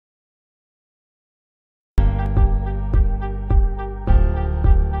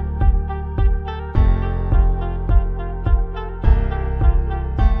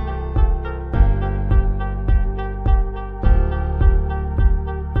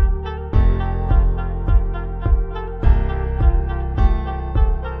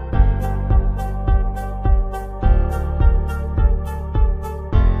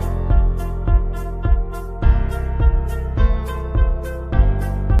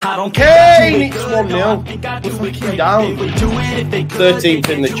I don't care. It's 1-0. We're freaking down. 13th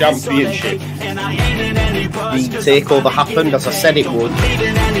in the championship. The takeover happened as I said it would.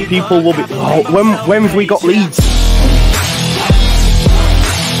 People will be. Oh, when have we got Leeds?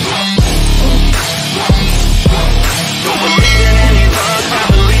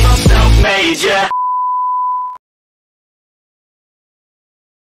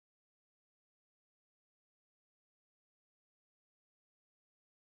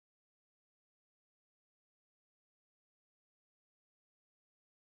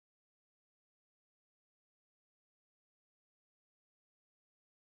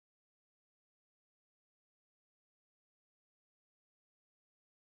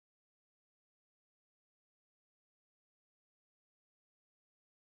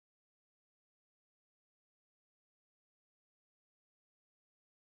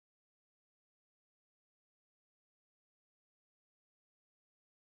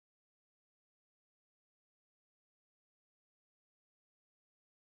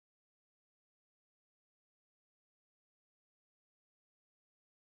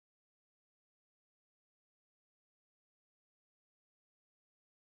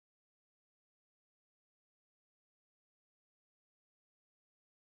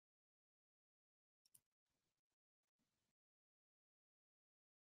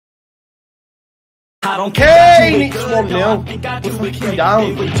 I don't care. It's 1-0. We're freaking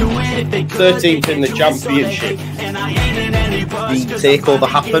down. 13th in the championship. The takeover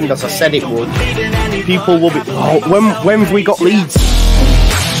happened as I said it would. People will be. Oh, when have we got Leeds?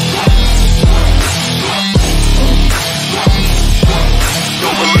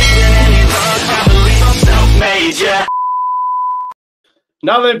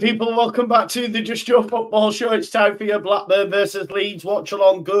 Now then, people, welcome back to the Just Joe Football Show. It's time for your Blackburn versus Leeds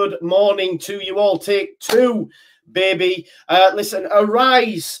Watchalong. Good morning to you all. Take two, baby. Listen,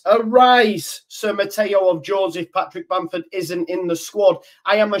 arise, Sir Matteo of Joseph. Patrick Bamford isn't in the squad.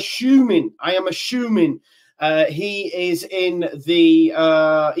 I am assuming he is in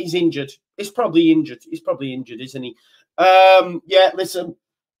the. He's injured. He's probably injured, isn't he? Yeah. Listen,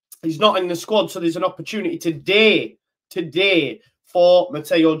 he's not in the squad, so there's an opportunity today for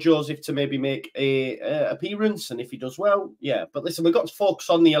Matteo Joseph to maybe make a appearance, and if he does well, yeah. But listen, we've got to focus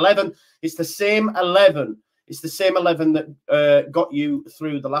on the 11. It's the same 11. It's the same 11 that got you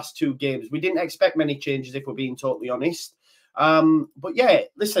through the last two games. We didn't expect many changes, if we're being totally honest. But yeah,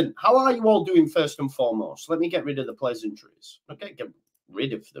 listen, how are you all doing first and foremost? Let me get rid of the pleasantries. Okay, get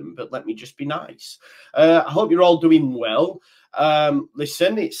rid of them, but let me just be nice. I hope you're all doing well.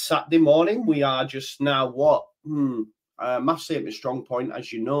 Listen, it's Saturday morning. We are just now what? Maths ain't my strong point,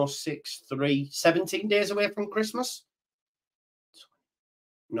 as you know. 17 days away from Christmas.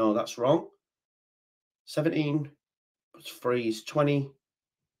 No, that's wrong. 17 plus 3 is 20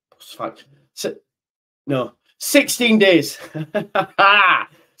 plus 5. No, 16 days.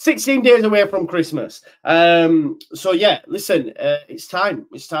 16 days away from Christmas. So yeah, listen, it's time.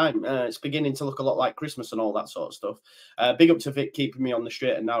 It's beginning to look a lot like Christmas and all that sort of stuff. Big up to Vic keeping me on the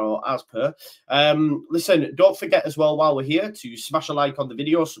straight and narrow as per. Listen, don't forget as well, while we're here, to smash a like on the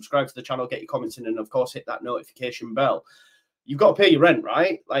video, subscribe to the channel, get your comments in, and of course hit that notification bell. You've got to pay your rent,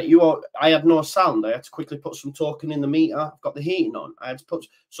 right? Like I had no sound. I had to quickly put some token in the meter. I've got the heating on. I had to put,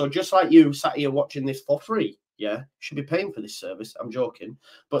 so just like you sat here watching this for free. Yeah, should be paying for this service. I'm joking.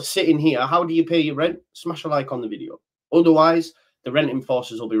 But sitting here, how do you pay your rent? Smash a like on the video. Otherwise, the rent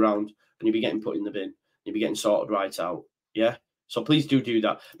enforcers will be round and you'll be getting put in the bin. You'll be getting sorted right out. Yeah, so please do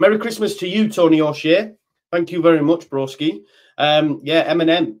that. Merry Christmas to you, Tony O'Shea. Thank you very much, broski. Yeah,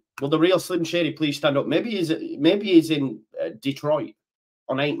 Eminem. Will the real Slim Shady please stand up? Maybe he's in Detroit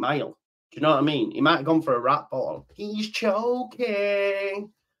on 8 Mile. Do you know what I mean? He might have gone for a rat ball. He's choking. You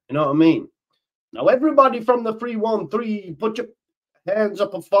know what I mean? Now, everybody from the 313, put your hands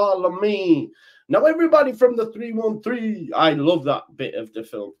up and follow me. Now, everybody from the 313. I love that bit of the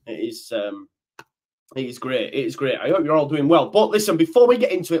film. It is great. It is great. I hope you're all doing well. But listen, before we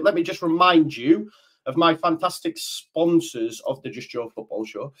get into it, let me just remind you of my fantastic sponsors of the Just Joe Football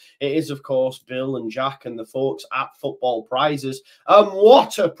Show. It is, of course, Bill and Jack and the folks at Football Prizes.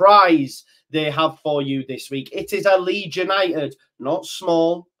 What a prize they have for you this week. It is a Leeds United, not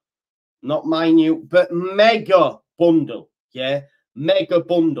small, not minute, but mega bundle. Yeah, mega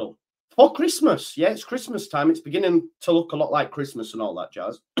bundle for Christmas. Yeah, it's Christmas time. It's beginning to look a lot like Christmas and all that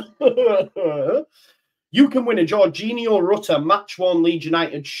jazz. You can win a Jorginho Rutter match-worn Leeds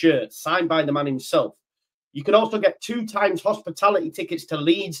United shirt signed by the man himself. You can also get 2 times hospitality tickets to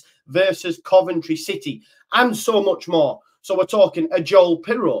Leeds versus Coventry City and so much more. So we're talking a Joel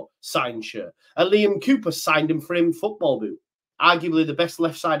Pirro signed shirt, a Liam Cooper signed and framed football boot, arguably the best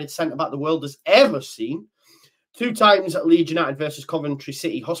left-sided centre-back the world has ever seen. 2 times at Leeds United versus Coventry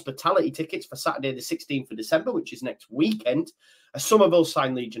City hospitality tickets for Saturday the 16th of December, which is next weekend. A Somerville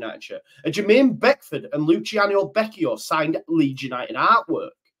signed Leeds United shirt. A Jermaine Beckford and Luciano Becchio signed Leeds United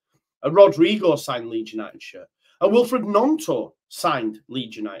artwork. A Rodrigo signed Leeds United shirt. A Wilfred Nonto signed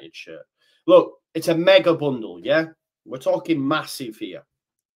Leeds United shirt. Look, it's a mega bundle, yeah? We're talking massive here.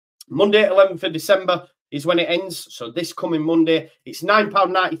 Monday, 11th of December is when it ends. So this coming Monday, it's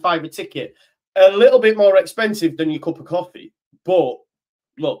 £9.95 a ticket. A little bit more expensive than your cup of coffee. But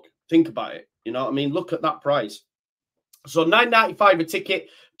look, think about it. You know what I mean? Look at that price. So £9.95 a ticket,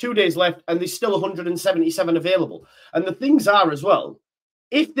 2 days left, and there's still 177 available. And the things are as well,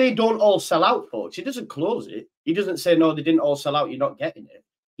 if they don't all sell out, folks, he doesn't close it. He doesn't say, no, they didn't all sell out, you're not getting it.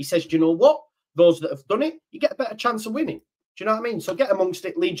 He says, do you know what? Those that have done it, you get a better chance of winning. Do you know what I mean? So get amongst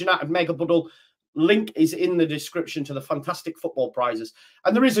it. Leeds United Mega Bundle. Link is in the description to the fantastic football prizes.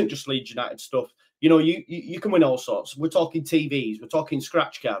 And there isn't just Leeds United stuff. You know, you can win all sorts. We're talking TVs. We're talking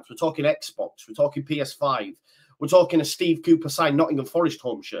scratch cards. We're talking Xbox. We're talking PS5. We're talking a Steve Cooper signed Nottingham Forest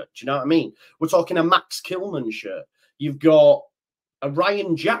home shirt. Do you know what I mean? We're talking a Max Kilman shirt. You've got a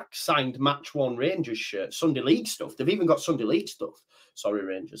Ryan Jack signed Match 1 Rangers shirt. Sunday League stuff. They've even got Sunday League stuff. Sorry,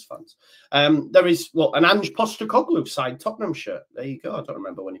 Rangers fans. There is, well, an Ange Postecoglou signed Tottenham shirt. There you go. I don't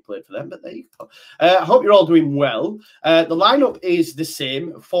remember when he played for them, but there you go. I hope you're all doing well. The lineup is the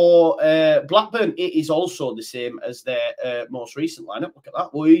same. For Blackburn, it is also the same as their most recent lineup. Look at that.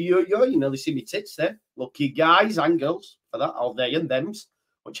 Oh, you nearly see me tits there. Lucky guys and girls for that. Or they and thems.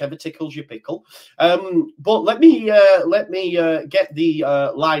 Whichever tickles your pickle. But let me get the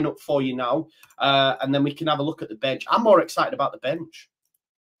lineup for you now, and then we can have a look at the bench. I'm more excited about the bench.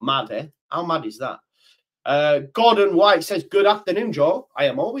 Mad, eh? How mad is that? Gordon White says, good afternoon, Joe. I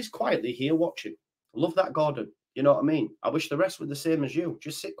am always quietly here watching. Love that, Gordon. You know what I mean? I wish the rest were the same as you.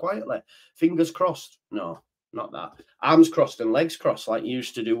 Just sit quietly. Fingers crossed. No, not that. Arms crossed and legs crossed like you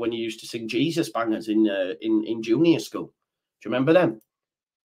used to do when you used to sing Jesus bangers in junior school. Do you remember them?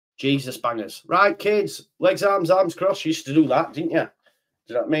 Jesus bangers. Right, kids. Legs, arms crossed. You used to do that, didn't you?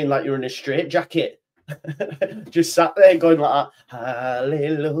 Do you know what I mean? Like you're in a straight jacket. Just sat there going like that.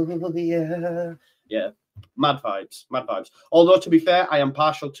 Hallelujah. Yeah. Mad vibes. Mad vibes. Although, to be fair, I am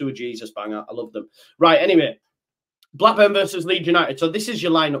partial to a Jesus banger. I love them. Right, anyway. Blackburn versus Leeds United. So this is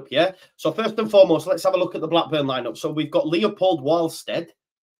your lineup, yeah? So first and foremost, let's have a look at the Blackburn lineup. So we've got Leopold Walstead.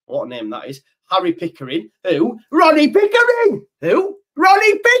 What a name that is. Harry Pickering. Who? Ronnie Pickering. Who?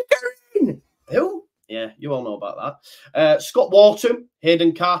 Ronnie Pickering! Who? Yeah, you all know about that. Scott Wharton,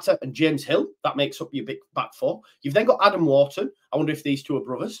 Hayden Carter, and James Hill. That makes up your big back four. You've then got Adam Wharton. I wonder if these two are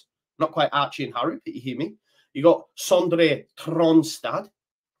brothers. Not quite Archie and Harry, but you hear me. You got Sondre Tronstad,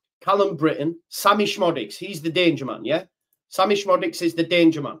 Callum Britton, Sammy Schmodix. He's the danger man, yeah? Sammy Schmodix is the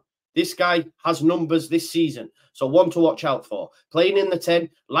danger man. This guy has numbers this season, so one to watch out for. Playing in the 10,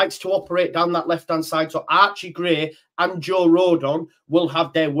 likes to operate down that left-hand side, so Archie Gray and Joe Rodon will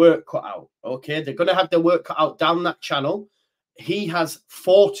have their work cut out, okay? They're going to have their work cut out down that channel. He has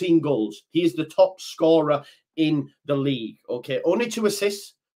 14 goals. He is the top scorer in the league, okay? Only 2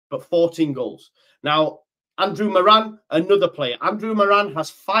 assists, but 14 goals. Now, Andrew Moran, another player. Andrew Moran has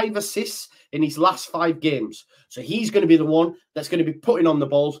 5 assists in his last 5 games. So he's going to be the one that's going to be putting on the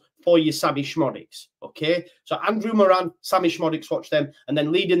balls for your Sammy Schmodix, okay? So Andrew Moran, Sammy Schmodix, watch them. And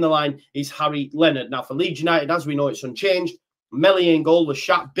then leading the line is Harry Leonard. Now, for Leeds United, as we know, it's unchanged. Meslier in goal, the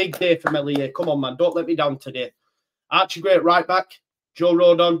shot. Big day for Meslier. Come on, man. Don't let me down today. Archie Gray at right back. Joe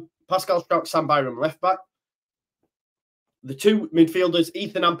Rodon, Pascal Strouk, Sam Byram left back. The 2 midfielders,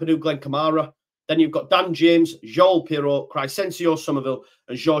 Ethan Ampadu, Glenn Kamara. Then you've got Dan James, Joel Pirot, Crescencio Somerville,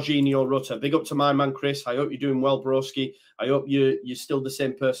 and Jorginho Rutter. Big up to my man, Chris. I hope you're doing well, broski. I hope you're still the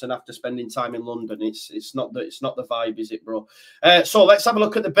same person after spending time in London. It's not the vibe, is it, bro? So let's have a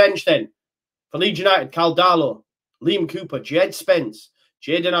look at the bench then. For Leeds United, Carl Darlow, Liam Cooper, Jed Spence,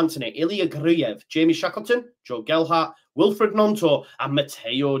 Jadon Anthony, Ilya Griev, Jamie Shackleton, Joe Gelhardt, Wilfred Nonto, and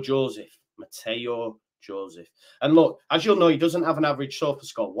Mateo Joseph. Mateo Joseph. And look, as you'll know, he doesn't have an average sofa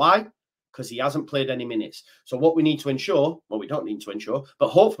score. Why? Because he hasn't played any minutes. So what we need to ensure, well, we don't need to ensure, but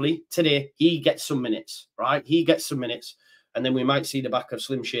hopefully today he gets some minutes, right? He gets some minutes, and then we might see the back of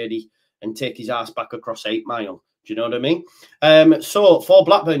Slim Shady and take his ass back across 8 Mile. Do you know what I mean? So for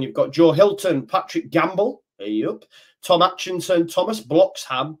Blackburn, you've got Joe Hilton, Patrick Gamble, Tom Atchinson, Thomas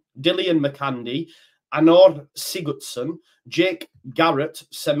Bloxham, Dillian McCandy, Anor Sigurdsson, Jake Garrett,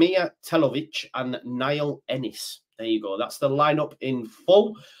 Samir Telovic, and Niall Ennis. There you go. That's the lineup in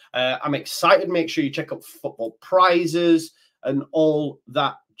full. I'm excited. Make sure you check out football prizes and all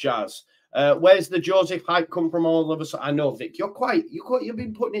that jazz. Where's the Joseph hype come from all of us? I know, Vic, you've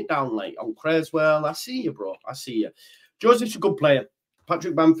been putting it down late on Creswell. I see you, bro. I see you. Joseph's a good player.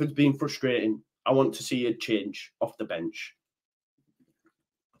 Patrick Bamford's been frustrating. I want to see a change off the bench.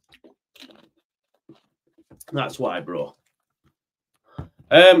 That's why, bro.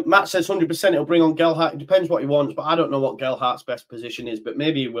 Matt says 100% he'll bring on Gelhardt. It depends what he wants, but I don't know what Gelhardt's best position is. But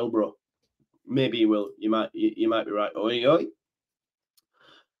maybe he will, bro. Maybe he will. You might be right. Oi, oi.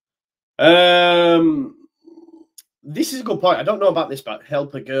 This is a good point. I don't know about this, but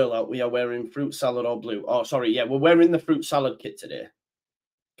help a girl out. We are wearing fruit salad or blue. Oh, sorry. Yeah, we're wearing the fruit salad kit today.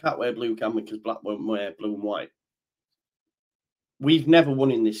 Can't wear blue, can we? Because Blackburn wear blue and white. We've never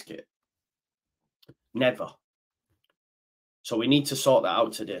won in this kit. Never. So we need to sort that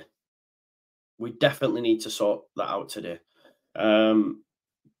out today. We definitely need to sort that out today.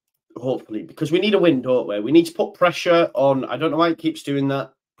 Hopefully, because we need a win, don't we? We need to put pressure on. I don't know why it keeps doing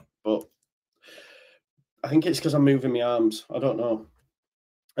that, but I think it's because I'm moving my arms. I don't know.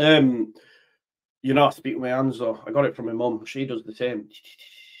 You know, I speak with my hands though. I got it from my mum. She does the same.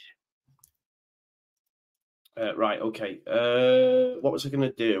 Right, okay. What was I going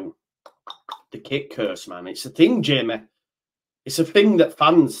to do? The kick curse, man. It's a thing, Jamie. It's a thing that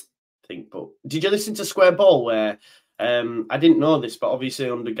fans think. But did you listen to Square Ball where I didn't know this, but obviously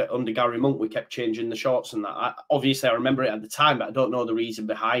under Gary Monk, we kept changing the shorts and that. Obviously, I remember it at the time, but I don't know the reason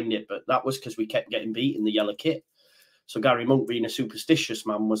behind it. But that was because we kept getting beat in the yellow kit. So Gary Monk, being a superstitious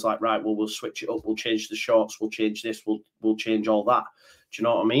man, was like, right, well, we'll switch it up. We'll change the shorts. We'll change this. We'll change all that. Do you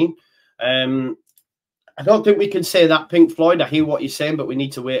know what I mean? I don't think we can say that, Pink Floyd. I hear what you're saying, but we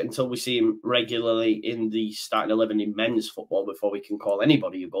need to wait until we see him regularly in the starting 11 in men's football before we can call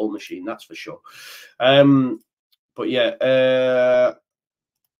anybody a goal machine. That's for sure. But yeah,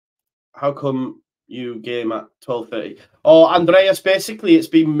 how come you game at 12:30? Oh, Andreas, basically it's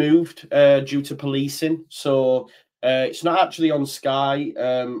been moved due to policing. So it's not actually on Sky.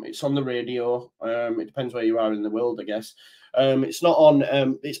 It's on the radio. It depends where you are in the world, I guess. It's not on.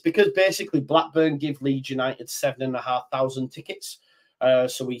 It's because basically Blackburn give Leeds United 7,500 tickets.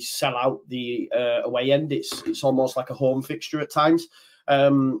 So we sell out the away end. It's almost like a home fixture at times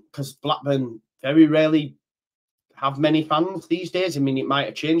because Blackburn very rarely have many fans these days. I mean, it might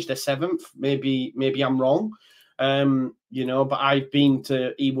have changed. They're 7th. Maybe I'm wrong. You know, but I've been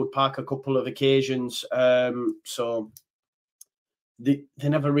to Ewood Park a couple of occasions. So they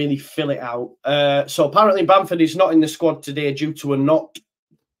never really fill it out. So apparently Bamford is not in the squad today due to a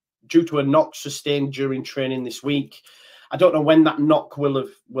knock sustained during training this week. I don't know when that knock will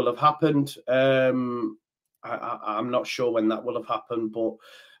have happened. I'm not sure when that will have happened, but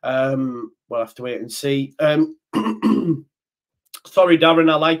we'll have to wait and see. Sorry,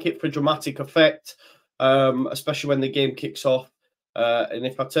 Darren, I like it for dramatic effect, especially when the game kicks off. And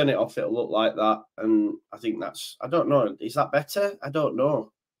if I turn it off, it'll look like that. And I think that's, I don't know. Is that better? I don't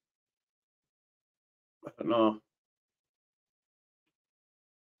know. I don't know.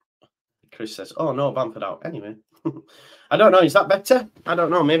 Chris says, oh, no, Bamford out. Anyway, I don't know. Is that better? I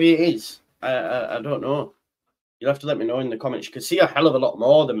don't know. Maybe it is. I don't know. You'll have to let me know in the comments. You can see a hell of a lot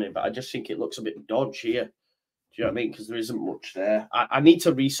more than me, but I just think it looks a bit dodgy here. Do you know what I mean? Because there isn't much there. I need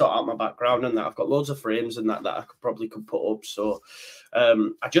to resort out my background and that. I've got loads of frames and that I probably could put up. So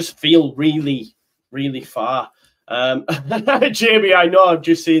I just feel really, really far. Jamie, I know I've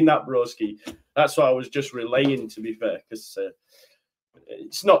just seen that, broski. That's what I was just relaying, to be fair, because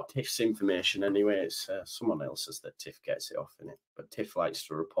it's not Tiff's information anyway. It's someone else's that Tiff gets it off in it. But Tiff likes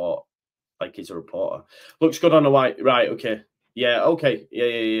to report like he's a reporter. Looks good on the white. Right, okay. Yeah, okay.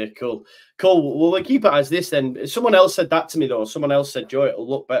 Yeah. Cool. Well, we'll keep it as this then. Someone else said that to me, though. Someone else said, Joe, it'll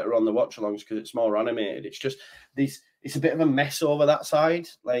look better on the watch-alongs because it's more animated. It's just, it's a bit of a mess over that side.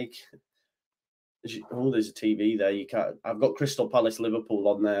 Like, oh, there's a TV there. You can't. I've got Crystal Palace Liverpool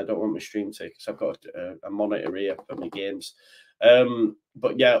on there. I don't want my stream tickets. I've got a monitor here for my games.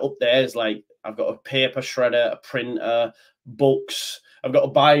 But yeah, up there's like, I've got a paper shredder, a printer, books. I've got a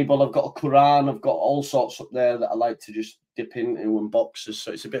Bible, I've got a Quran, I've got all sorts up there that I like to just dip into and boxes.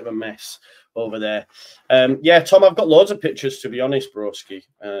 So it's a bit of a mess over there. Yeah, Tom, I've got loads of pictures, to be honest, broski.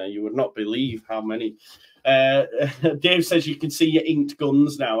 You would not believe how many. Dave says you can see your inked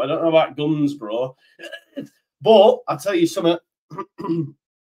guns now. I don't know about guns, bro. But I'll tell you something.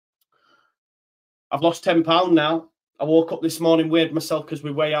 I've lost £10 now. I woke up this morning, weighed myself because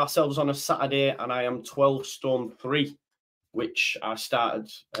we weigh ourselves on a Saturday, and I am 12 stone 3. Which I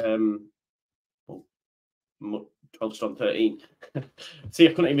started 12 stone 13. See,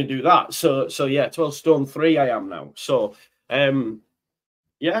 I couldn't even do that. So yeah, 12 stone 3 I am now. So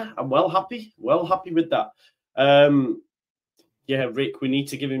yeah, I'm well happy with that. Yeah, Rick, we need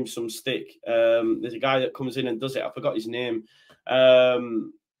to give him some stick. There's a guy that comes in and does it. I forgot his name.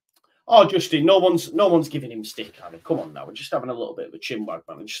 Oh, Justin, no one's giving him stick, Harry. Come on now. We're just having a little bit of a chin wag,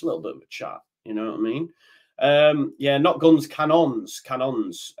 man. Just a little bit of a chat. You know what I mean? Yeah, not guns, cannons.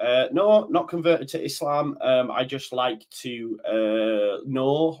 No, not converted to Islam. I just like to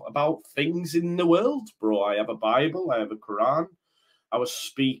know about things in the world, bro. I have a Bible. I have a Quran. I was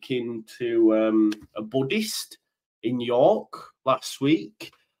speaking to a Buddhist in York last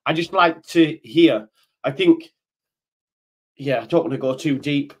week. I just like to hear. I think, yeah, I don't want to go too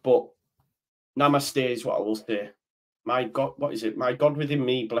deep, but namaste is what I will say. My God, what is it? My God within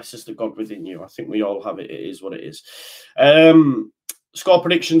me blesses the God within you. I think we all have it. It is what it is. Score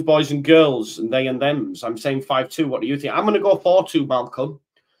predictions, boys and girls, and they and thems. I'm saying 5-2. What do you think? I'm going to go 4-2, Malcolm.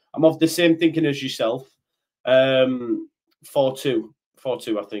 I'm of the same thinking as yourself. 4-2.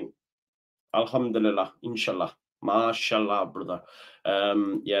 4-2, I think. Alhamdulillah, inshallah. Mashallah, brother.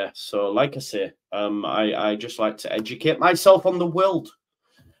 Yeah, so like I say, I just like to educate myself on the world.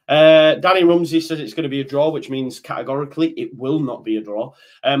 Danny Rumsey says it's going to be a draw, which means categorically it will not be a draw.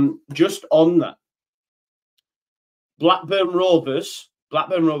 Just on that, Blackburn Rovers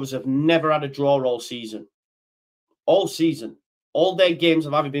have never had a draw all season. All season. All their games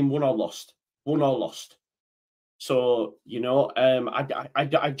have either been won or lost. Won or lost. So, you know,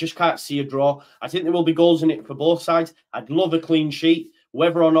 I just can't see a draw. I think there will be goals in it for both sides. I'd love a clean sheet.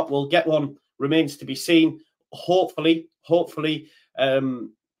 Whether or not we'll get one remains to be seen. Hopefully,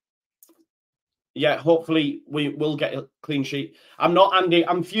 yeah, hopefully we will get a clean sheet. I'm not, Andy.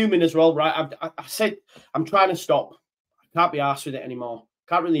 I'm fuming as well, right? I said I'm trying to stop. I can't be arsed with it anymore.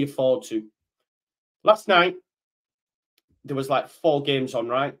 Can't really afford to. Last night, there was like 4 games on,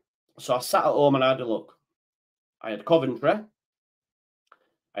 right? So I sat at home and I had a look. I had Coventry.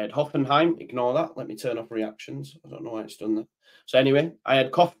 I had Hoffenheim. Ignore that. Let me turn off reactions. I don't know why it's done that. So anyway, I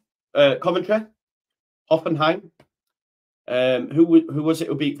had Coventry, Hoffenheim. Who was it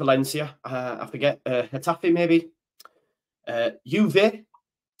who beat Valencia? I forget. Getafe maybe. Juve,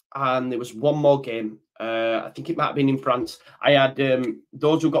 and there was one more game. I think it might have been in France. I had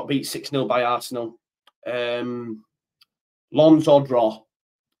those who got beat 6-0 by Arsenal. Lens or draw.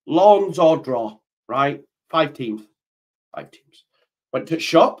 Lens or draw. Right? 5 teams. 5 teams. Went to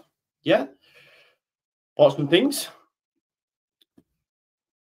shop. Yeah. Bought some things.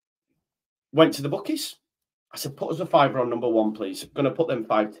 Went to the bookies. I said, put us a £5 on number 1, please. I'm going to put them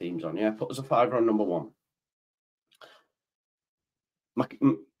 5 teams on, yeah? Put us a £5 on number 1.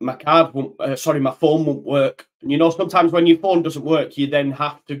 My card won't, sorry, my phone won't work. And you know, sometimes when your phone doesn't work, you then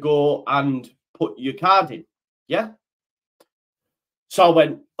have to go and put your card in, yeah? So I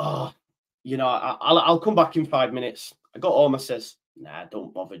went, oh, you know, I'll come back in 5 minutes. I got home, I says, nah,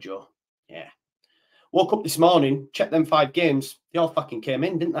 don't bother, Joe. Yeah. Woke up this morning, checked them 5 games. They all fucking came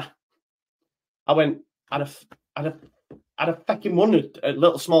in, didn't they? I went, I'd have fucking won a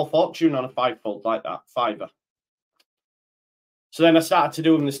little small fortune on a 5-fold like that, £5. So then I started to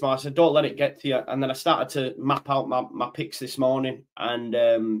do them this morning. I said, don't let it get to you. And then I started to map out my picks this morning. And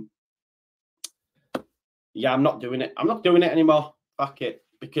yeah, I'm not doing it. I'm not doing it anymore. Fuck it.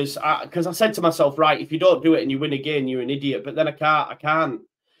 Because I said to myself, right, if you don't do it and you win again, you're an idiot. But then I can't.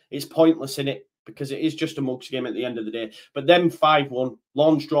 It's pointless in it because it is just a mugs game at the end of the day. But then 5-1,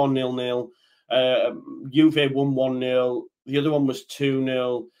 Lens draw 0-0. Juve won 1-0. The other one was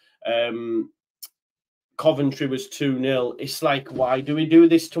 2-0. Coventry was 2-0. It's like, why do we do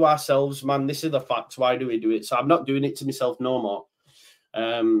this to ourselves, man? This is the facts. Why do we do it? So I'm not doing it to myself no more.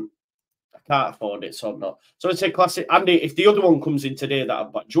 I can't afford it, so I'm not. So it's a classic. Andy, if the other one comes in today,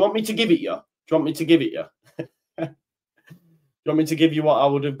 do you want me to give it you? Do you want me to give it you? Do you want me to give you what I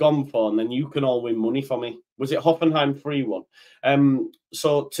would have gone for, and then you can all win money for me? Was it Hoffenheim 3-1?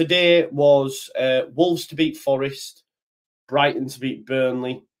 So today was Wolves to beat Forest, Brighton to beat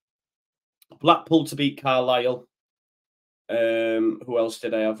Burnley, Blackpool to beat Carlisle. Who else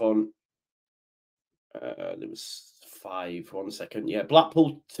did I have on? There was 5. 1 second. Yeah,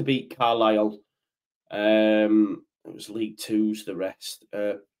 Blackpool to beat Carlisle. It was League Twos. The rest.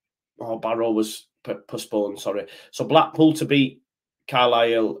 Barrow was postponed. Sorry. So Blackpool to beat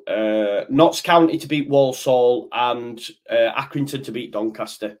Carlisle, Notts County to beat Walsall, and Accrington to beat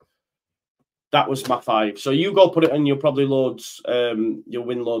Doncaster. That was my 5. So you go put it on. You'll probably you'll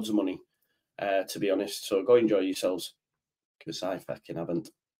win loads of money. To be honest, so go enjoy yourselves because I fucking haven't.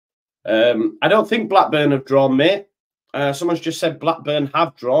 I don't think Blackburn have drawn, mate. Someone's just said Blackburn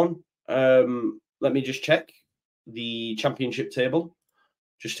have drawn. Let me just check the championship table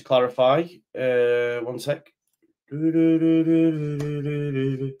just to clarify. 1 sec.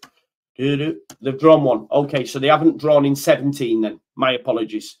 They've drawn one. Okay, so they haven't drawn in 17 then. My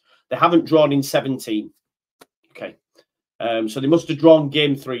apologies. They haven't drawn in 17. Okay. So they must have drawn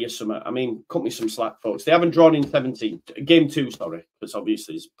game 3 or something. I mean, cut me some slack, folks. They haven't drawn in 17. Game 2, sorry, because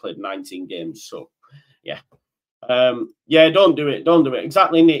obviously he's played 19 games. So, yeah. Yeah, don't do it. Don't do it.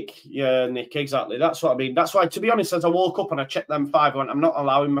 Exactly, Nick. Yeah, Nick, exactly. That's what I mean. That's why, to be honest, as I woke up and I checked them 5, I went, I'm not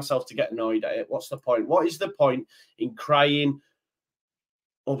allowing myself to get annoyed at it. What's the point? What is the point in crying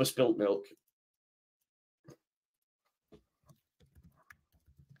over spilt milk?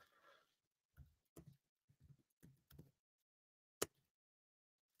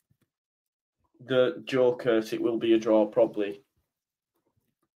 The Joker, it will be a draw, probably.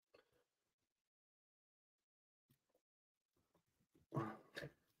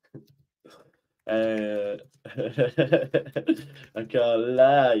 I can't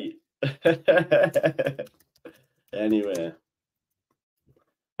lie. Anyway.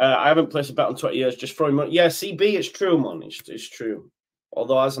 I haven't placed a bet in 20 years, just throwing money. Yeah, CB, it's true, man. It's true.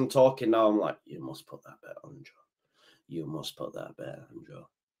 Although as I'm talking now, I'm like, you must put that bet on, Joe. You must put that bet on, Joe.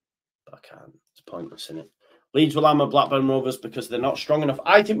 But I can't. It's pointless, isn't it? Leeds will hammer Blackburn Rovers because they're not strong enough.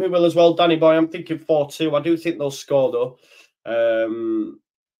 I think we will as well, Danny boy. I'm thinking 4-2. I do think they'll score, though.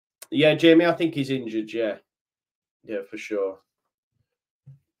 Yeah, Jamie, I think he's injured, yeah. Yeah, for sure.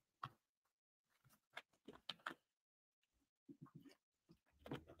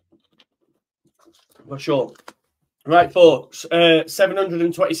 For sure. Right, folks.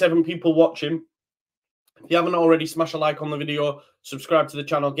 727 people watching. If you haven't already, smash a like on the video, subscribe to the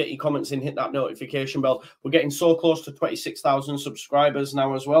channel, get your comments in, hit that notification bell. We're getting so close to 26,000 subscribers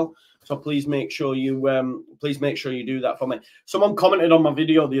now as well. So please make sure you do that for me. Someone commented on my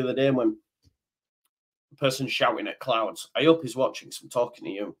video the other day when a person shouting at clouds. I hope he's watching, so I'm talking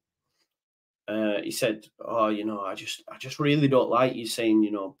to you. He said, "Oh, you know, I just really don't like you saying,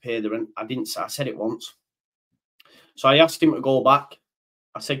 you know, pay the rent." I said it once. So I asked him to go back.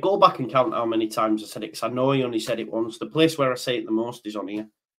 I said, go back and count how many times I said it, because I know I only said it once. The place where I say it the most is on here.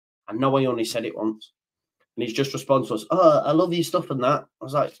 I know I only said it once. And his just response was, "Oh, I love your stuff and that." I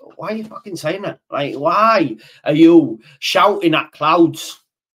was like, why are you fucking saying that? Like, why are you shouting at clouds?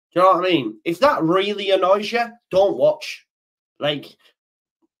 Do you know what I mean? If that really annoys you, don't watch. Like,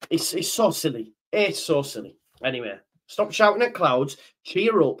 it's so silly. It's so silly. Anyway, stop shouting at clouds.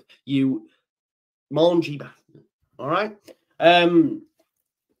 Cheer up, you mangy bastard. All right?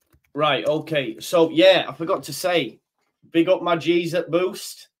 Right, okay. So, yeah, I forgot to say, big up my G's at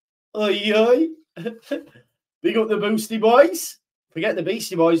Boost. Oi, oi. Big up the Boosty Boys. Forget the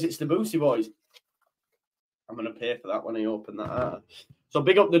Beastie Boys, it's the Boosty Boys. I'm going to pay for that when I open that out. So,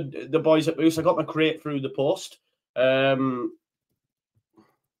 big up the boys at Boost. I got my crate through the post. Blackburn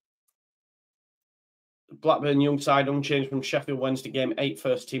young side unchanged from Sheffield Wednesday game. 8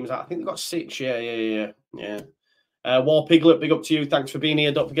 first teams out. I think they've got 6. Yeah. War Piglet, big up to you. Thanks for being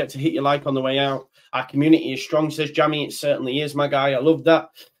here. Don't forget to hit your like on the way out. Our community is strong, says Jammy. It certainly is, my guy. I love that.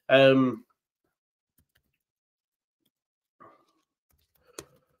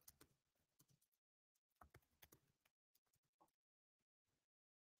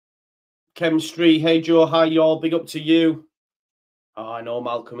 Chemistry. Hey, Joe. Hi, y'all. Big up to you. Oh, I know,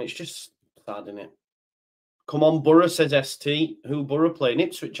 Malcolm. It's just sad, isn't it? Come on, Borough, says ST. Who Borough playing?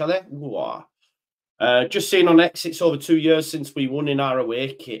 Ipswich, are they? Ooh, just seeing on X, it's over 2 years since we won in our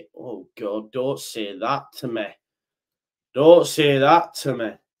away kit. Oh, God, don't say that to me. Don't say that to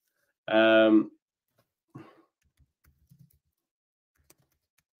me.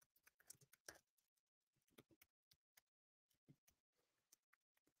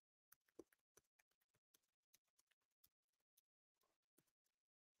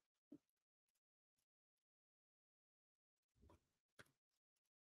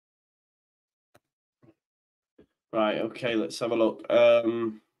 Right, okay, let's have a look. I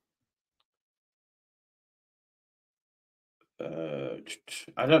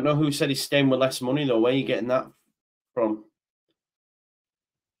don't know who said he's staying with less money, though. Where are you getting that from?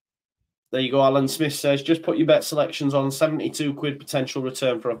 There you go, Alan Smith says, just put your bet selections on. 72 quid potential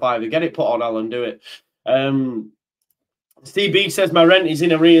return for a fiver. Get it put on, Alan, do it. Steve B says, my rent is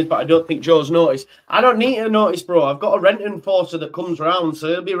in arrears, but I don't think Joe's noticed. I don't need to notice, bro. I've got a rent enforcer that comes round, so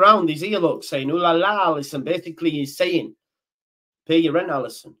he'll be round. He's here, look, saying, ooh la la, Alison. Basically, he's saying, pay your rent,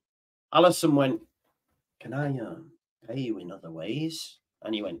 Alison. Alison went, can I pay you in other ways?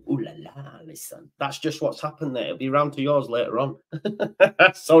 And he went, ooh la la, Alison. That's just what's happened there. It'll be round to yours later on.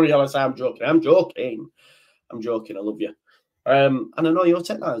 Sorry, Alison, I'm joking. I'm joking. I love you. And I know you'll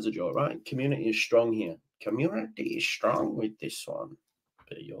take that as a joke, right? Community is strong here. Community is strong with this one.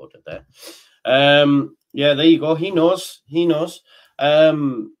 Bit of Yoda there. Yeah, there you go. He knows.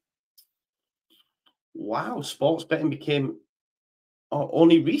 Wow, sports betting became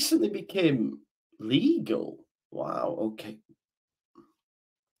only recently became legal. Wow, okay.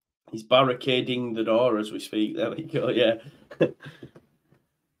 He's barricading the door as we speak. There we go, yeah.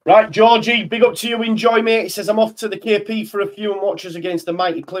 Right, Georgie, big up to you. Enjoy, mate. He says, I'm off to the KP for a few and watches against the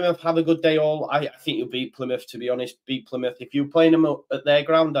mighty Plymouth. Have a good day, all. I think you'll beat Plymouth, to be honest. Beat Plymouth. If you're playing them at their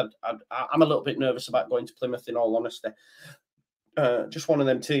ground, I'm a little bit nervous about going to Plymouth, in all honesty. Just one of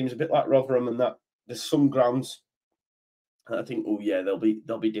them teams, a bit like Rotherham and that. There's some grounds I think, oh yeah, they'll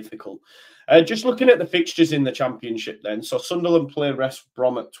be difficult. Just looking at the fixtures in the Championship, then. So Sunderland play West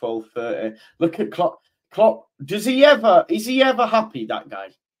Brom at 12:30. Look at Klopp. Klopp, is he ever happy? That guy.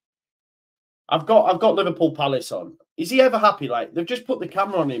 I've got Liverpool Palace on. Is he ever happy? Like, they've just put the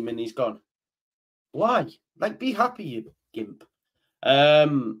camera on him and he's gone. Why? Like, be happy, you gimp.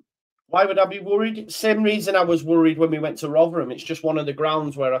 Why would I be worried? Same reason I was worried when we went to Rotherham. It's just one of the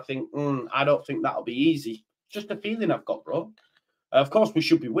grounds where I think, I don't think that'll be easy. Just a feeling I've got, bro. Of course, we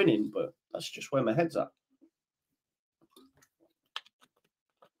should be winning, but that's just where my head's at.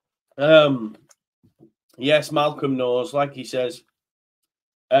 Yes, Malcolm knows. Like he says,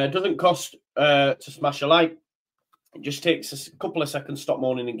 it doesn't cost to smash a like. It just takes a couple of seconds. Stop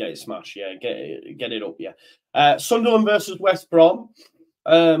moaning and get it smashed. Yeah, get it up. Yeah. Sunderland versus West Brom.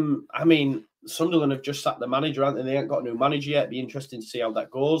 I mean, Sunderland have just sacked the manager, haven't they? They ain't got a new manager yet. It'd be interesting to see how that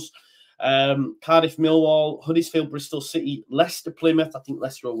goes. Cardiff, Millwall, Huddersfield, Bristol City, Leicester, Plymouth. I think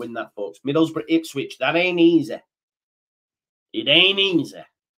Leicester will win that, folks. Middlesbrough, Ipswich. That ain't easy. It ain't easy.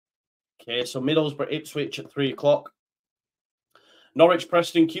 Okay, so Middlesbrough, Ipswich at 3 o'clock. Norwich,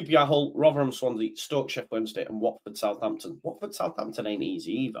 Preston, QPR, Hull, Rotherham, Swansea, Stoke, Sheffield Wednesday, and Watford, Southampton. Watford, Southampton ain't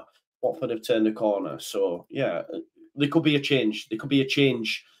easy either. Watford have turned the corner. So, yeah, there could be a change. There could be a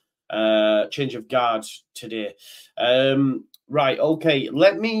change of guards today. Right, okay.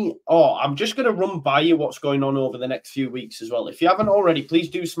 I'm just going to run by you what's going on over the next few weeks as well. If you haven't already, please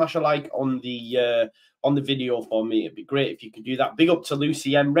do smash a like on the video for me. It'd be great if you could do that. Big up to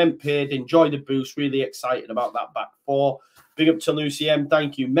Lucy M. Rent paid. Enjoy the boost. Really excited about that back four. Big up to Lucy M.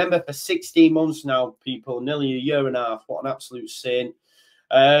 Thank you. Member for 16 months now, people. Nearly a year and a half. What an absolute saint.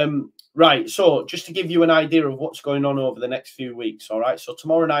 Right, so just to give you an idea of what's going on over the next few weeks, all right? So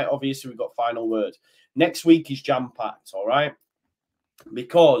tomorrow night, obviously, we've got final word. Next week is jam-packed, all right?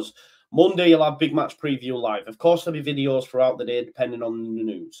 Because Monday, you'll have big match preview live. Of course, there'll be videos throughout the day, depending on the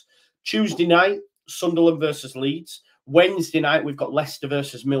news. Tuesday night, Sunderland versus Leeds. Wednesday night, we've got Leicester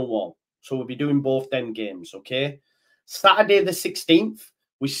versus Millwall. So we'll be doing both them games, okay? Saturday the 16th,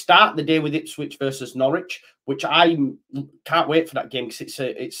 we start the day with Ipswich versus Norwich, which I can't wait for that game because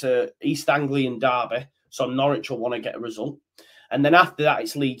it's a East Anglian derby, so Norwich will want to get a result. And then after that,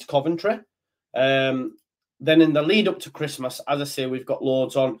 it's Leeds Coventry. Then in the lead up to Christmas, as I say, we've got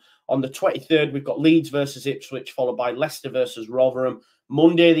loads on. On the 23rd, we've got Leeds versus Ipswich, followed by Leicester versus Rotherham.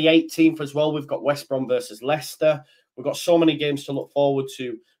 Monday the 18th as well, we've got West Brom versus Leicester. We've got so many games to look forward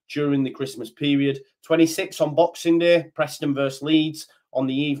to during the Christmas period. 26th on Boxing Day, Preston versus Leeds. On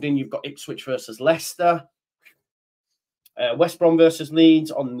the evening, you've got Ipswich versus Leicester. West Brom versus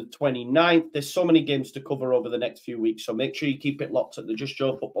Leeds on the 29th. There's so many games to cover over the next few weeks, so make sure you keep it locked at the Just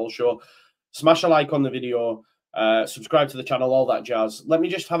Joe Football Show. Smash a like on the video, subscribe to the channel, all that jazz. Let me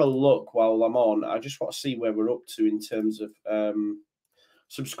just have a look while I'm on. I just want to see where we're up to in terms of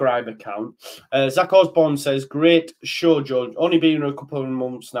subscriber count. Zach Osborne says, great show, Joe. Only been a couple of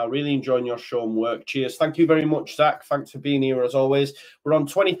months now. Really enjoying your show and work. Cheers. Thank you very much, Zach. Thanks for being here as always. We're on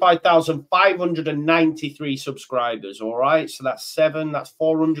 25,593 subscribers. All right. So that's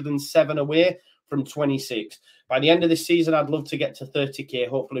 407 away from 26. By the end of this season, I'd love to get to 30K.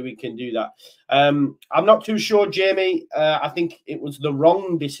 Hopefully we can do that. I'm not too sure, Jamie. I think it was the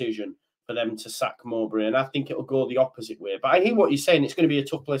wrong decision for them to sack Mowbray, and I think it'll go the opposite way. But I hear what you're saying. It's going to be a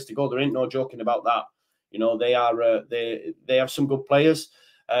tough place to go. There ain't no joking about that. You know, they are they have some good players.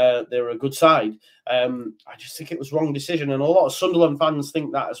 They're a good side. I just think it was wrong decision, and a lot of Sunderland fans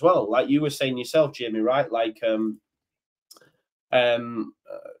think that as well. Like you were saying yourself, Jamie, right? Like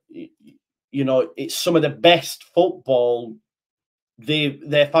you know, it's some of the best football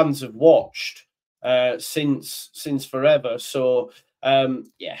their fans have watched since forever. So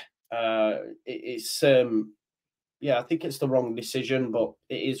yeah. It's yeah, I think it's the wrong decision, but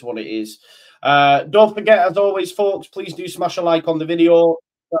it is what it is. Don't forget, as always, folks, please do smash a like on the video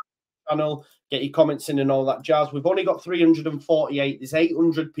channel, get your comments in and all that jazz. We've only got 348. There's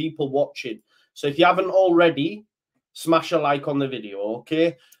 800 people watching, so if you haven't already, smash a like on the video,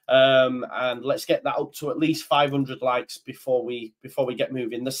 okay? And let's get that up to at least 500 likes before we get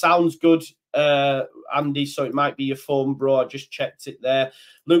moving. The sound's good, Andy, so it might be your phone, bro. I just checked it there.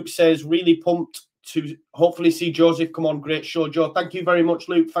 Luke says, really pumped to hopefully see Joseph come on. Great show, Joe. Thank you very much,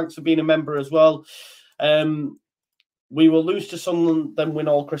 Luke. Thanks for being a member as well. We will lose to Sunderland, then win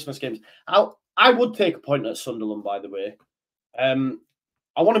all Christmas games. I would take a point at Sunderland, by the way.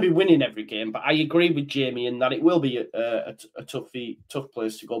 I want to be winning every game, but I agree with Jamie in that it will be a tough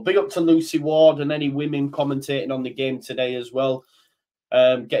place to go. Big up to Lucy Ward and any women commentating on the game today as well.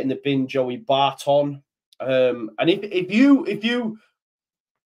 Getting the bin Joey Bart on. And if you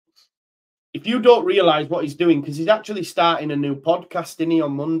don't realise what he's doing, because he's actually starting a new podcast, isn't he,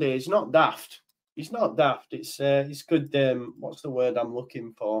 on Monday? He's not daft. He's not daft. It's good. What's the word I'm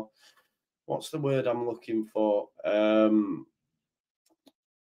looking for?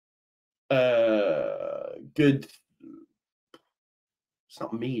 Good. It's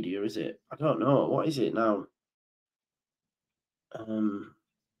not media, is it? I don't know. What is it now? I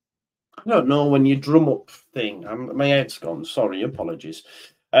don't know. When you drum up thing, my head's gone. Sorry, apologies.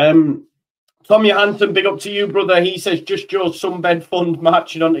 Tommy Hanson, big up to you, brother. He says, just Joe's Sunbed Fund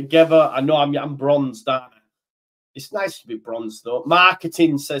marching on together. I know I'm bronzed, aren't I? It's nice to be bronzed, though.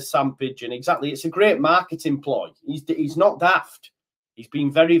 Marketing, says Sam Pigeon. Exactly. It's a great marketing ploy. He's not daft. He's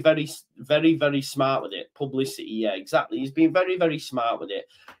been very, very, very, very smart with it. Publicity, yeah, exactly. He's been very, very smart with it.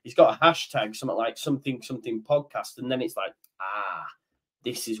 He's got a hashtag, something like something podcast, and then it's like,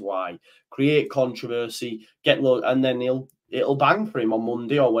 this is why. Create controversy, get low, and then it'll bang for him on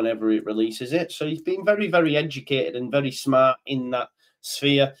Monday or whenever it releases it. So he's been very, very educated and very smart in that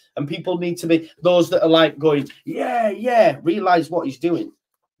sphere. And people need to be, those that are like going, yeah, realise what he's doing,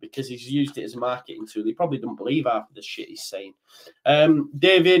 because he's used it as a marketing tool. He probably don't believe half of the shit he's saying.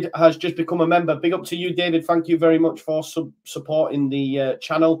 David has just become a member. Big up to you, David. Thank you very much for supporting the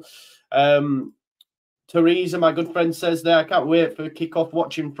channel. Teresa, my good friend, says there, I can't wait for kickoff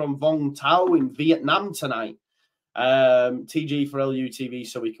watching from Vong Tau in Vietnam tonight. TG for LUTV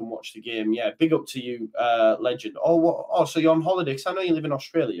so we can watch the game. Yeah, big up to you, legend. Oh, so you're on holiday? Because I know you live in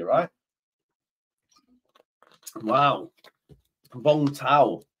Australia, right? Wow. Vong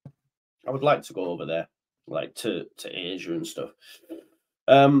Tau. I would like to go over there, like to Asia and stuff.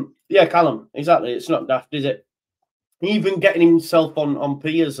 Yeah, Callum, exactly. It's not daft, is it? Even getting himself on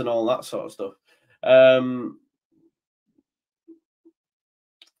piers and all that sort of stuff.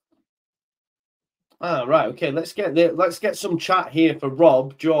 Right, okay. Let's get some chat here for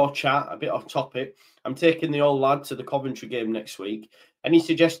Rob. Joe chat, a bit off topic. I'm taking the old lad to the Coventry game next week. Any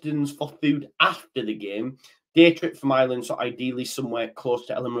suggestions for food after the game? Day trip from Ireland, so ideally somewhere close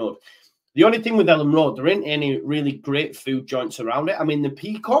to Ellen Road. The only thing with Ellen Road, there ain't any really great food joints around it. I mean, the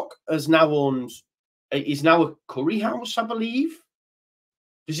Peacock is now a curry house, I believe.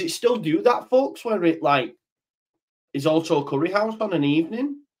 Does it still do that, folks, where it like is also a curry house on an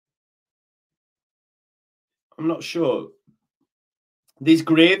evening? I'm not sure. There's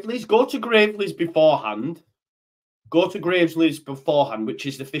Gravely's. Go to Gravely's beforehand. Which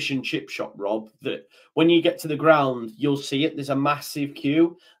is the fish and chip shop, Rob. That when you get to the ground, you'll see it. There's a massive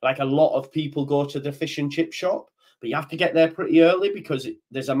queue. Like a lot of people go to the fish and chip shop, but you have to get there pretty early because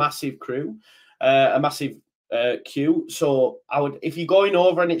there's a massive queue. So I would, if you're going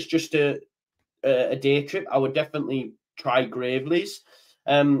over and it's just a day trip, I would definitely try Gravely's.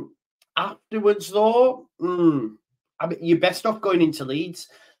 Afterwards, though, I mean, you're best off going into Leeds,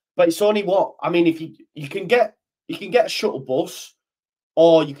 but it's only what I mean. If you can get a shuttle bus,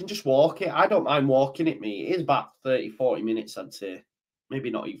 or you can just walk it. I don't mind walking it. It is about 30-40 minutes, I'd say. Maybe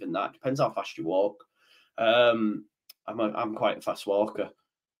not even that. Depends how fast you walk. I'm quite a fast walker.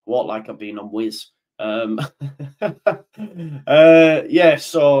 Walk like I've been on Wiz. Yeah.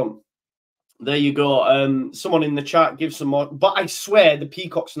 So there you go. Someone in the chat gives some more. But I swear the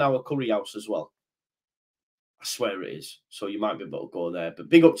Peacock's now a curry house as well. I swear it is. So you might be able to go there. But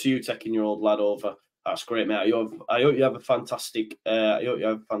big up to you taking your old lad over. That's great, mate. I hope you have a fantastic.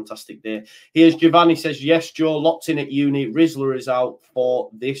 Day. Here's Giovanni says, yes, Joe, locked in at uni. Rizzler is out for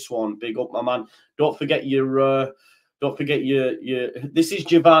this one. Big up, my man. Don't forget your. This is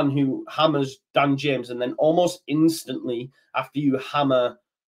Javan who hammers Dan James, and then almost instantly after you hammer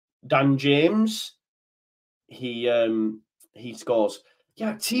Dan James, he scores.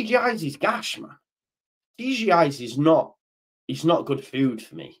 Yeah, TGI's is gash, man. TGI's is not. It's not good food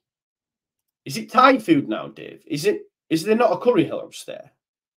for me. Is it Thai food now, Dave? Is there not a curry house there?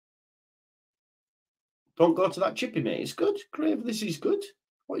 Don't go to that chippy, mate. It's good. This is good.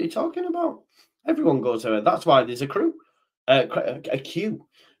 What are you talking about? Everyone goes there. That's why there's a crew, a queue.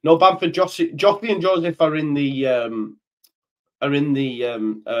 No, Bamford, Joffrey and Joseph are in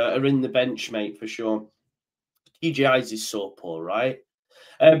the bench, mate, for sure. TGI's is so poor, right?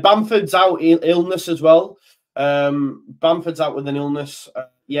 Bamford's out illness as well. Bamford's out with an illness.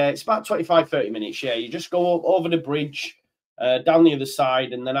 Yeah, it's about 25, 30 minutes. Yeah, you just go over the bridge, down the other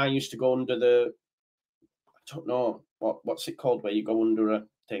side, and then I used to go under the, I don't know, what's it called where you go under a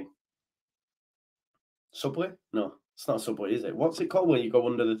thing? Subway? No, it's not a subway, is it? What's it called where you go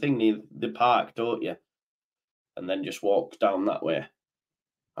under the thing near the park, don't you? And then just walk down that way.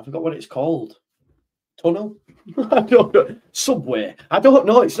 I forgot what it's called. Tunnel? I don't know. Subway. I don't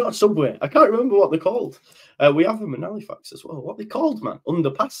know. It's not a subway. I can't remember what they're called. We have them in Halifax as well. What are they called, man?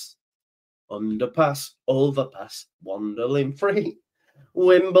 Underpass. Underpass, overpass, Wonderling free.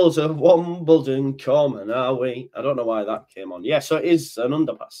 Wimbles of Wimbledon, common are we? I don't know why that came on. Yeah, so it is an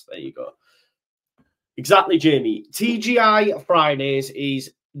underpass. There you go. Exactly, Jamie. TGI Fridays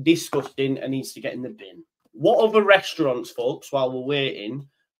is disgusting and needs to get in the bin. What other restaurants, folks, while we're waiting,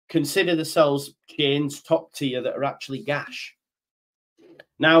 consider themselves chains top tier that are actually gash?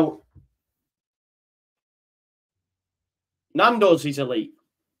 Now, Nando's is elite.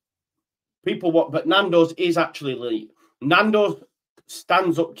 People what, but Nando's is actually elite. Nando's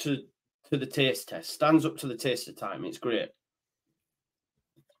stands up to the taste test, stands up to the taste of time. It's great.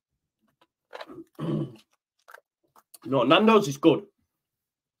 No, Nando's is good.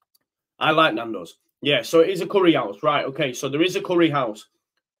 I like Nando's. Yeah, so it is a curry house. Right, okay, so there is a curry house.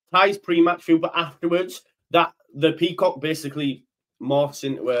 Thai's pre-match food, but afterwards, that the peacock basically morphs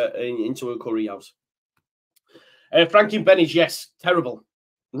into a curry house. Frankie Benny's, yes, terrible.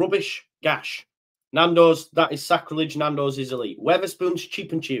 Rubbish, gash. Nando's, that is sacrilege. Nando's is elite. Weatherspoons,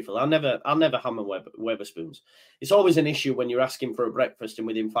 cheap and cheerful. I'll never hammer Weatherspoons. It's always an issue when you're asking for a breakfast and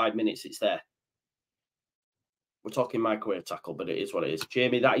within 5 minutes it's there. We're talking microwave tackle, but it is what it is.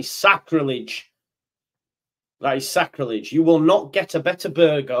 Jamie, that is sacrilege. That is sacrilege. You will not get a better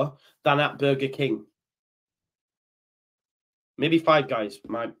burger than at Burger King. Maybe Five Guys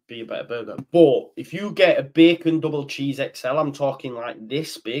might be a better burger. But if you get a bacon double cheese XL, I'm talking like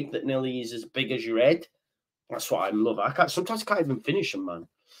this big, that nearly is as big as your head. That's what I love. Sometimes I can't even finish them, man.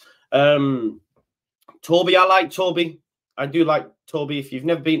 Toby, I like Toby. I do like Toby. If you've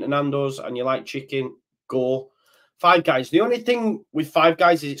never been to Nando's and you like chicken, go. Five Guys. The only thing with Five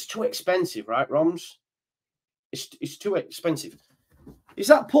Guys is it's too expensive, right, Roms? It's too expensive. Is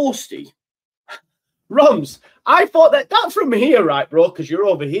that Posty? Roms, I thought that from here, right, bro, because you're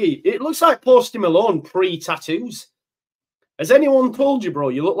over here. It looks like Posty Malone pre-tattoos. Has anyone told you, bro,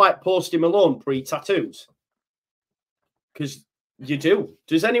 you look like Posty Malone pre-tattoos? Because you do.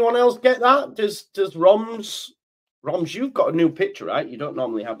 Does anyone else get that? Does Roms, you've got a new picture, right? You don't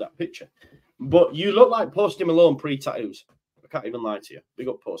normally have that picture. But you look like Posty Malone pre-tattoos. I can't even lie to you. Big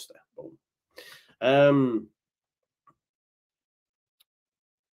up Posty.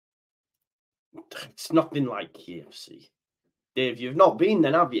 It's nothing like KFC. Dave, you've not been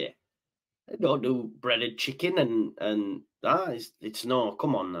then, have you? They don't do breaded chicken and that. It's no,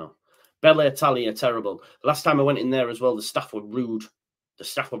 come on now. Bella Italia, terrible. Last time I went in there as well, the staff were rude. The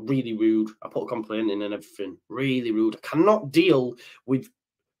staff were really rude. I put a complaint in and everything. Really rude. I cannot deal with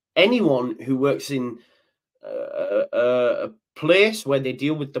anyone who works in a place where they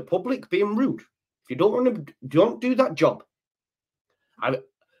deal with the public being rude. If you don't want to, don't do that job.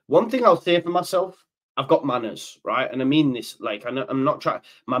 One thing I'll say for myself, I've got manners, right? And I mean this, like, I'm not trying.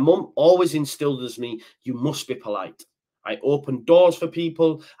 My mum always instilled as me, you must be polite. I open doors for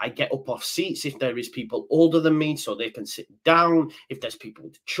people. I get up off seats if there is people older than me so they can sit down. If there's people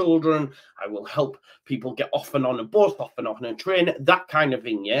with children, I will help people get off and on a bus, off and on a train, that kind of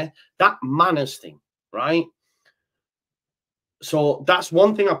thing, yeah? That manners thing, right? So that's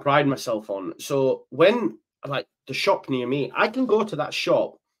one thing I pride myself on. So when, like, the shop near me, I can go to that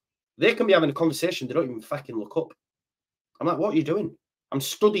shop. They can be having a conversation. They don't even fucking look up. I'm like, what are you doing? I'm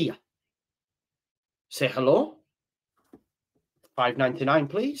studying. Say hello. $5.99,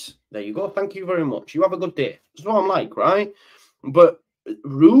 please. There you go. Thank you very much. You have a good day. That's what I'm like, right? But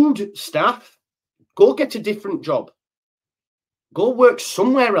rude staff, go get a different job. Go work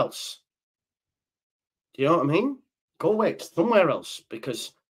somewhere else. Do you know what I mean? Go work somewhere else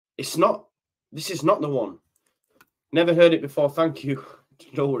because this is not the one. Never heard it before. Thank you.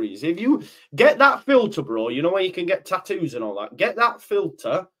 No worries. If you get that filter, bro, you know where you can get tattoos and all that. Get that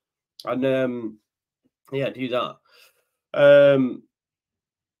filter and yeah, do that. Doner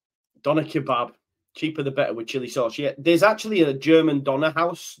kebab, cheaper the better with chili sauce. Yeah, there's actually a German doner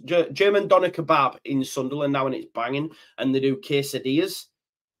house, German doner kebab in Sunderland now, and it's banging. And they do quesadillas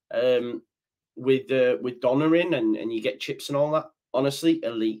with doner in, and you get chips and all that. Honestly,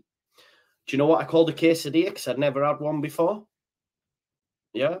 elite. Do you know what I called a quesadilla? Because I'd never had one before.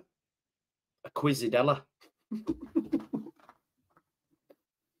 Yeah, a Quizadella.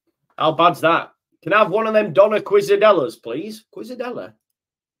 How bad's that? Can I have one of them Donna Quizadellas, please? Quizadella?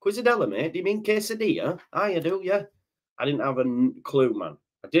 Quizadella, mate? Do you mean quesadilla? I do, yeah. I didn't have a clue, man.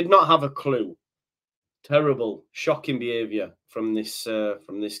 I did not have a clue. Terrible, shocking behaviour from this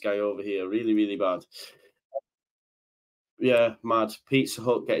guy over here. Really, really bad. Yeah, mad. Pizza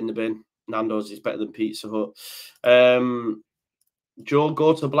Hut, get in the bin. Nando's is better than Pizza Hut. Joe,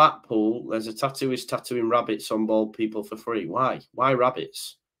 go to Blackpool. There's a tattooist tattooing rabbits on bald people for free. Why? Why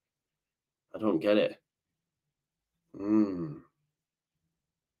rabbits? I don't get it. I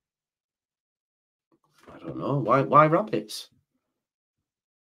don't know. Why rabbits?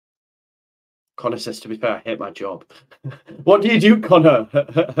 Connor says, to be fair, I hate my job. What do you do, Connor?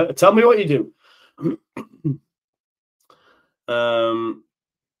 Tell me what you do.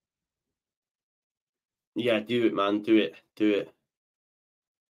 Yeah, do it, man. Do it. Do it.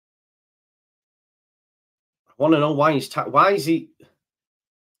 I want to know why is he?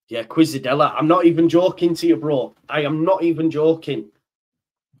 Yeah, Quizadella. I'm not even joking to you, bro. I am not even joking.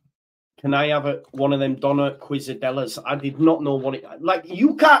 Can I have one of them Donna Quizadellas? I did not know what it... Like,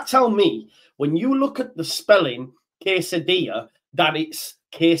 you can't tell me, when you look at the spelling, quesadilla, that it's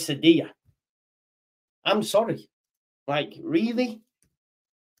quesadilla. I'm sorry. Like, really?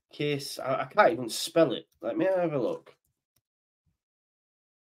 I can't even spell it. Let me have a look.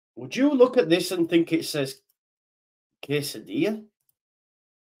 Would you look at this and think it says quesadilla?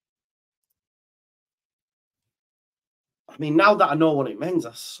 I mean, now that I know what it means,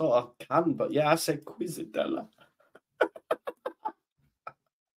 I sort of can. But yeah, I said Quizadella.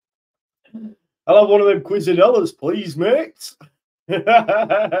 I'll have one of them Quizadellas, please, mate.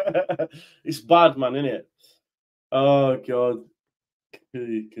 It's bad, man, isn't it? Oh, God.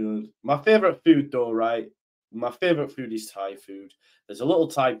 Good. My favourite food, though, right? My favourite food is Thai food. There's a little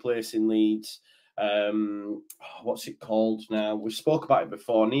Thai place in Leeds. What's it called now? We spoke about it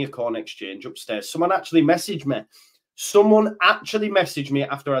before. Near Corn Exchange upstairs. Someone actually messaged me. Someone actually messaged me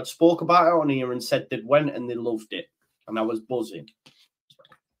after I'd spoke about it on here and said they'd went and they loved it. And I was buzzing.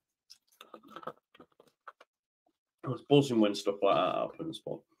 I was buzzing when stuff like that happens.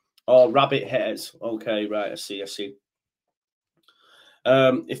 But oh, rabbit hairs. Okay, right. I see.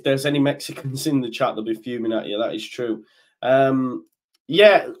 If there's any Mexicans in the chat, they'll be fuming at you. That is true.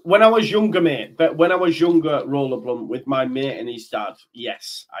 Yeah, when I was younger, mate. But when I was younger at Roller Blunt with my mate and his dad,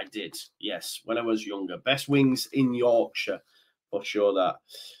 yes, I did. Yes, when I was younger. Best wings in Yorkshire, for sure that.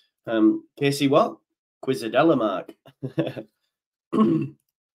 Casey, what? Quizadella, Mark.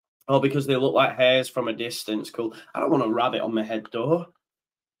 Oh, because they look like hairs from a distance. Cool. I don't want a rabbit on my head, though.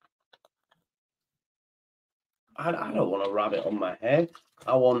 I don't want a rabbit on my head.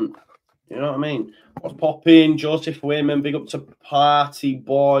 I want, you know what I mean? What's popping? Joseph Wayman, big up to Party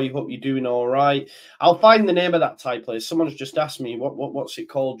Boy. Hope you're doing all right. I'll find the name of that Thai place. Someone's just asked me, what's it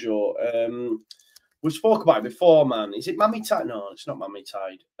called, Joe? We spoke about it before, man. Is it Mammy Thai? No, it's not Mammy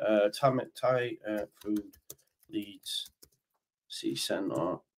Thai. Thai food Leeds City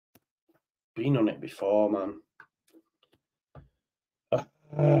Centre. Been on it before, man.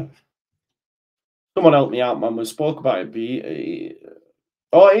 Someone help me out, man. We spoke about it.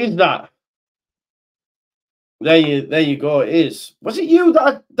 Oh, it is that. There you go. It is. Was it you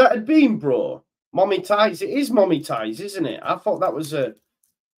that had been, bro? Mommy Ties. It is Mommy Ties, isn't it? I thought that was a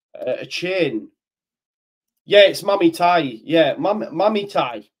chain. Yeah, it's Mommy Tie. Yeah, Mommy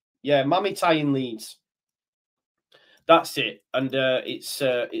Tie. Yeah, Mommy Tie in Leeds. That's it, and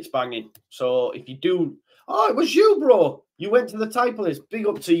it's banging. So if you do, oh, it was you, bro. You went to the Thai place. Big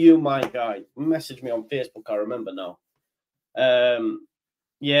up to you, my guy. Message me on Facebook. I remember now.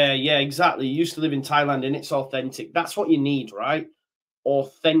 Yeah, exactly. You used to live in Thailand, and it's authentic. That's what you need, right?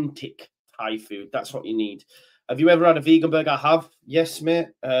 Authentic Thai food. That's what you need. Have you ever had a vegan burger? I have. Yes, mate.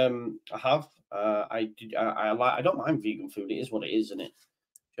 I have. I don't mind vegan food. It is what it is, isn't it?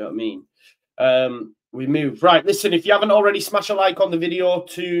 Do you know what I mean? We move. Right, listen, if you haven't already, smash a like on the video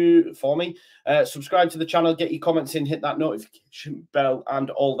for me. Subscribe to the channel, get your comments in, hit that notification bell, and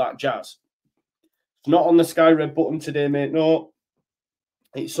all that jazz. It's not on the Sky Red button today, mate. No.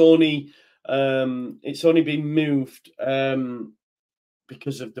 It's only been moved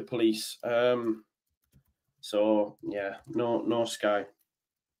because of the police. So yeah, no Sky.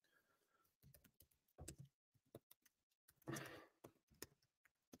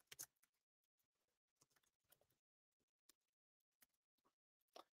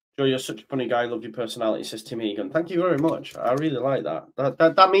 Joe, you're such a funny guy. Love your personality, says Tim Egan. Thank you very much. I really like that.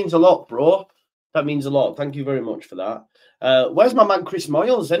 That means a lot, bro. That means a lot. Thank you very much for that. Where's my man Chris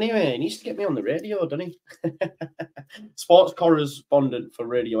Moyles anyway? He needs to get me on the radio, doesn't he? Sports correspondent for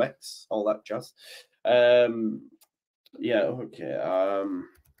Radio X, all that jazz. Yeah, okay.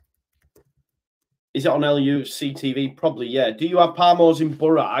 Is it on LUCTV? Probably, yeah. Do you have Parmos in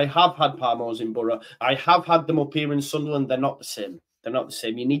Borough? I have had Parmos in Borough. I have had them up here in Sunderland. They're not the same. They're not the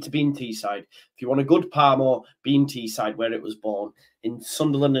same. You need to be in Teesside. If you want a good Parmo, be in Teesside, where it was born. In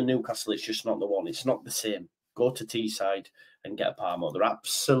Sunderland and Newcastle, it's just not the one. It's not the same. Go to Teesside and get a Parmo. They're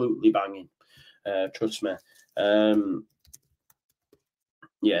absolutely banging. Trust me.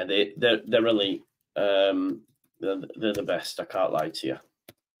 Yeah, they're elite. They're the best. I can't lie to you.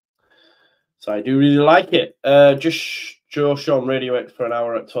 So I do really like it. Just Joe Sean Radio X for an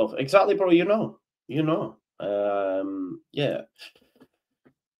hour at 12. Exactly, bro. You know. Yeah.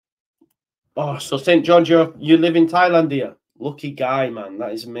 Oh, so St. George, you live in Thailand, do you? Lucky guy, man.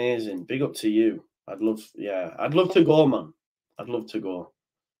 That is amazing. Big up to you. I'd love to go, man. I'd love to go.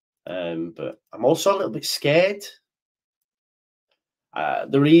 But I'm also a little bit scared.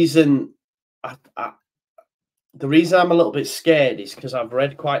 The reason I'm a little bit scared is because I've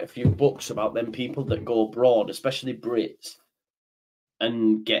read quite a few books about them people that go abroad, especially Brits,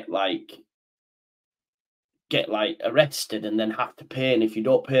 and get arrested and then have to pay. And if you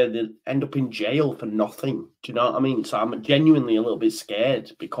don't pay, they end up in jail for nothing. Do you know what I mean? So I'm genuinely a little bit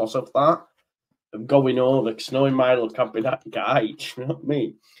scared because of that. Of going over, because knowing Milo can't be that guy. Do you know what I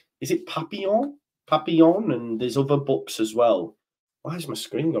mean? Is it Papillon? And there's other books as well. Why has my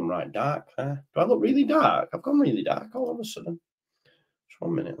screen gone right dark? Do I look really dark? I've gone really dark all of a sudden. Just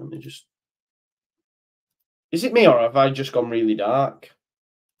 1 minute. Let me just... Is it me or have I just gone really dark?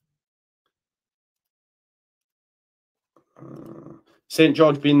 St.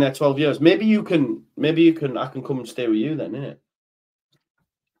 George been there 12 years. Maybe I can come and stay with you then, innit?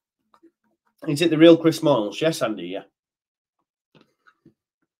 Is it the real Chris Moyles? Yes, Andy, yeah.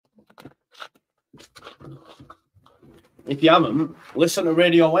 If you haven't, listen to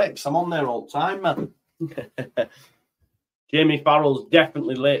Radio X. I'm on there all the time, man. Jamie Farrell's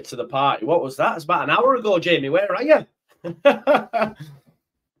definitely late to the party. What was that? It's about an hour ago, Jamie. Where are you?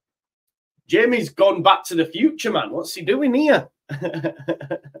 Jamie's gone back to the future, man. What's he doing here?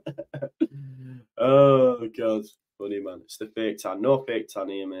 Oh, God. Funny, man. It's the fake tan. No fake tan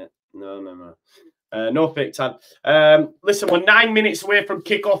here, mate. No. No fake tan. Listen, we're 9 minutes away from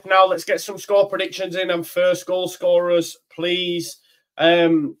kickoff now. Let's get some score predictions in and first goal scorers, please.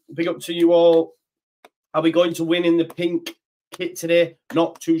 Big up to you all. Are we going to win in the pink kit today?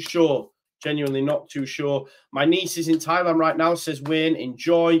 Not too sure. Genuinely not too sure. My niece is in Thailand right now, says Wayne,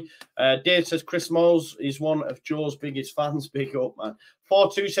 enjoy. Dave says Chris Moyles is one of Joe's biggest fans. Big up, man.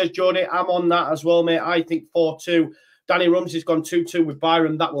 4-2 says Jody. I'm on that as well, mate. I think 4-2. Danny Rumsey's gone 2-2 with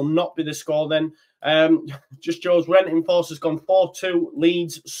Byron. That will not be the score then. Just Joe's Renting Force has gone 4-2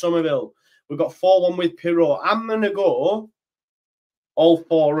 Leeds Somerville. We've got 4-1 with Pirot. I'm going to go all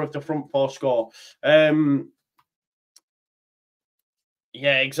four of the front four score.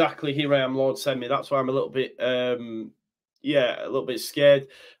 Yeah, exactly. Here I am, Lord send me. That's why I'm a little bit, a little bit scared.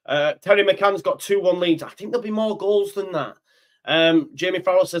 Terry McCann's got 2-1 Leeds. I think there'll be more goals than that. Jamie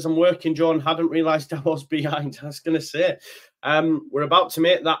Farrell says, I'm working, John. Hadn't realised I was behind. I was going to say, we're about to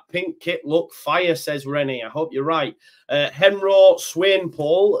make that pink kit look fire, says Rennie. I hope you're right. Henro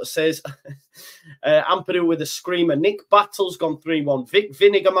Swainpole says, Ampadu with a screamer. Nick Battle's gone 3-1. Vic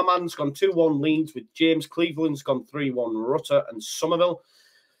Vinegar, my man's gone 2-1 Leeds with James. Cleveland's gone 3-1 Rutter and Somerville.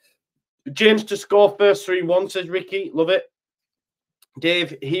 James to score first 3-1, says Ricky. Love it.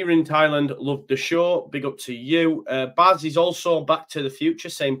 Dave, here in Thailand, loved the show. Big up to you. Baz is also back to the future,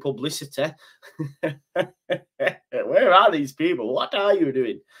 same publicity. Where are these people? What are you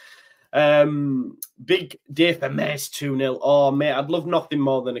doing? Big day for Mace 2-0. Oh, mate, I'd love nothing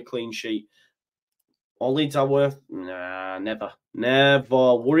more than a clean sheet. All Leeds are worth? Nah, never.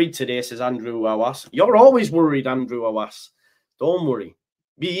 Never. Worried today, says Andrew Awas. You're always worried, Andrew Awas. Don't worry.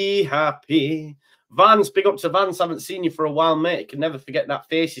 Be happy. Vance, big up to Vance. Haven't seen you for a while, mate. Can never forget that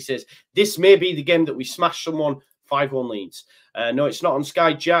face. He says, this may be the game that we smash someone. 5-1 Leeds. No, it's not on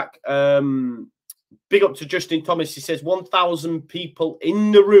Sky, Jack. Big up to Justin Thomas. He says, 1,000 people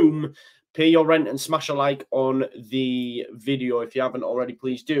in the room. Pay your rent and smash a like on the video. If you haven't already,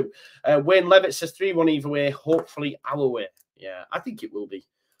 please do. Wayne Levitt says 3-1 either way. Hopefully our way. Yeah, I think it will be.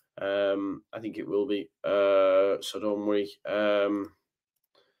 I think it will be. So don't worry.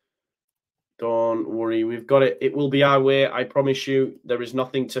 Don't worry, we've got it. It will be our way. I promise you, there is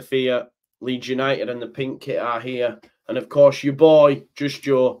nothing to fear. Leeds United and the pink kit are here. And of course, your boy, Just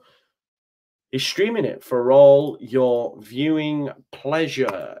Joe, is streaming it for all your viewing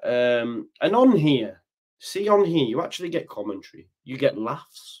pleasure. And on here, you actually get commentary. You get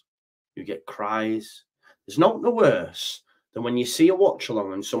laughs. You get cries. There's nothing worse than when you see a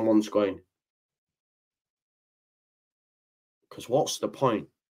watch-along and someone's going, because what's the point?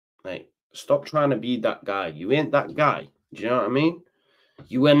 Like, Stop trying to be that guy. You ain't that guy. Do you know what I mean?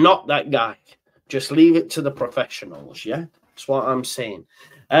 You are not that guy. Just leave it to the professionals, yeah? That's what I'm saying.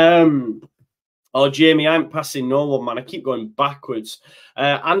 Oh, Jamie, I'm passing no one, man. I keep going backwards.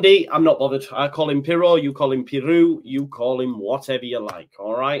 Andy, I'm not bothered. I call him Piro, you call him Piru, you call him whatever you like,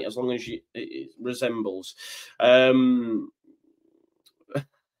 all right? As long as it resembles.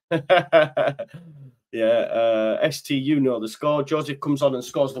 Yeah, ST, know the score. Joseph comes on and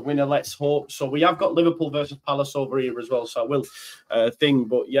scores the winner. Let's hope. So we have got Liverpool versus Palace over here as well. So I will thing.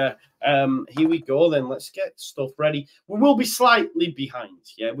 But yeah, here we go then. Let's get stuff ready. We will be slightly behind.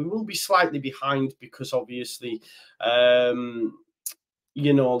 Yeah, we will be slightly behind because obviously, you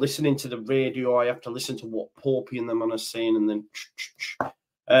know, listening to the radio, I have to listen to what Popey and them are saying, and then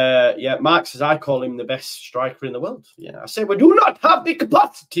yeah, Mark says I call him the best striker in the world. Yeah, I say we do not have the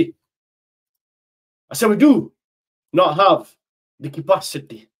capacity. I said we do not have the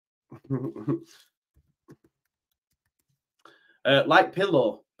capacity. Like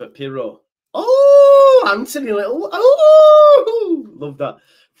Pillow, but Piro. Oh, Anthony Little. Oh, love that.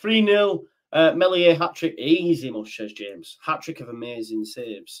 3-0. Melier hat-trick. Easy, much, says James. Hat-trick of amazing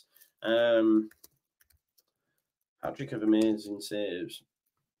saves. Hat-trick of amazing saves.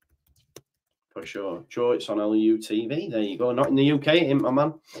 For sure. Joe, it's on LU TV. There you go. Not in the UK, ain't my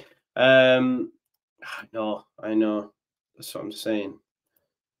man. No, I know. That's what I'm saying.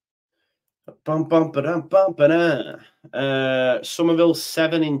 Somerville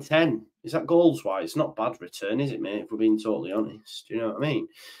 7 in 10. Is that goals wise? Not bad return, is it, mate? If we're being totally honest, do you know what I mean?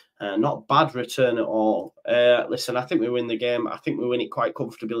 Not bad return at all. Listen, I think we win the game. I think we win it quite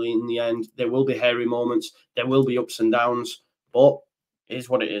comfortably in the end. There will be hairy moments. There will be ups and downs, but it is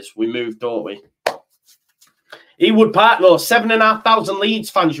what it is. We move, don't we? Ewood Park, though, 7,500 Leeds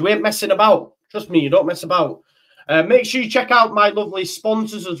fans. You ain't messing about. Trust me, you don't mess about. Make sure you check out my lovely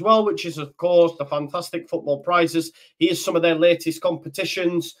sponsors as well, which is, of course, the Fantastic Football Prizes. Here's some of their latest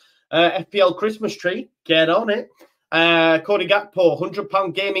competitions. FPL Christmas Tree, get on it. Cody Gakpo,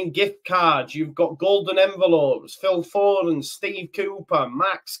 £100 gaming gift cards. You've got golden envelopes. Phil Foden, Steve Cooper,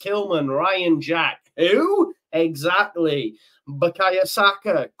 Max Kilman, Ryan Jack. Who? Exactly. Bukayo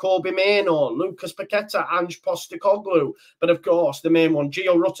Saka, Kobe Mainoo, Lucas Paqueta, Ange Postecoglou. But, of course, the main one,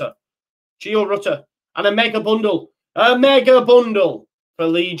 Gio Rutter. Gio Rutter. And a mega bundle. A mega bundle for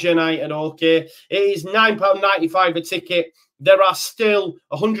Leeds United, okay? It is £9.95 a ticket. There are still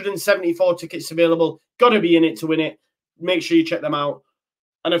 174 tickets available. Got to be in it to win it. Make sure you check them out.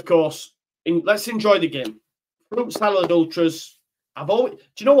 And, of course, let's enjoy the game. Fruit salad ultras. Do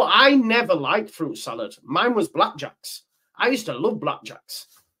you know what? I never liked fruit salad. Mine was blackjacks. I used to love blackjacks.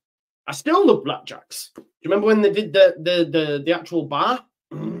 I still love blackjacks. Do you remember when they did the actual bar?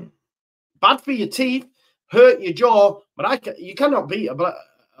 Bad for your teeth, hurt your jaw, but you cannot beat a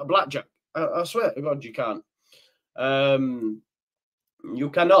blackjack. I swear to God, you can't. You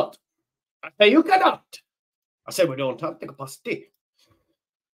cannot. I say you cannot. I say we don't have the capacity.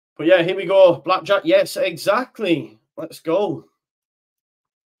 But yeah, here we go. Blackjack, yes, exactly. Let's go.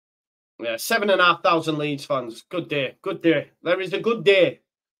 Yeah, 7,500 Leeds fans. Good day. Good day. There is a good day.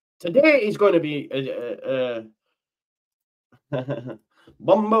 Today is going to be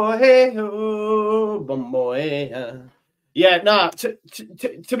Bombo hey ho, bombo hey. Yeah, nah. To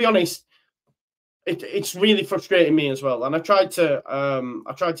be honest, it's really frustrating me as well. And I tried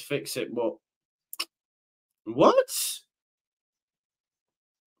to fix it, but what?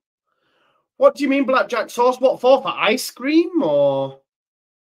 What do you mean blackjack sauce? What for ice cream or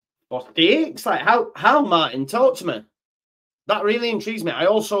steaks? Like how Martin? Talk to me. That really intrigues me. I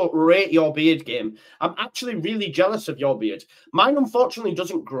also rate your beard game. I'm actually really jealous of your beard. Mine, unfortunately,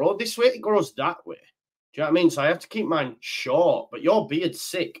 doesn't grow this way. It grows that way. Do you know what I mean? So I have to keep mine short. But your beard's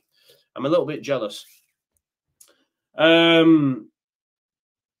sick. I'm a little bit jealous. Germaline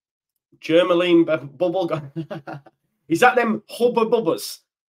bubble. Is that them hubba bubbas?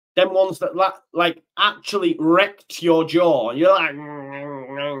 Them ones that like actually wrecked your jaw. You're like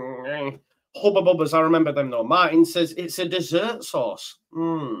hubba bubbas. I remember them though. Martin says it's a dessert sauce.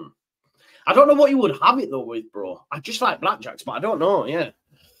 I don't know what you would have it though with, bro. I just like blackjacks, but I don't know. Yeah.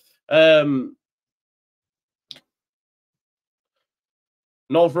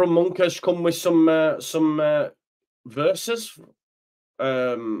 Northern Monk has come with some verses.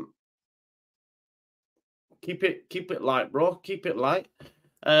 Keep it light, bro. Keep it light.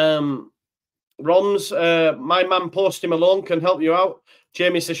 Roms, my man Post Him Alone can help you out.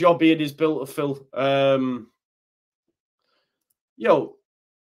 Jamie says your beard is built of filth. Yo,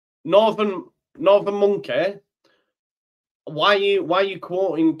 Northern Monkey, why are you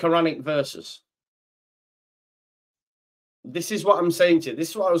quoting Quranic verses? This is what I'm saying to you. This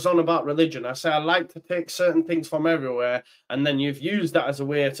is what I was on about religion. I say I like to take certain things from everywhere, and then you've used that as a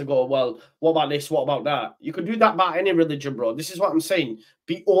way to go, well, what about this? What about that? You could do that about any religion, bro. This is what I'm saying.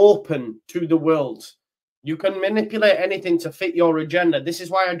 Be open to the world. You can manipulate anything to fit your agenda. This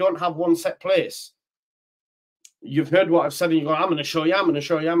is why I don't have one set place. You've heard what I've said, and you go, I'm going to show you, I'm going to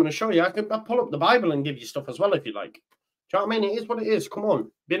show you, I'm going to show you. I pull up the Bible and give you stuff as well if you like. Do you know what I mean? It is what it is. Come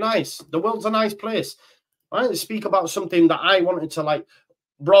on. Be nice. The world's a nice place. I want to speak about something that I wanted to like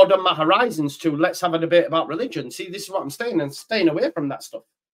broaden my horizons to. Let's have a debate about religion. See, this is what I'm staying away from that stuff.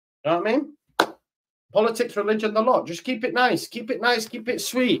 You know what I mean? Politics, religion, the lot. Just keep it nice. Keep it nice. Keep it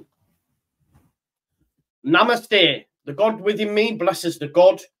sweet. Namaste. The God within me blesses the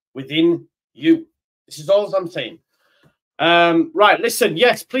God within you. This is all I'm saying. Right, listen.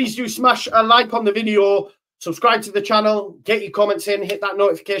 Yes, please do smash a like on the video. Subscribe to the channel, get your comments in, hit that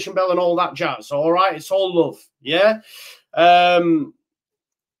notification bell and all that jazz. All right, it's all love. Yeah. Do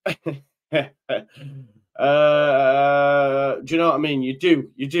you know what I mean? You do.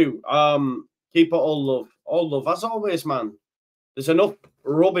 Keep it all love. All love. As always, man. There's enough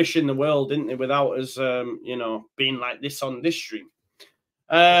rubbish in the world, isn't there, without us, you know, being like this on this stream.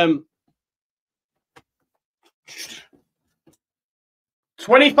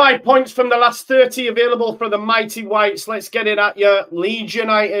 25 points from the last 30 available for the Mighty Whites. Let's get it at you. Leeds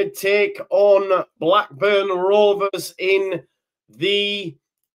United take on Blackburn Rovers in the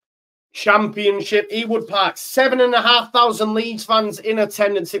Championship. Ewood Park, 7,500 Leeds fans in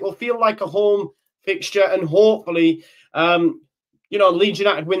attendance. It will feel like a home fixture, and hopefully, you know, Leeds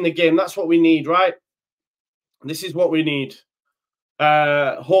United win the game. That's what we need, right? This is what we need.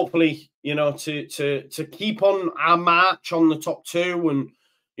 Hopefully, you know, to keep on our march on the top two, and,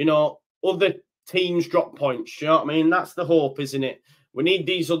 you know, other teams drop points. You know what I mean? That's the hope, isn't it? We need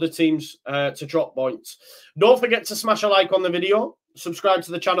these other teams to drop points. Don't forget to smash a like on the video, subscribe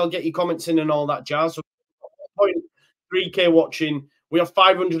to the channel, get your comments in and all that jazz. 3K watching. We have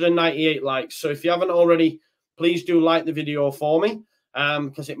 598 likes. So if you haven't already, please do like the video for me,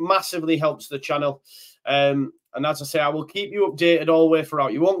 because it massively helps the channel. And as I say, I will keep you updated all the way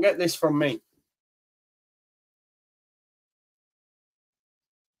throughout. You won't get this from me.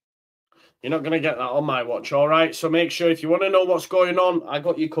 You're not going to get that on my watch, all right? So make sure if you want to know what's going on, I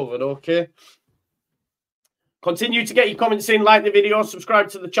got you covered, okay? Continue to get your comments in, like the video, subscribe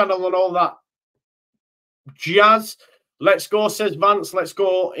to the channel and all that jazz. Let's go, says Vance. Let's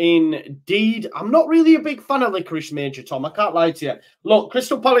go indeed. I'm not really a big fan of Licorice, Major Tom. I can't lie to you. Look,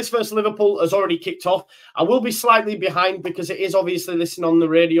 Crystal Palace versus Liverpool has already kicked off. I will be slightly behind because it is obviously listening on the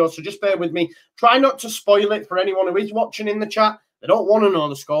radio, so just bear with me. Try not to spoil it for anyone who is watching in the chat. They don't want to know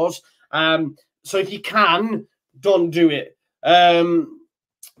the scores. So if you can, don't do it.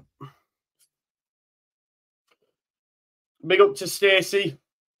 Big up to Stacey.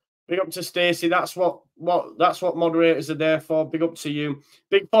 Big up to Stacey. That's what moderators are there for. Big up to you.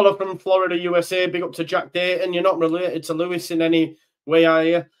 Big follow from Florida, USA. Big up to Jack Dayton. You're not related to Lewis in any way, are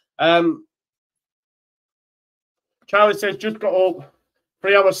you? Charlie says, just got up.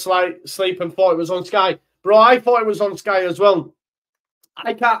 3 hours sleep and thought it was on Sky. Bro, I thought it was on Sky as well.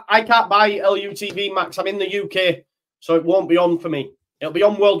 I can't buy LUTV Max. I'm in the UK, so it won't be on for me. It'll be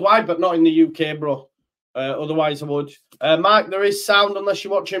on worldwide, but not in the UK, bro. Otherwise, I would. Mark, there is sound unless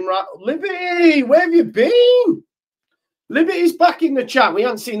you're watching. Liberty, where have you been? Liberty's back in the chat. We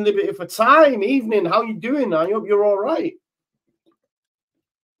haven't seen Liberty for time. Evening, how you doing? I hope you're all right.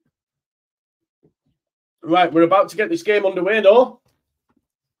 Right, we're about to get this game underway, though.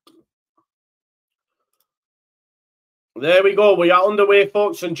 There we go. We are underway,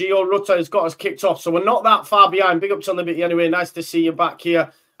 folks, and Gio Rutter has got us kicked off. So we're not that far behind. Big up to Liberty anyway. Nice to see you back here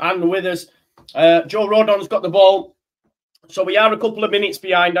and with us. Joe Rodon's got the ball. So we are a couple of minutes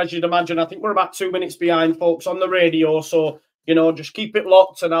behind, as you'd imagine. I think we're about 2 minutes behind, folks, on the radio. So, you know, just keep it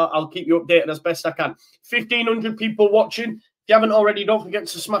locked and I'll keep you updated as best I can. 1,500 people watching. If you haven't already, don't forget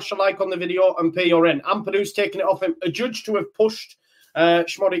to smash a like on the video and pay your rent. Ampadu's taking it off him. Adjudged to have pushed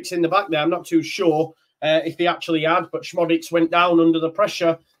Schmodix in the back there. I'm not too sure if he actually had, but Schmodix went down under the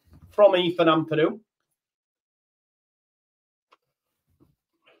pressure from Ethan Ampadu.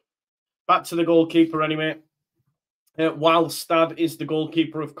 Back to the goalkeeper anyway. Wildstad is the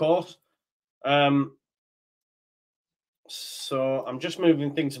goalkeeper, of course. So I'm just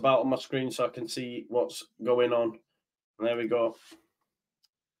moving things about on my screen so I can see what's going on. There we go.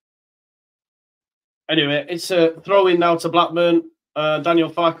 Anyway, it's a throw-in now to Blackburn. Daniel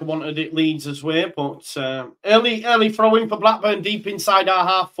Farker wanted it Leeds' way, but early throw-in for Blackburn deep inside our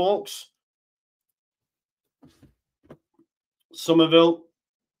half, folks. Somerville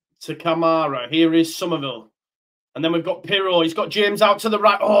to Kamara. Here is Somerville. And then we've got Pirro. He's got James out to the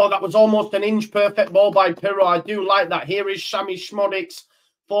right. Oh, that was almost an inch perfect ball by Pirro. I do like that. Here is Sammy Schmodics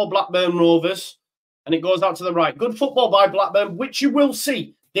for Blackburn Rovers. And it goes out to the right. Good football by Blackburn, which you will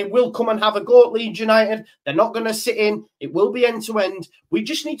see. They will come and have a go at Leeds United. They're not going to sit in. It will be end-to-end. We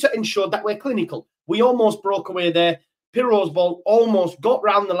just need to ensure that we're clinical. We almost broke away there. Pirro's ball almost got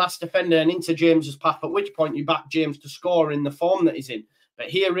round the last defender and into James's path, at which point you back James to score in the form that he's in. But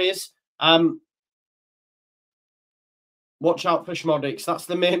here is... watch out for Schmodics. That's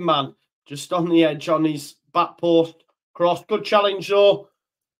the main man. Just on the edge on his back post. Cross. Good challenge, though,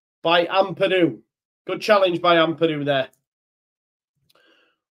 by Ampadu. Good challenge by Ampadu there.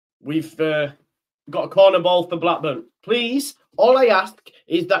 We've got a corner ball for Blackburn. Please, all I ask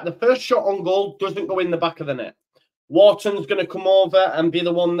is that the first shot on goal doesn't go in the back of the net. Wharton's going to come over and be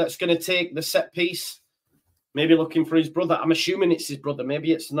the one that's going to take the set piece. Maybe looking for his brother. I'm assuming it's his brother.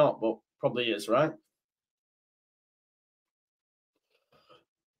 Maybe it's not, but probably is, right?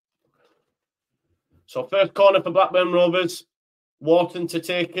 So first corner for Blackburn Rovers. Wharton to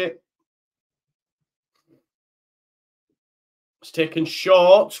take it. It's taken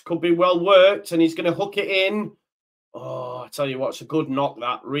short. Could be well worked. And he's going to hook it in. Oh, I tell you what, it's a good knock,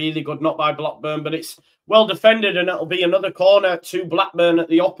 that. Really good knock by Blackburn. But it's well defended, and it'll be another corner to Blackburn at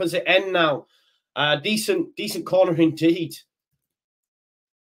the opposite end now. Decent corner indeed.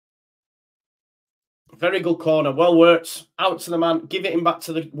 Very good corner. Well worked. Out to the man. Give it him back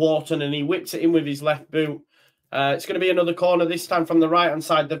to the Wharton, and he whips it in with his left boot. It's going to be another corner, this time from the right-hand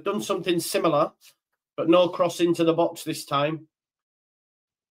side. They've done something similar, but no cross into the box this time.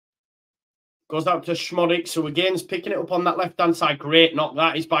 Goes out to Schmodics, who again is picking it up on that left-hand side. Great knock.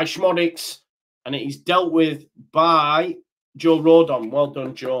 That is by Schmodics, and it is dealt with by Joe Rodon. Well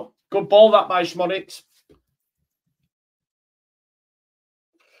done, Joe. Good ball, that by Schmodics.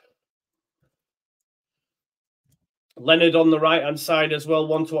 Leonard on the right-hand side as well.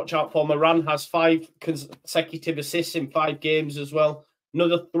 One to watch out for. Moran has 5 consecutive assists in 5 games as well.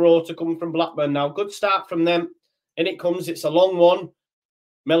 Another throw to come from Blackburn now. Good start from them. In it comes. It's a long one.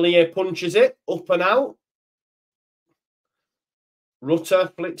 Meslier punches it up and out.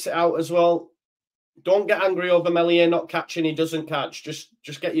 Rutter flicks it out as well. Don't get angry over Meslier not catching. He doesn't catch.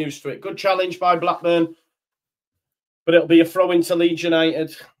 Just get used to it. Good challenge by Blackburn. But it'll be a throw into Leeds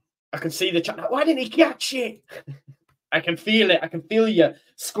United. I can see the chat. Why didn't he catch it? I can feel it. I can feel you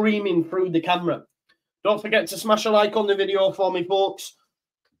screaming through the camera. Don't forget to smash a like on the video for me, folks.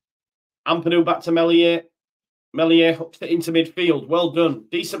 Ampadu back to Meslier. Meslier hooks it into midfield. Well done.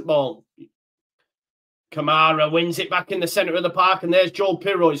 Decent ball. Kamara wins it back in the centre of the park, and there's Joel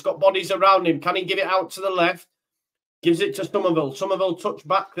Pirro. He's got bodies around him. Can he give it out to the left? Gives it to Somerville. Somerville touch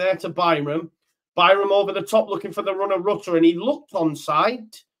back there to Byram. Byram over the top looking for the runner Rutter, and he looked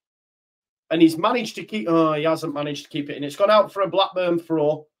onside. And he's managed to keep... Oh, he hasn't managed to keep it in. It's gone out for a Blackburn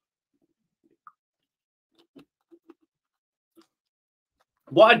throw.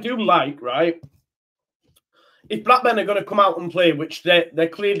 What I do like, right, if Blackburn are going to come out and play, which they're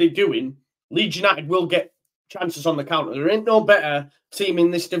clearly doing, Leeds United will get chances on the counter. There ain't no better team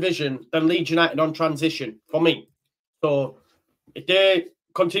in this division than Leeds United on transition, for me. So if they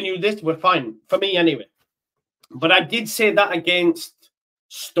continue this, we're fine. For me, anyway. But I did say that against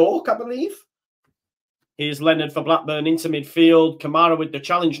Stoke, I believe. Here's Leonard for Blackburn into midfield. Kamara with the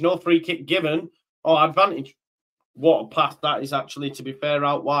challenge. No free kick given. Oh, advantage. What a pass that is, actually, to be fair,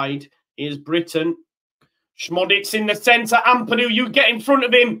 out wide. Here's Britton. Schmodics in the centre. Ampadu, you get in front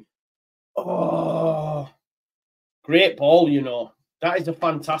of him. Oh, great ball, you know. That is a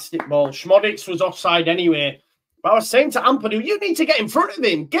fantastic ball. Schmodics was offside anyway. But I was saying to Ampadu, you need to get in front of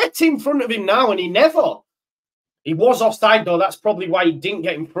him. Get in front of him now, and he never. He was offside, though. That's probably why he didn't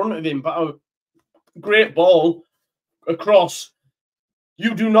get in front of him. But a great ball across.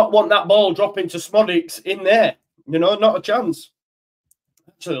 You do not want that ball dropping to Schmodics in there. You know, not a chance.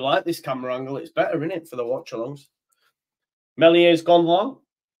 I actually like this camera angle. It's better, isn't it, for the watch-alongs? Mellier's gone long.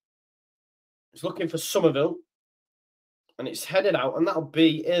 He's looking for Somerville. And it's headed out, and that'll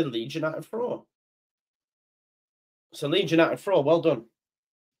be a Leeds United throw. It's a Leeds United throw. Well done.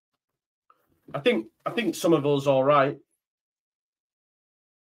 I think Somerville's all right.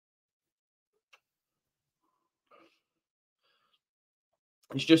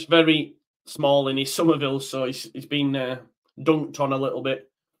 He's just very small in his Somerville, so he's been dunked on a little bit.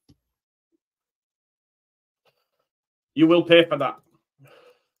 You will pay for that.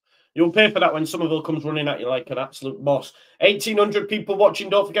 You'll pay for that when Somerville comes running at you like an absolute boss. 1,800 people watching.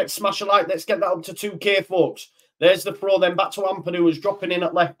 Don't forget to smash a like. Let's get that up to 2K, folks. There's the throw then. Back to Ampadu, who's dropping in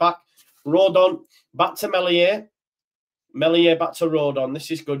at left back. Rodon back to Meslier. Meslier back to Rodon.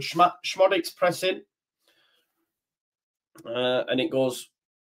 This is good. Schmodics pressing. And it goes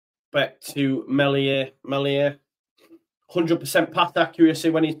back to Meslier. 100% pass accuracy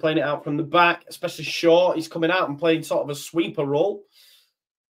when he's playing it out from the back, especially short. He's coming out and playing sort of a sweeper role.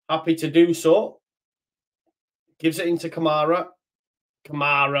 Happy to do so. Gives it into Kamara.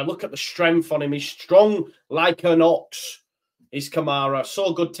 Kamara, look at the strength on him. He's strong like an ox, is Kamara.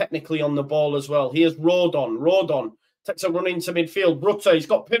 So good technically on the ball as well. Here's Rodon. Rodon takes a run into midfield. Rutter, he's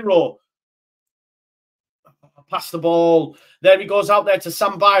got Pirro. Pass the ball. There he goes out there to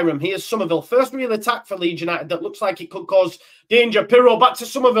Sam Byram. Here's Somerville. First real attack for Leeds United that looks like it could cause danger. Pirro back to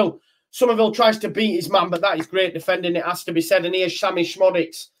Somerville. Somerville tries to beat his man, but that is great defending, it has to be said. And here's Sammy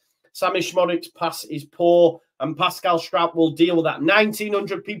Schmodix. Sammy Schmodix's pass is poor, and Pascal Strout will deal with that.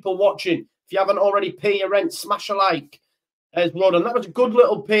 1,900 people watching. If you haven't already, pay your rent. Smash a like. There's Rodon. That was a good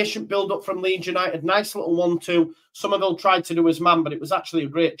little patient build-up from Leeds United. Nice little 1-2. Somerville tried to do his man, but it was actually a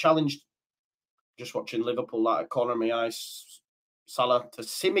great challenge. Just watching Liverpool out of corner of my eyes. Salah to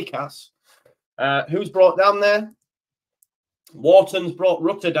Tsimikas. Who's brought down there? Wharton's brought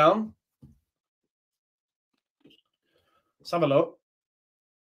Rutter down. Let's have a look.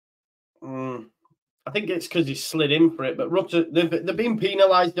 I think it's because he slid in for it, but Rutter, they've been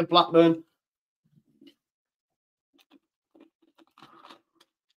penalised at Blackburn.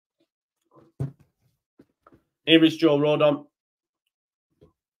 Here is Joe Rodon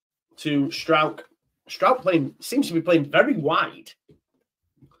to Strout. Strout seems to be playing very wide.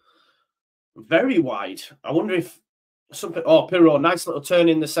 Very wide. I wonder if something... Oh, Pirro, nice little turn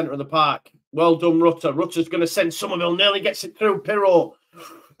in the centre of the park. Well done, Rutter. Rutter's going to send Somerville. Nearly gets it through. Pirro.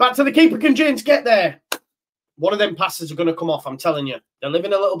 Back to the keeper. Can James get there? One of them passes are going to come off, I'm telling you. They're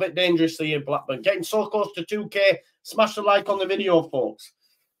living a little bit dangerously here, Blackburn. Getting so close to 2K. Smash the like on the video, folks.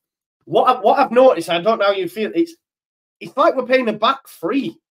 What I've noticed, I don't know how you feel, it's like we're paying a back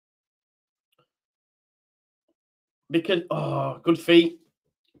free. Because, oh, good feet.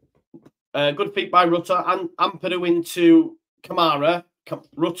 Good feet by Rutter. And Ampadu into Kamara.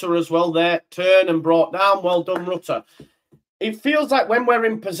 Rutter as well there. Turn and brought down. Well done, Rutter. It feels like when we're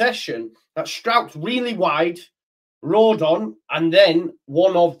in possession, that Strout's really wide, Rodon, and then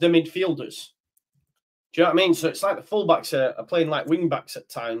one of the midfielders. Do you know what I mean? So it's like the fullbacks are playing like wing-backs at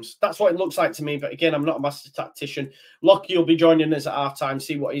times. That's what it looks like to me. But again, I'm not a master tactician. Lockie will be joining us at half-time,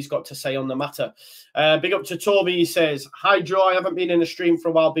 see what he's got to say on the matter. Big up to Toby. He says, hi, Joe. I haven't been in a stream for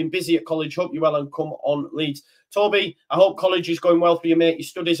a while. Been busy at college. Hope you're well and come on, Leeds. Toby, I hope college is going well for you, mate. Your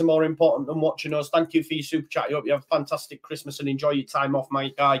studies are more important than watching us. Thank you for your super chat. I hope you have a fantastic Christmas and enjoy your time off, my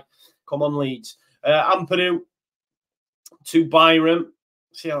guy. Come on, Leeds. Ampadu to Byram.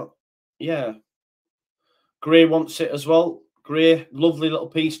 See how, yeah. Gray wants it as well. Gray, lovely little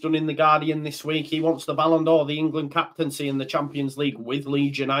piece done in The Guardian this week. He wants the Ballon d'Or, the England captaincy in the Champions League with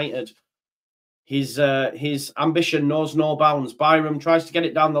Leeds United. His ambition knows no bounds. Byram tries to get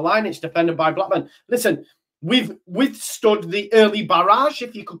it down the line. It's defended by Blackburn. Listen, we've withstood the early barrage,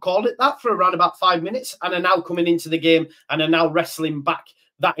 if you could call it that, for around about 5 minutes, and are now coming into the game and are now wrestling back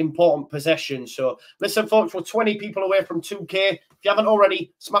that important possession. So listen, folks, we're 20 people away from 2K. If you haven't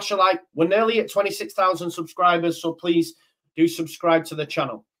already, smash a like. We're nearly at 26,000 subscribers, so please do subscribe to the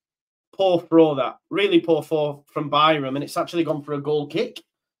channel. Poor throw that. Really poor throw from Byram, and it's actually gone for a goal kick.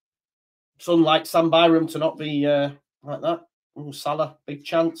 It's unlike Sam Byram to not be like that. Ooh, Salah, big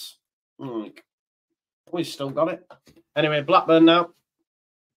chance. We've still got it. Anyway, Blackburn now.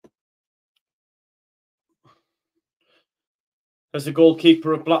 As the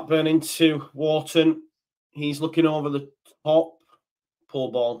goalkeeper of Blackburn into Wharton. He's looking over the top. Poor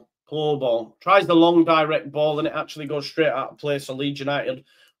ball. Poor ball. Tries the long direct ball and it actually goes straight out of play. So Leeds United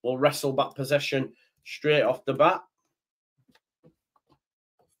will wrestle back possession straight off the bat.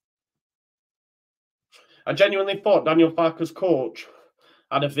 I genuinely thought Daniel Farke's coach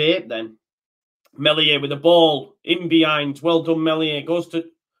had a vape then. Meslier with the ball in behind. Well done, Meslier. Goes to...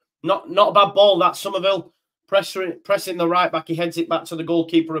 Not a bad ball, that Somerville. Pressing the right back. He heads it back to the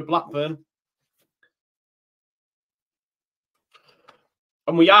goalkeeper of Blackburn.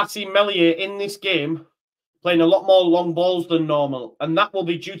 And we are seeing Meslier in this game playing a lot more long balls than normal. And that will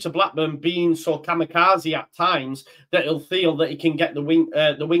be due to Blackburn being so kamikaze at times that he'll feel that he can get the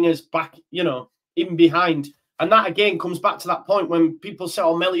wingers back, you know, in behind. And that, again, comes back to that point when people say,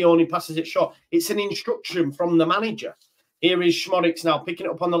 oh, Meslier only passes it short. It's an instruction from the manager. Here is Schmodix now, picking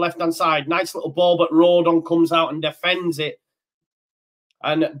it up on the left-hand side. Nice little ball, but Rodon comes out and defends it.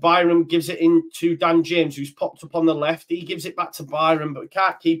 And Byram gives it in to Dan James, who's popped up on the left. He gives it back to Byram, but we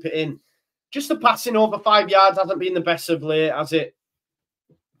can't keep it in. Just the passing over 5 yards hasn't been the best of late, has it?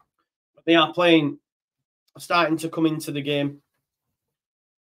 But they are playing, starting to come into the game.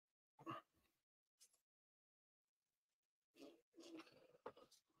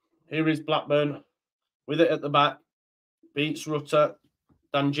 Here is Blackburn with it at the back. Beats Rutter.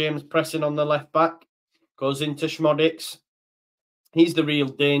 Dan James pressing on the left back. Goes into Schmodix. He's the real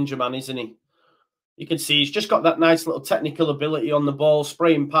danger man, isn't he? You can see he's just got that nice little technical ability on the ball,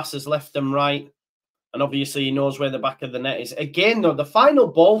 spraying passes left and right. And obviously he knows where the back of the net is. Again, though, the final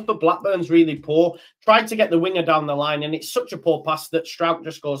ball for Blackburn's really poor. Tried to get the winger down the line, and it's such a poor pass that Strout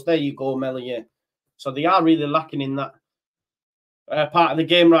just goes, there you go, Melier. So they are really lacking in that part of the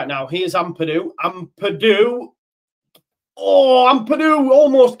game right now. Here's Ampadu. Ampadu. Oh, Ampadu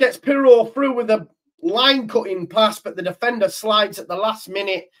almost gets Pirro through with a line-cutting pass, but the defender slides at the last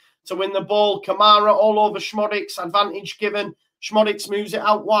minute to win the ball. Kamara all over Schmodix. Advantage given. Schmodix moves it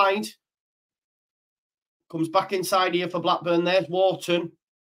out wide. Comes back inside here for Blackburn. There's Wharton.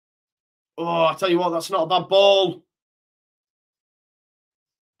 Oh, I tell you what, that's not a bad ball.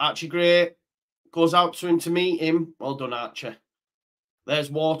 Archie Gray goes out to him to meet him. Well done, Archie.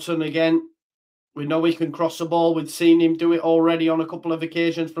 There's Wharton again. We know he can cross the ball. We've seen him do it already on a couple of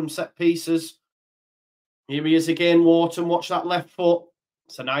occasions from set pieces. Here he is again, Wharton. Watch that left foot.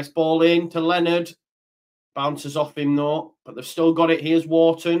 It's a nice ball in to Leonard. Bounces off him, though. But they've still got it. Here's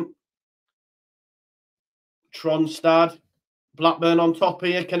Wharton. Tronstad. Blackburn on top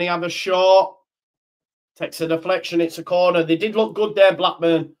here. Can he have a shot? Takes a deflection. It's a corner. They did look good there,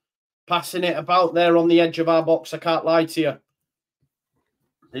 Blackburn. Passing it about there on the edge of our box. I can't lie to you.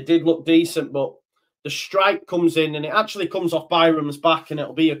 They did look decent, but the strike comes in and it actually comes off Byram's back and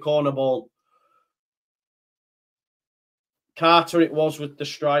it'll be a corner ball. Carter it was with the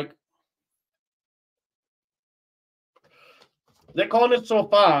strike. The corners so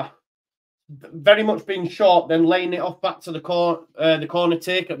far very much been short, then laying it off back to the corner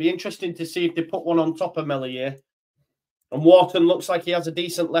take. It'll be interesting to see if they put one on top of Melier. And Wharton looks like he has a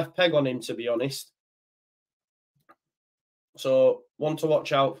decent left peg on him, to be honest. So, one to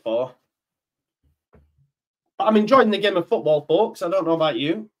watch out for. But I'm enjoying the game of football, folks. I don't know about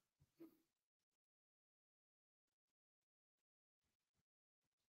you.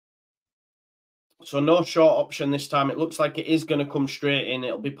 So no short option this time. It looks like it is going to come straight in.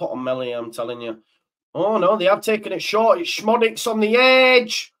 It'll be put on Melier, I'm telling you. Oh, no, they have taken it short. It's Schmodix on the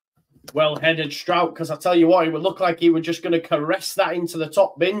edge. Well-headed Strout, because I tell you what, it would look like he was just going to caress that into the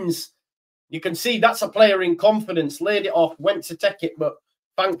top bins. You can see that's a player in confidence. Laid it off, went to take it, but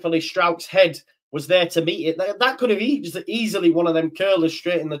thankfully Strout's head was there to meet it. That could have easily one of them curlers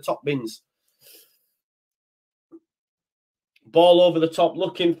straight in the top bins. Ball over the top,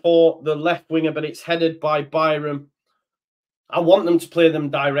 looking for the left winger, but it's headed by Byram. I want them to play them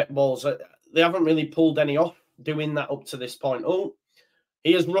direct balls. They haven't really pulled any off doing that up to this point. Oh,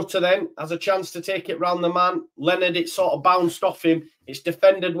 here's Rutter then. Has a chance to take it round the man. Leonard, it sort of bounced off him. It's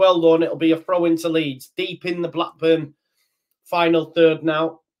defended well, though, and it'll be a throw into Leeds. Deep in the Blackburn final third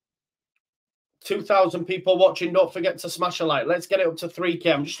now. 2,000 people watching. Don't forget to smash a like. Let's get it up to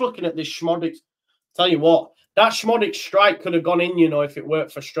 3K. I'm just looking at this Schmodix. Tell you what. That Schmodix strike could have gone in, you know, if it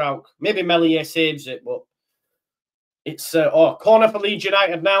worked for Strout. Maybe Melier saves it, but it's corner for Leeds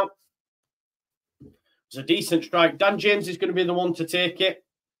United now. It's a decent strike. Dan James is going to be the one to take it.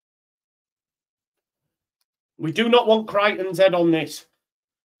 We do not want Crichton's head on this.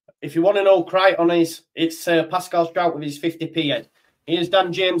 If you want to know Crichton is, it's Pascal Strout with his 50p head. Here's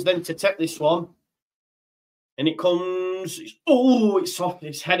Dan James then to take this one. And it comes, oh, it's soft.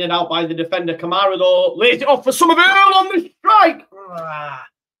 It's headed out by the defender. Kamara, though, lays it off for Somerville on the strike.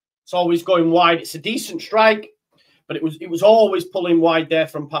 It's always going wide. It's a decent strike, but it was always pulling wide there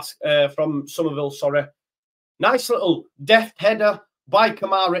from Somerville, sorry. Nice little deft header by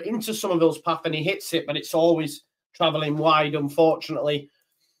Kamara into Somerville's path, and he hits it, but it's always travelling wide, unfortunately.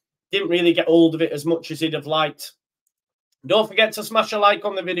 Didn't really get hold of it as much as he'd have liked. Don't forget to smash a like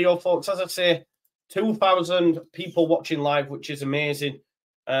on the video, folks. As I say, 2,000 people watching live, which is amazing.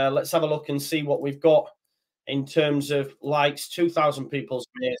 Let's have a look and see what we've got in terms of likes. 2,000 people is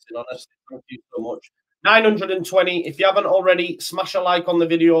amazing, honestly. Thank you so much. 920. If you haven't already, smash a like on the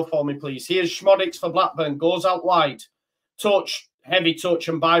video for me, please. Here's Schmodix for Blackburn. Goes out wide. Touch, heavy touch,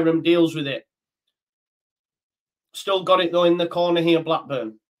 and Byram deals with it. Still got it, though, in the corner here,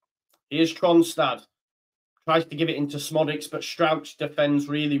 Blackburn. Here's Tronstad. Tries to give it into Schmodix, but Strout defends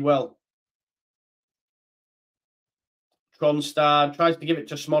really well. Tronstad tries to give it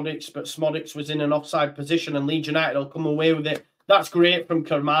to Schmodix, but Schmodix was in an offside position and Leeds United will come away with it. That's great from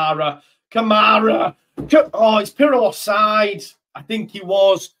Kamara. Kamara! Oh, it's Pirro offside. I think he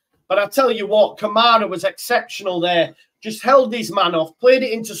was. But I tell you what, Kamara was exceptional there. Just held his man off, played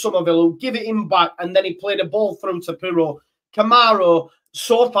it into Somerville, who give it him back, and then he played a ball through to Pirro. Kamara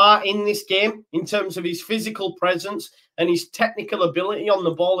so far in this game, in terms of his physical presence and his technical ability on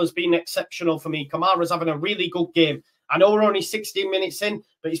the ball, has been exceptional for me. Kamara's having a really good game. I know we're only 16 minutes in,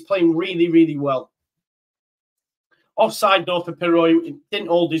 but he's playing really, really well. Offside though for Pirot. He didn't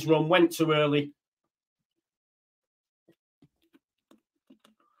hold his run, went too early.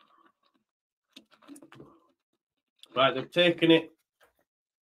 Right, they've taken it.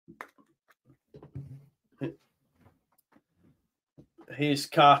 Here's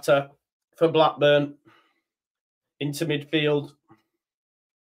Carter for Blackburn. Into midfield.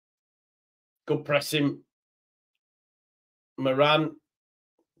 Good pressing. Moran.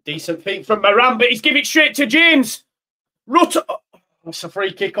 Decent feet from Moran, but he's giving it straight to James. Rutter. That's a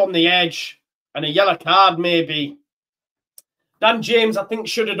free kick on the edge. And a yellow card, maybe. Dan James, I think,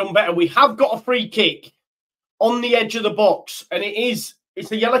 should have done better. We have got a free kick on the edge of the box. And it's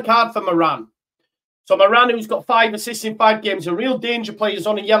a yellow card for Moran. So Moran, who's got 5 assists in 5 games, a real danger player, is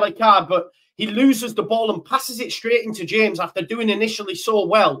on a yellow card, but he loses the ball and passes it straight into James after doing initially so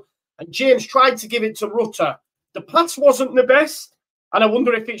well. And James tried to give it to Rutter. The pass wasn't the best, and I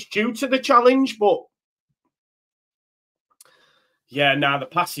wonder if it's due to the challenge, but yeah, the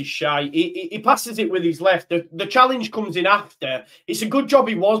pass is shy. He passes it with his left. The challenge comes in after. It's a good job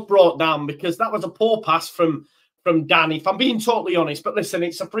he was brought down, because that was a poor pass from Dan, if I'm being totally honest. But listen,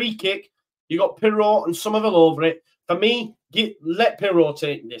 it's a free kick. You got Pirot and Somerville over it. For me, let Pirot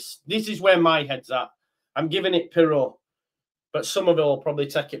take this. This is where my head's at. I'm giving it Pirot. But Somerville will probably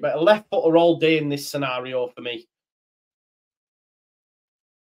take it better. Left footer all day in this scenario for me.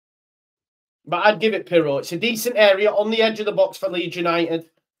 But I'd give it Pirot. It's a decent area on the edge of the box for Leeds United.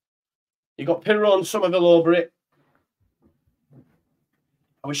 You got Pirot and Somerville over it.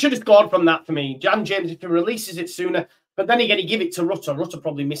 And we should have scored from that for me. Dan James, if he releases it sooner. But then again, he give it to Rutter. Rutter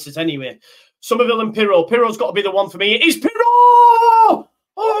probably misses anyway. Somerville and Pirot. Pirot's got to be the one for me. It is Pirot!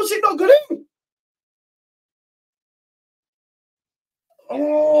 Oh, is it not good in?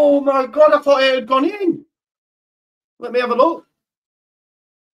 Oh, my God. I thought it had gone in. Let me have a look.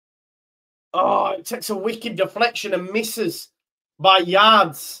 Oh, it takes a wicked deflection and misses by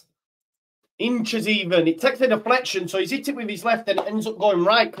yards. Inches even. It takes a deflection, so he's hit it with his left and it ends up going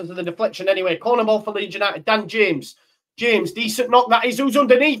right because of the deflection anyway. Corner ball for Leeds United. Dan James. James, decent knock. That is who's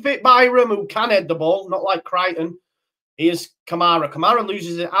underneath it. Byram, who can head the ball, not like Crichton. Here's Kamara. Kamara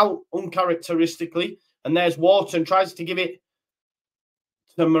loses it out uncharacteristically. And there's Wharton, tries to give it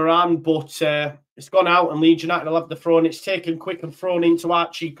to Moran, but it's gone out and Leeds United will have the throw, and it's taken quick and thrown into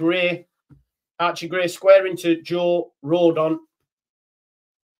Archie Gray. Archie Gray square into Joe Rodon.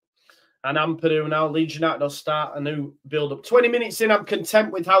 And Ampadu now. Leeds United will start a new build-up. 20 minutes in, I'm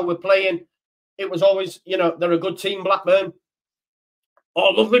content with how we're playing. It was always, they're a good team, Blackburn. Oh,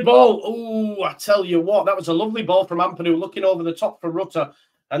 lovely ball. Oh, I tell you what, that was a lovely ball from Ampadu, looking over the top for Rutter.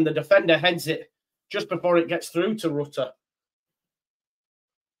 And the defender heads it just before it gets through to Rutter.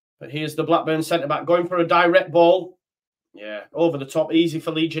 But here's the Blackburn centre-back going for a direct ball. Yeah, over the top. Easy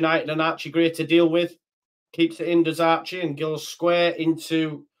for Leeds United and Archie Gray to deal with. Keeps it in, does Archie, and goes square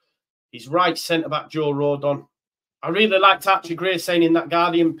into his right centre-back, Joe Rodon. I really liked Archie Gray saying in that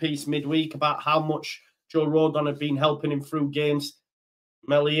Guardian piece midweek about how much Joe Rodon had been helping him through games.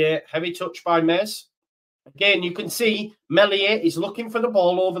 Meslier, heavy touch by Mez. Again, you can see Meslier is looking for the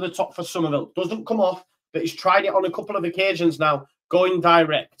ball over the top for Somerville. Doesn't come off, but he's tried it on a couple of occasions now, going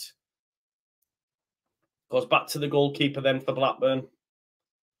direct. Goes back to the goalkeeper then for Blackburn.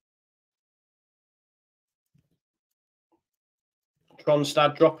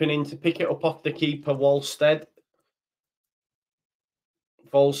 Tronstad dropping in to pick it up off the keeper, Volstead.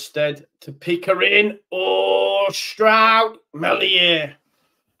 Volstead to pick her in. Oh, Stroud. Meslier.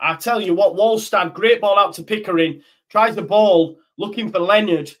 I tell you what, Volstead, great ball out to pick her in. Tries the ball, looking for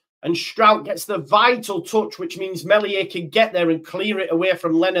Leonard. And Stroud gets the vital touch, which means Meslier can get there and clear it away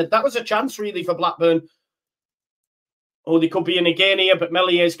from Leonard. That was a chance, really, for Blackburn. Oh, they could be in again here, but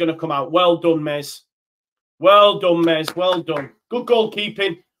Mellier's going to come out. Well done, Mez. Well done, Mez. Well done. Good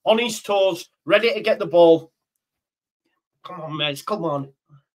goalkeeping. On his toes. Ready to get the ball. Come on, Mez. Come on.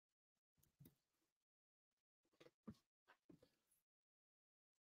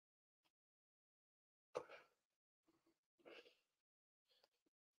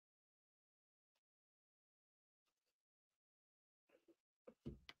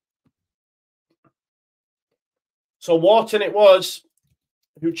 So Wharton it was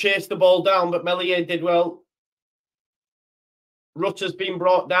who chased the ball down, but Meslier did well. Rutter's been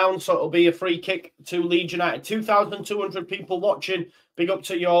brought down, so it'll be a free kick to Leeds United. 2,200 people watching. Big up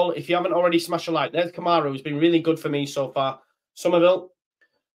to you all. If you haven't already, smash a like. There's Kamara, who's been really good for me so far. Somerville.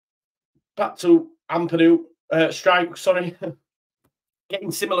 Back to Ampadu. Strike, sorry.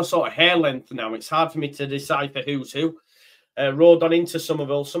 getting similar sort of hair length now. It's hard for me to decipher who's who. Rode on into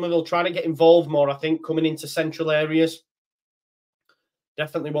Somerville. Somerville trying to get involved more, I think, coming into central areas.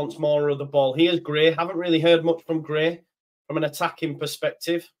 Definitely wants more of the ball. Here's Gray. Haven't really heard much from Gray from an attacking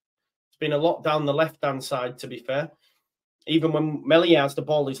perspective. It's been a lot down the left-hand side, to be fair. Even when Melly has the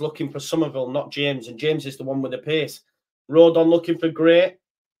ball, he's looking for Somerville, not James. And James is the one with the pace. Rode on looking for Gray.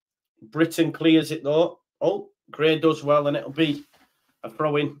 Britton clears it, though. Oh, Gray does well, and it'll be a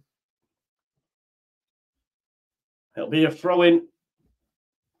throw-in. It'll be a throw-in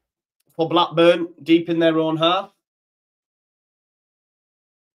for Blackburn, deep in their own half.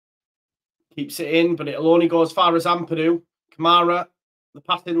 Keeps it in, but it'll only go as far as Ampadu. Kamara, the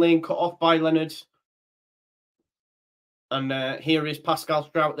passing lane cut off by Leonard. And here is Pascal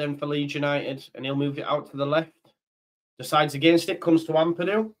Strout then for Leeds United. And he'll move it out to the left. Decides against it, comes to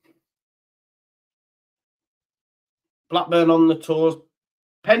Ampadu. Blackburn on the toes.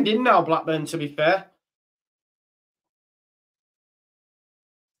 Penned in now, Blackburn, to be fair.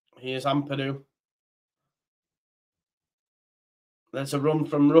 Here's Ampadu. There's a run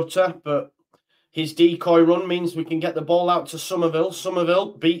from Rutter, but his decoy run means we can get the ball out to Somerville.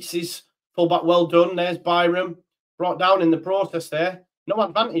 Somerville beats his fullback. Well done. There's Byram. Brought down in the process there. No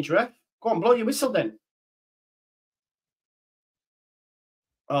advantage, ref. Go on, blow your whistle then.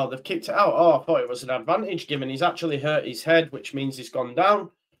 Oh, they've kicked it out. Oh, I thought it was an advantage given. He's actually hurt his head, which means he's gone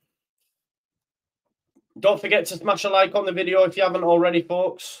down. Don't forget to smash a like on the video if you haven't already,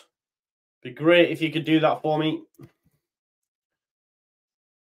 folks. It'd be great if you could do that for me.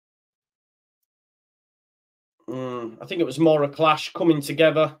 I think it was more a clash coming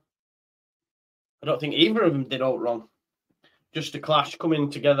together. I don't think either of them did out wrong. Just a clash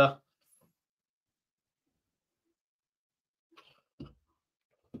coming together.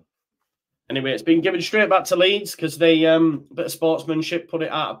 Anyway, it's been given straight back to Leeds because they, bit of sportsmanship, put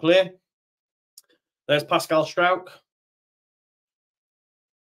it out of play. There's Pascal Strout.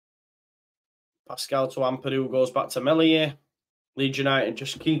 Pascal to Ampadu, goes back to Melier. Leeds United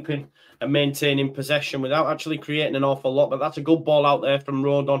just keeping and maintaining possession without actually creating an awful lot. But that's a good ball out there from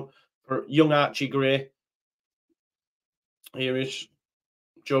Rodon for young Archie Gray. Here is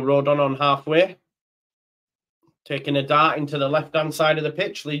Joe Rodon on halfway. Taking a dart into the left-hand side of the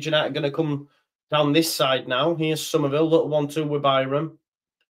pitch. Leeds United going to come down this side now. Here's Somerville. Little 1-2 with Byram.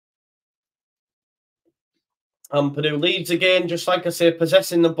 Purdue Leeds again, just like I say,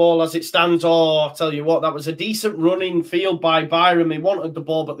 possessing the ball as it stands. Oh, I'll tell you what, that was a decent running field by Byram. He wanted the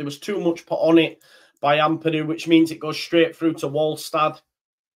ball, but there was too much put on it by Ampadu, which means it goes straight through to Wallstad.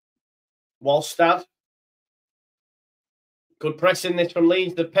 Good pressing this from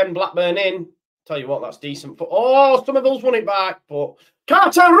Leeds. They've penned Blackburn in. Tell you what, that's decent. Oh, Somerville's won it back, but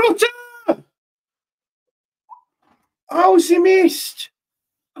Carter Rutter! How's he missed?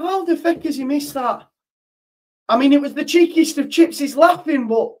 How the feck has he missed that? I mean, it was the cheekiest of chips. He's laughing,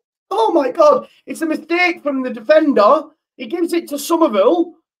 but oh my God, it's a mistake from the defender. He gives it to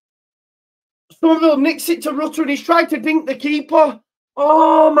Somerville. Somerville nicks it to Rutter, and he's tried to dink the keeper.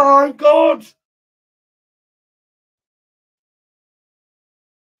 Oh my God.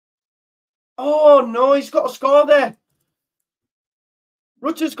 Oh no, he's got to score there.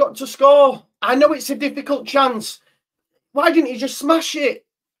 Rutter's got to score. I know it's a difficult chance. Why didn't he just smash it?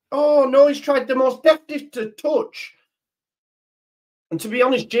 Oh, no, he's tried the most deftest to touch. And to be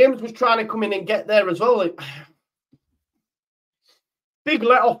honest, James was trying to come in and get there as well. Big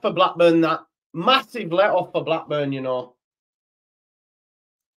let-off for Blackburn, that. Massive let-off for Blackburn, you know.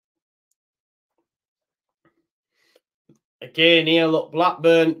 Again here, look,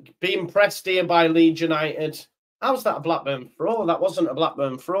 Blackburn being pressed here by Leeds United. How's that a Blackburn throw? That wasn't a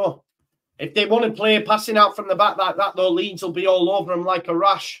Blackburn throw. If they want to play passing out from the back like that, though, Leeds will be all over them like a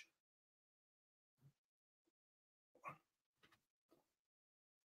rash.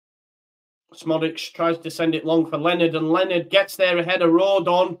 Smodic tries to send it long for Leonard, and Leonard gets there ahead of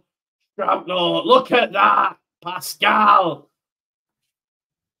Rodon. Oh, look at that, Pascal.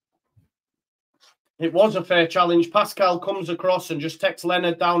 It was a fair challenge. Pascal comes across and just takes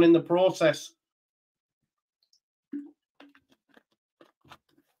Leonard down in the process.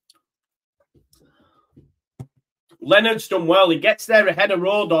 Leonard's done well. He gets there ahead of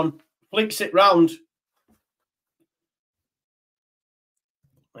Rodon, flicks it round.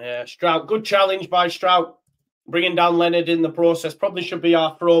 Yeah, Strout. Good challenge by Strout. Bringing down Leonard in the process. Probably should be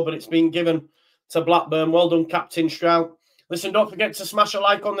our throw, but it's been given to Blackburn. Well done, Captain Strout. Listen, don't forget to smash a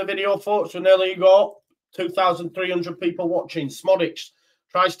like on the video, folks. We're nearly got 2,300 people watching. Smodic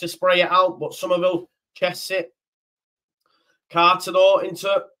tries to spray it out, but Somerville chests it. Carter, though,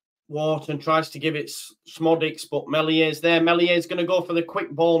 into Wharton tries to give it Smodics, but Mellier's there. Mellier's going to go for the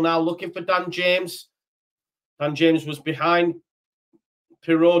quick ball now, looking for Dan James. Dan James was behind.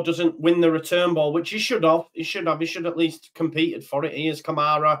 Pirot doesn't win the return ball, which he should have. He should at least competed for it. Here's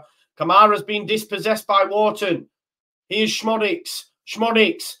Kamara. Kamara's been dispossessed by Wharton. Here's Smodics.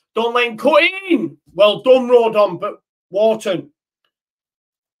 Smodics. Don't let him cut in. Well done, Rodon, but Wharton.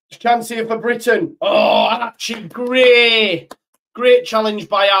 Chance here for Britain. Oh, Archie Gray. Great challenge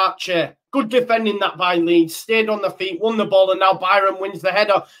by Archer. Good defending that by Leeds. Stayed on the feet, won the ball, and now Byron wins the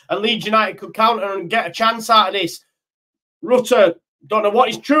header. And Leeds United could counter and get a chance out of this. Rutter, don't know what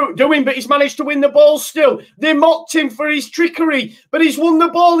he's doing, but he's managed to win the ball still. They mocked him for his trickery, but he's won the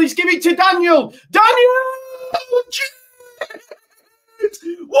ball. He's given it to Daniel. Daniel!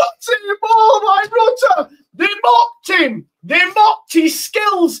 What's a ball by Rutter? They mocked him. They mocked his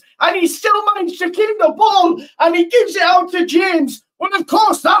skills, and he still managed to keep the ball, and he gives it out to James. Well, of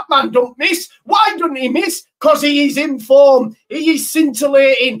course, that man don't miss. Why don't he miss? Because he is in form. He is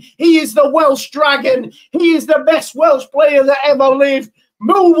scintillating. He is the Welsh Dragon. He is the best Welsh player that ever lived.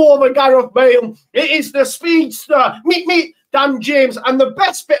 Move over, Gareth Bale. It is the speedster. Meet Dan James. And the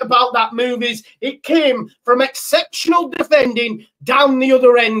best bit about that move is it came from exceptional defending down the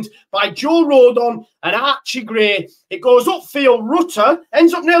other end by Joe Rodon and Archie Gray. It goes upfield. Rutter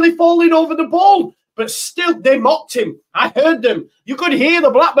ends up nearly falling over the ball. But still, they mocked him. I heard them. You could hear the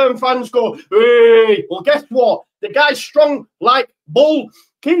Blackburn fans go, hey. Well, guess what? The guy's strong like bull.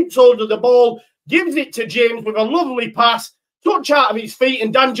 Keeps hold of the ball. Gives it to James with a lovely pass. Touch out of his feet.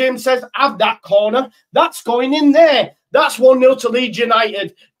 And Dan James says, have that corner. That's going in there. That's 1-0 to Leeds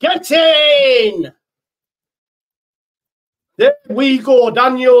United. Get in! There we go,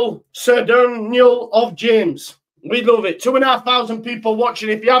 Daniel, Sir Daniel of James. We love it. 2,500 people watching.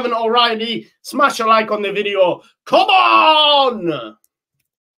 If you haven't already, smash a like on the video. Come on!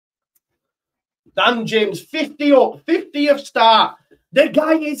 Dan James, 50 up, 50th start. The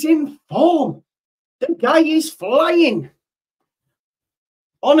guy is in form. The guy is flying.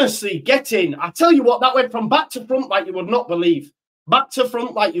 Honestly, get in. I tell you what, that went from back to front like you would not believe. Back to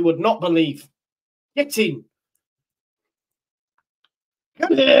front like you would not believe. Get in.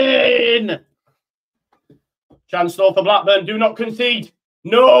 Get in. Chance though for Blackburn. Do not concede.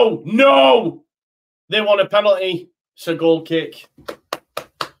 No, no. They want a penalty. It's a goal kick.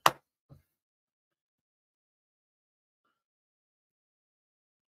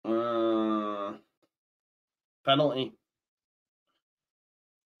 Penalty.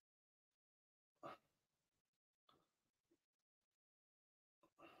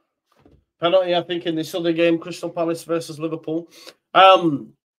 Penalty, I think, in this other game, Crystal Palace versus Liverpool.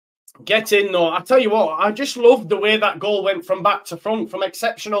 Get in, though. I tell you what, I just loved the way that goal went from back to front, from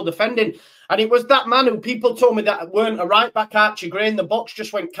exceptional defending. And it was that man who people told me that weren't a right-back, Archie Gray, in the box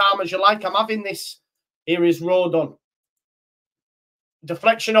just went calm as you like. I'm having this. Here is Rodon.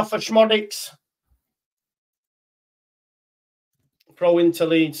 Deflection off of Smodics. Throw into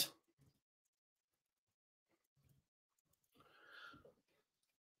Leeds.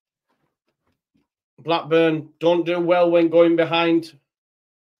 Blackburn don't do well when going behind.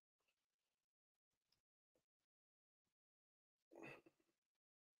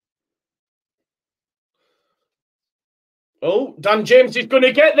 Oh, Dan James is going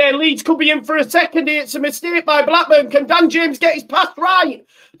to get there. Leeds could be in for a second here. It's a mistake by Blackburn. Can Dan James get his pass right?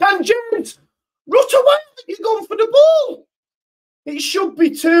 Dan James! Rutter, why are you going for the ball? It should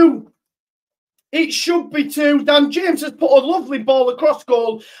be two. It should be two. Dan James has put a lovely ball across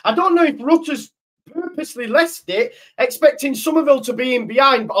goal. I don't know if Rutter's purposely left it, expecting Somerville to be in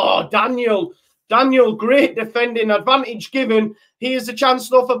behind. Oh, Daniel, great defending, advantage given. Here's a chance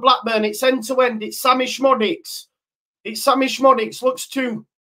though for Blackburn. It's end to end. It's Sammy Smodics. It's Sammy Smodics. Looks to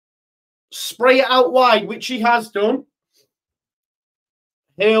spray it out wide, which he has done.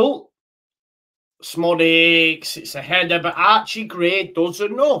 Hill. Smodics. It's a header, but Archie Gray does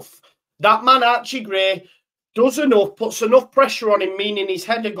enough. That man, Archie Gray, does enough, puts enough pressure on him, meaning his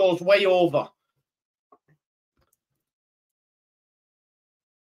header goes way over.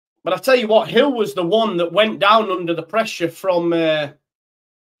 But I tell you what, Hill was the one that went down under the pressure from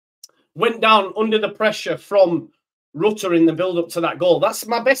Rutter in the build-up to that goal. That's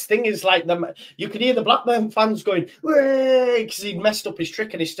my best thing is like you could hear the Blackburn fans going, because he messed up his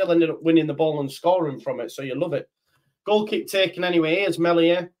trick and he still ended up winning the ball and scoring from it. So you love it. Goal kick taken anyway. Here's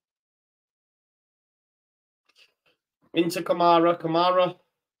Mellier. Into Kamara. Kamara.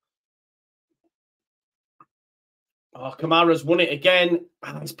 Oh, Kamara's won it again.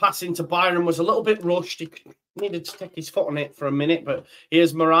 His pass into Byron was a little bit rushed. He needed to take his foot on it for a minute. But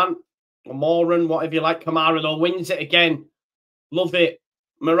here's Moran. Or Moran, whatever you like. Kamara, though, wins it again. Love it.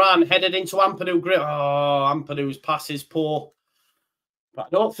 Moran headed into Ampadu. Great. Oh, Ampadu's pass is poor. But I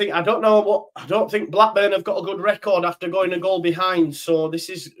don't think Blackburn have got a good record after going a goal behind. So this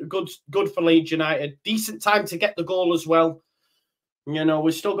is good for Leeds United. Decent time to get the goal as well. You know,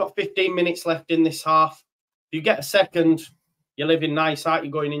 we've still got 15 minutes left in this half. If you get a second, you're living nice, aren't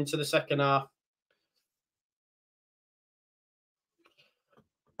you, going into the second half?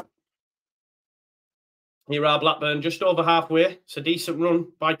 Here are Blackburn, just over halfway. It's a decent run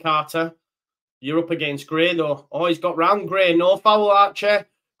by Carter. You're up against Gray, though. Oh, he's got round Gray. No foul, Archer.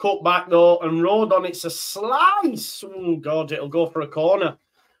 Cut back, though, and Rodon. It's a slice. Oh, God, it'll go for a corner.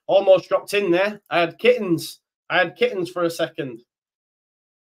 Almost dropped in there. I had kittens for a second.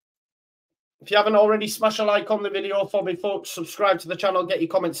 If you haven't already, smash a like on the video for me, folks. Subscribe to the channel, get your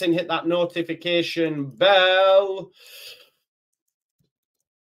comments in, hit that notification bell.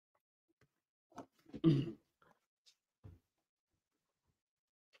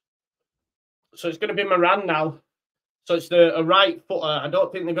 So it's going to be Moran now. So it's a right footer. I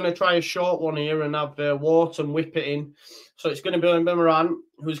don't think they're going to try a short one here and have Wharton whip it in. So it's going to be Moran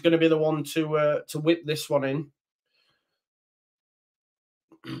who's going to be the one to whip this one in.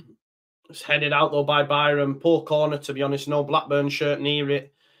 It's headed out, though, by Byram. Poor corner, to be honest. No Blackburn shirt near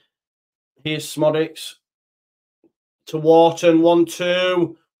it. Here's Smodics to Wharton.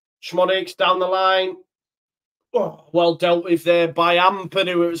 1-2. Smodics down the line. Oh, well dealt with there by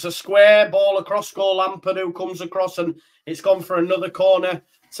Ampadu. It was a square ball across goal. Ampadu comes across and it's gone for another corner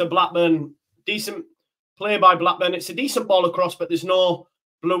to Blackburn. Decent play by Blackburn. It's a decent ball across, but there's no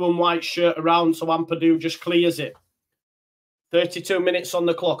blue and white shirt around, so Ampadu just clears it. 32 minutes on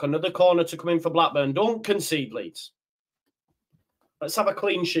the clock. Another corner to come in for Blackburn. Don't concede, Leeds. Let's have a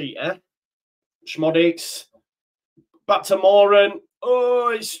clean sheet, eh? Schmodics. Back to Moran. Oh,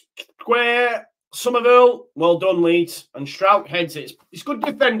 it's square. Somerville. Well done, Leeds. And Strouk heads it. It's good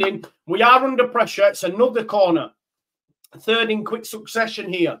defending. We are under pressure. It's another corner. Third in quick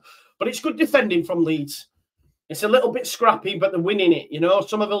succession here. But it's good defending from Leeds. It's a little bit scrappy, but they're winning it. You know,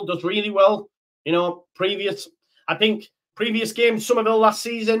 Somerville does really well. You know, previous games, Somerville last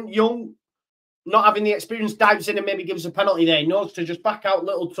season, Young, not having the experience, dives in and maybe gives a penalty there. He knows to just back out,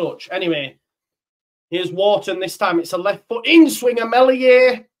 little touch. Anyway, here's Wharton this time. It's a left foot in swinger.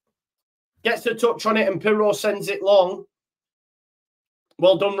 Melier gets the touch on it and Pirro sends it long.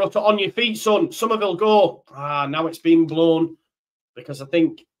 Well done, Rutter. On your feet, son. Somerville go. Ah, now it's been blown because I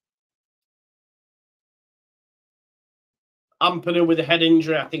think Ampadu with a head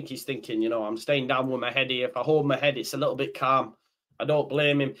injury, I think he's thinking, you know, I'm staying down with my head here. If I hold my head, it's a little bit calm. I don't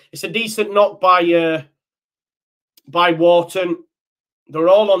blame him. It's a decent knock by Wharton. They're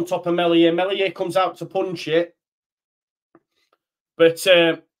all on top of Melier. Melier comes out to punch it. But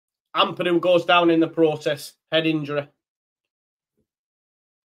Ampadu goes down in the process. Head injury.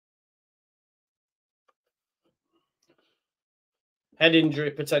 Head injury,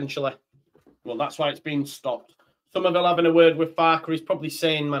 potentially. Well, that's why it's been stopped. Somerville having a word with Farker. He's probably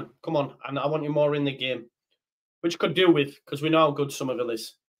saying, man, come on, and I want you more in the game. Which could do with, because we know how good Somerville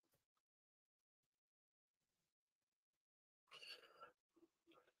is.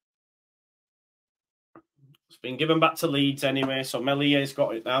 It's been given back to Leeds anyway, so Melier's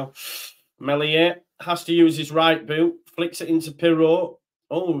got it now. Melier has to use his right boot, flicks it into Pirro.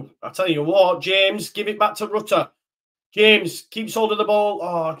 Oh, I tell you what, James, give it back to Rutter. James keeps hold of the ball.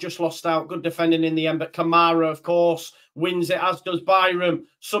 Oh, just lost out. Good defending in the end. But Kamara, of course, wins it, as does Byram.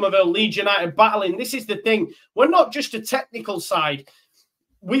 Somerville, Leeds United battling. This is the thing. We're not just a technical side.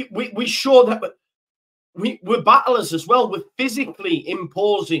 We show that we're battlers as well. We're physically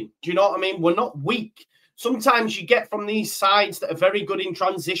imposing. Do you know what I mean? We're not weak. Sometimes you get from these sides that are very good in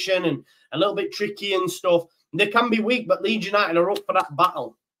transition and a little bit tricky and stuff. They can be weak, but Leeds United are up for that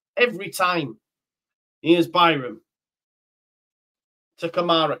battle every time. Here's Byram. To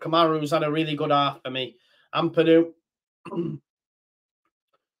Kamara. Kamara, who's had a really good half for me. Ampadu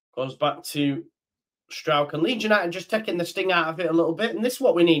goes back to Strouk. And Leeds United just taking the sting out of it a little bit. And this is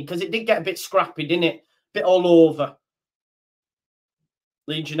what we need, because it did get a bit scrappy, didn't it? A bit all over.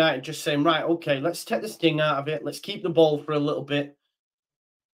 Leeds United just saying, right, okay, let's take the sting out of it. Let's keep the ball for a little bit.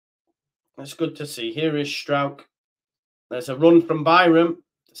 That's good to see. Here is Strouk. There's a run from Byram.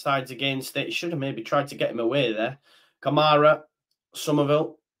 Decides against it. He should have maybe tried to get him away there. Kamara.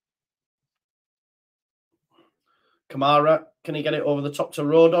 Somerville. Kamara, can he get it over the top to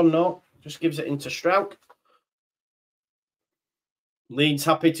Rodon? No, just gives it into Strouk. Leeds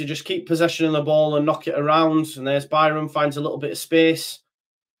happy to just keep possession of the ball and knock it around. And there's Byram, finds a little bit of space.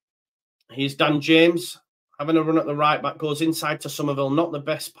 Here's Dan James, having a run at the right back, goes inside to Somerville. Not the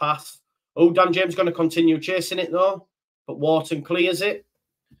best pass. Oh, Dan James going to continue chasing it though. But Wharton clears it.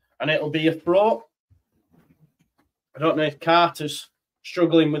 And it'll be a throw. I don't know if Carter's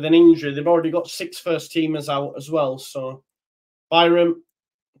struggling with an injury. They've already got 6 first-teamers out as well. So Byram,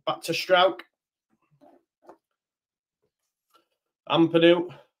 back to Strauch. Ampadu.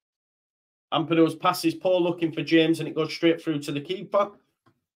 Ampadu's pass is poor, looking for James, and it goes straight through to the keeper.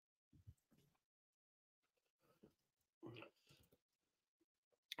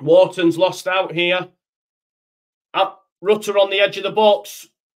 Wharton's lost out here. Rutter on the edge of the box.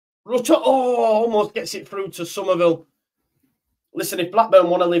 Rutter, almost gets it through to Somerville. Listen, if Blackburn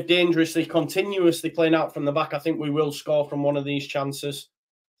want to live dangerously, continuously playing out from the back, I think we will score from one of these chances.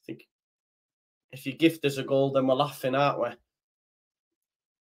 I think if you gift us a goal, then we're laughing, aren't we?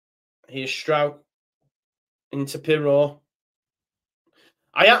 Here's Strauch into Pirro.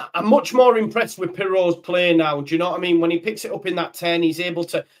 I'm much more impressed with Pirro's play now. Do you know what I mean? When he picks it up in that 10, he's able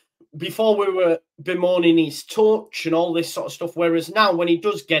to... Before we were bemoaning his touch and all this sort of stuff, whereas now when he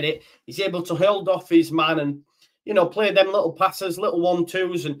does get it, he's able to hold off his man and, you know, play them little passes, little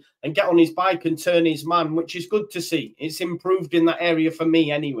 1-2s and get on his bike and turn his man, which is good to see. It's improved in that area for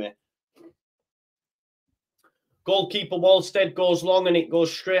me anyway. Goalkeeper Wallstead goes long and it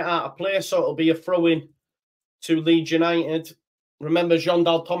goes straight out of play, so it'll be a throw-in to Leeds United. Remember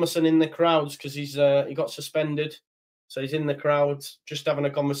Jean-Dal Thomason in the crowds because he got suspended. So he's in the crowds, just having a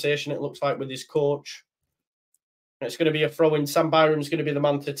conversation, it looks like, with his coach. And it's going to be a throw-in. Sam Byram's going to be the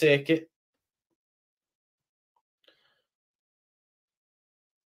man to take it.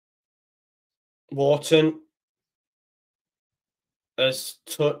 Wharton as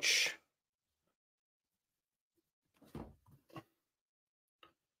touch.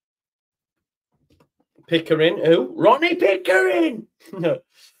 Pickering. Who? Ronnie Pickering!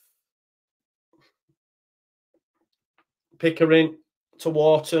 Pickering to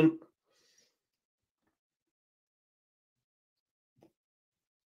Wharton.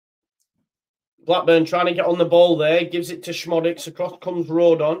 Blackburn trying to get on the ball there. Gives it to Schmodix. Across comes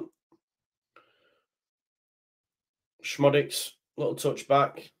Rodon. Schmodix, little touch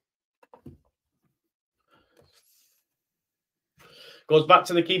back. Goes back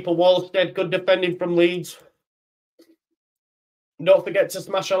to the keeper, Wallstead. Good defending from Leeds. Don't forget to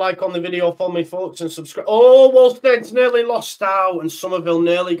smash a like on the video for me, folks, and subscribe. Oh, Wallstead's nearly lost out, and Somerville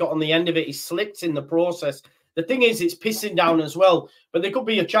nearly got on the end of it. He slipped in the process. The thing is, it's pissing down as well, but there could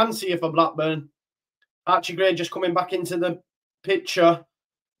be a chance here for Blackburn. Archie Gray just coming back into the picture.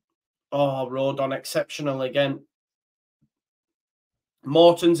 Oh, Rodon, exceptional again.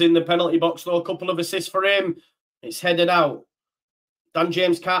 Morton's in the penalty box, though. A couple of assists for him. It's headed out. Dan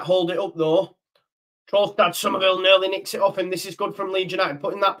James can't hold it up, though. Trollstad, Somerville nearly nicks it off him. This is good from Leeds United,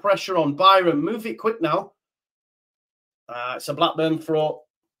 putting that pressure on. Byram, move it quick now. It's a Blackburn throw.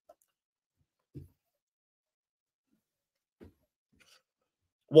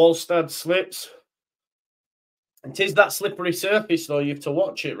 Wallstead slips. It is that slippery surface, though. You have to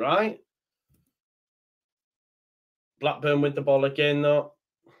watch it, right? Blackburn with the ball again, though.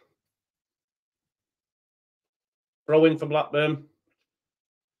 Throw in for Blackburn.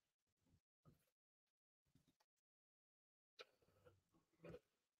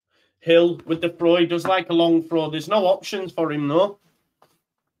 Hill with the throw. He does like a long throw. There's no options for him, though.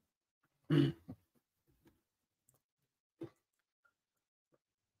 I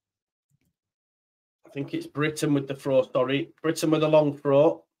think it's Britton with the throw, sorry. Britton with a long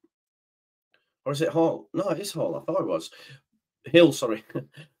throw. Or is it Hall? No, it is Hall. I thought it was. Hill, sorry.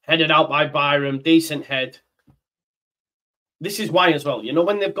 Headed out by Byram. Decent head. This is why as well. You know,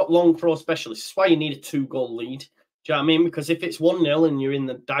 when they've got long throw specialists, it's why you need a 2-goal lead. Do you know what I mean? Because if it's 1-0 and you're in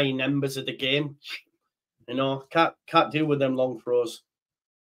the dying embers of the game, you know, can't deal with them long throws.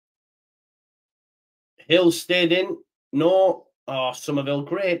 Hill stayed in. No. Oh, Somerville,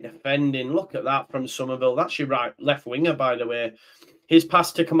 great defending. Look at that from Somerville. That's your left winger, by the way. His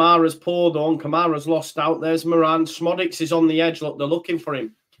pass to Kamara's poor, though, and Kamara's lost out. There's Moran. Schmodix is on the edge. Look, they're looking for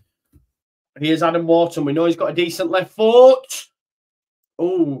him. Here's Adam Wharton. We know he's got a decent left foot.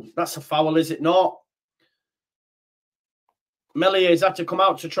 Oh, that's a foul, is it not? Mellier's had to come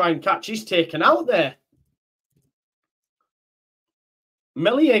out to try and catch. He's taken out there.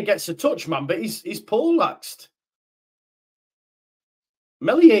 Mellier gets a touch, man, but he's poleaxed.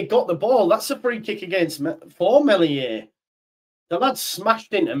 Mellier got the ball. That's a free kick for Mellier. The lad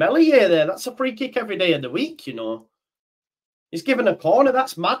smashed into Mellier there. That's a free kick every day of the week, you know. He's given a corner.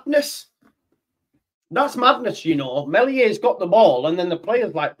 That's madness. That's madness, you know. Mellier's got the ball, and then the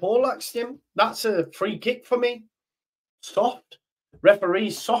players like poleaxed him. That's a free kick for me. Soft.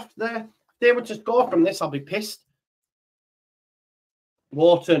 Referee's soft there. If they were to score from this, I'll be pissed.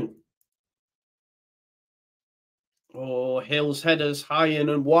 Wharton. Oh, Hill's headers high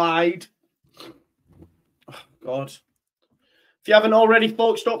and wide. Oh, God. If you haven't already,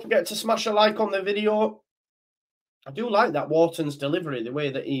 folks, don't forget to smash a like on the video. I do like that Wharton's delivery, the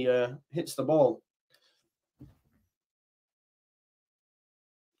way that he hits the ball.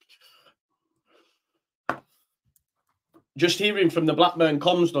 Just hearing from the Blackburn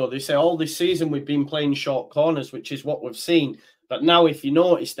comms, though, they say all this season we've been playing short corners, which is what we've seen. But now, if you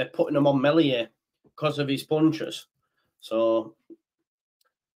notice, they're putting them on Meslier because of his punches. So,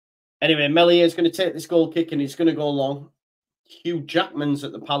 anyway, Meslier is going to take this goal kick and he's going to go long. Hugh Jackman's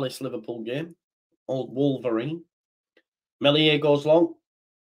at the Palace-Liverpool game. Old Wolverine. Meslier goes long.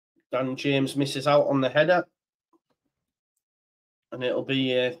 Dan James misses out on the header. And it'll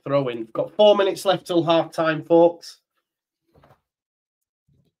be a throw-in. We've got 4 minutes left till half-time, folks.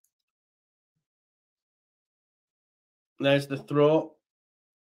 There's the throw.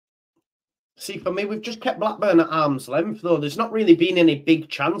 See, for me, we've just kept Blackburn at arm's length, though. There's not really been any big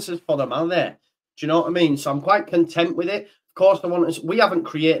chances for them, are there? Do you know what I mean? So I'm quite content with it. Of course, we haven't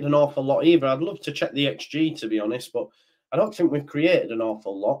created an awful lot either. I'd love to check the XG, to be honest, but I don't think we've created an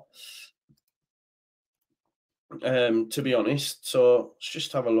awful lot, to be honest. So let's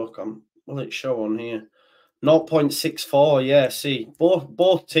just have a look. Will it show on here? 0.64, yeah, see.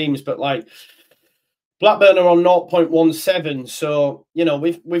 Both teams, but like Blackburn are on 0.17, so you know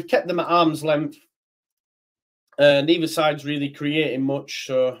we've kept them at arm's length. Neither side's really creating much,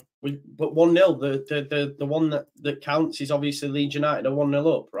 so but 1-0. The one that counts is obviously Leeds United are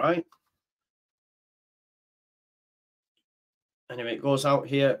 1-0 up, right? Anyway, it goes out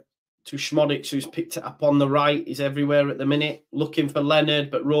here to Schmodix, who's picked it up on the right. He's everywhere at the minute, looking for Leonard,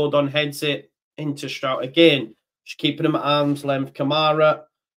 but Rodon heads it into Strout again. Just keeping him at arm's length. Kamara.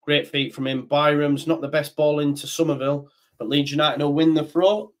 Great feet from him. Byram's not the best ball into Somerville, but Leeds United will win the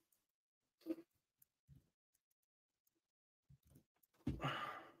throw.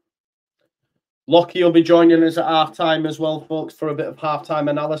 Lockie will be joining us at half-time as well, folks, for a bit of half-time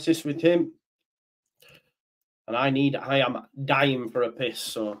analysis with him. And I am dying for a piss,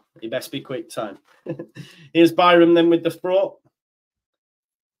 so you best be quick time. Here's Byram then with the throw.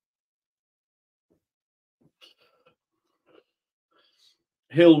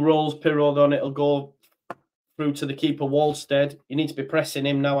 Hill rolls Pirod on. It'll go through to the keeper, Wallstead. You need to be pressing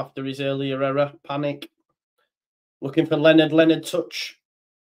him now after his earlier error. Panic. Looking for Leonard. Leonard touch.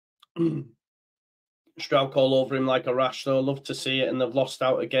 Stroud all over him like a rash, though. Love to see it. And they've lost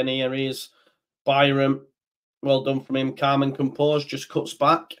out again here. He is Byram. Well done from him. Calm and composed. Just cuts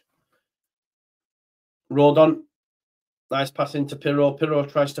back. Rodon. Nice pass into Pirro. Pirro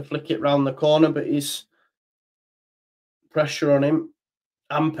tries to flick it round the corner, but he's pressure on him.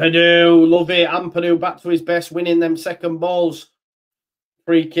 Ampadu, love it. Ampadu back to his best, winning them second balls.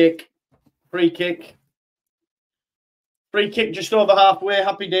 Free kick. Free kick. Free kick just over halfway.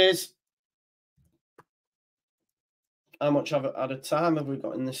 Happy days. How much at a time have we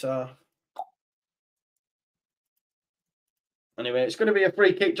got in this half? Anyway, it's going to be a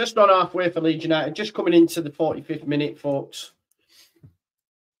free kick just on halfway for Leeds United. Just coming into the 45th minute, folks.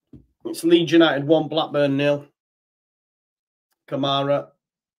 It's Leeds United 1, Blackburn 0. Kamara.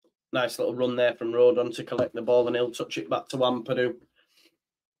 Nice little run there from Rodon to collect the ball, and he'll touch it back to Ampadu.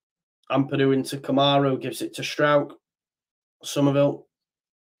 Ampadu into Kamara, gives it to Strout. Somerville.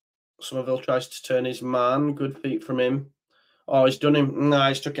 Somerville tries to turn his man. Good feet from him. Oh, he's done him. Nah,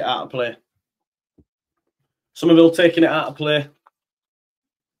 he's took it out of play. Somerville taking it out of play.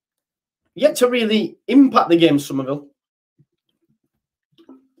 Yet to really impact the game, Somerville.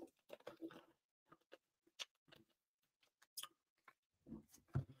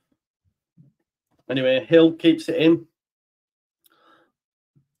 Anyway, Hill keeps it in.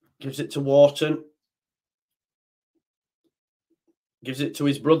 Gives it to Wharton. Gives it to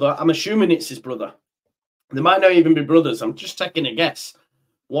his brother. I'm assuming it's his brother. They might not even be brothers. I'm just taking a guess.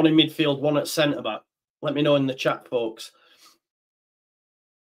 One in midfield, one at centre-back. Let me know in the chat, folks.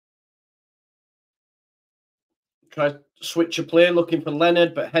 Try to switch a play, looking for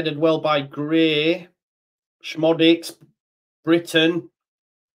Leonard, but headed well by Gray. Schmodix. Britton.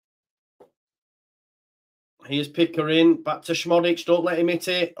 Here's Pickering. Back to Schmodix. Don't let him hit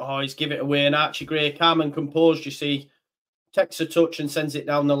it. Oh, he's give it away. And Archie Gray, calm and composed, you see. Takes a touch and sends it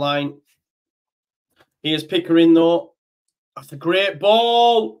down the line. Here's Pickering, though. That's a great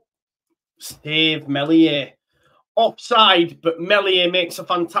ball. Save Meslier. Offside, but Meslier makes a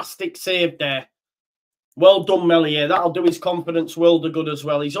fantastic save there. Well done, Meslier. That'll do his confidence world of good as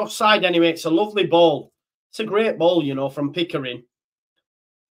well. He's offside anyway. It's a lovely ball. It's a great ball, you know, from Pickering.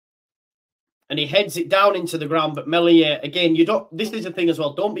 And he heads it down into the ground. But Meslier, again, you don't. This is the thing as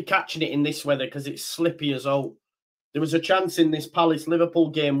well. Don't be catching it in this weather because it's slippy as well. There was a chance in this Palace-Liverpool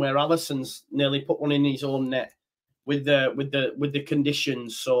game where Alisson's nearly put one in his own net with the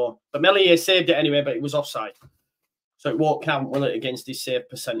conditions. So, but Meslier saved it anyway, but it was offside. So it won't count, will it, against his save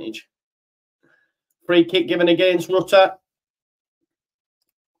percentage? Free kick given against Rutter.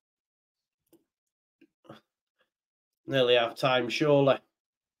 Nearly half time, surely.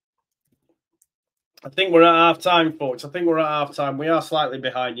 I think we're at half time, folks. I think we're at half time. We are slightly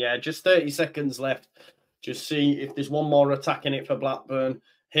behind, yeah. Just 30 seconds left. Just see if there's one more attack in it for Blackburn.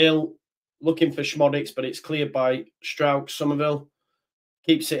 Hill looking for Schmodics, but it's cleared by Strauch. Somerville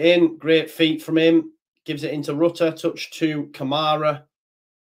keeps it in. Great feet from him. Gives it into Rutter. Touch to Kamara.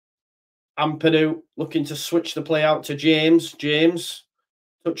 Ampadu looking to switch the play out to James. James,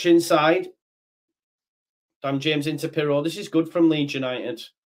 touch inside. Dan James into Pirot. This is good from Leeds United.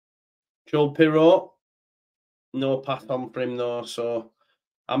 Joel Pirot. No pass on for him, though. So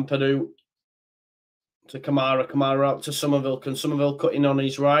Ampadu to Kamara. Kamara out to Somerville. Can Somerville cut in on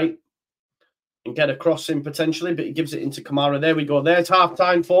his right and get a cross in potentially? But he gives it into Kamara. There we go. There's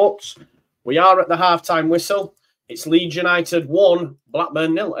half-time, folks. We are at the half-time whistle. It's Leeds United 1,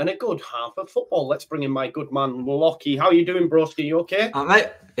 Blackburn 0, and a good half of football. Let's bring in my good man, Lockie. How are you doing, broski? You okay? All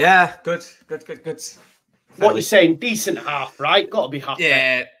right. Yeah, good. What you're saying, decent half, right? Got to be happy.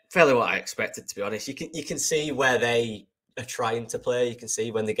 Yeah, fairly what I expected, to be honest. You can see where they are trying to play. You can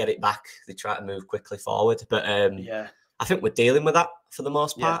see when they get it back, they try to move quickly forward. But yeah, I think we're dealing with that for the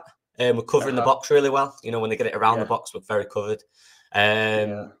most part. We're covering the box really well. You know, when they get it around the box, we're very covered.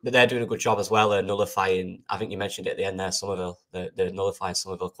 But they're doing a good job as well, nullifying. I think you mentioned it at the end there, Somerville. They're nullifying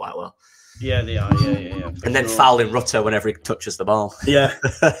Somerville quite well. Yeah, they are. Yeah. And then fouling Rutter whenever he touches the ball. Yeah,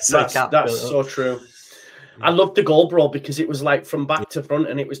 that's so true. I loved the goal, bro, because it was like from back to front,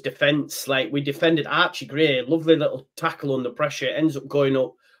 and it was defence. Like we defended Archie Gray, lovely little tackle under pressure. It ends up going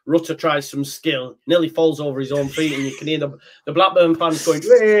up. Rutter tries some skill, nearly falls over his own feet, and you can hear the Blackburn fans going,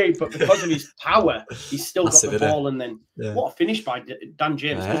 "Hey!" But because of his power, he's still got the ball. And then what a finish by Dan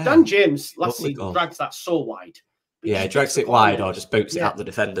James! Because Dan James last season drags that so wide. Yeah, he drags it wide or just boots it at the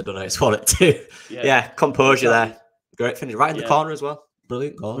defender, doesn't it? It's what it do. Yeah, composure there. Great finish, right in the corner as well.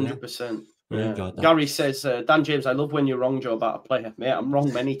 Brilliant goal. 100%. Yeah. Gary says, Dan James, I love when you're wrong, Joe, about a player. Mate, I'm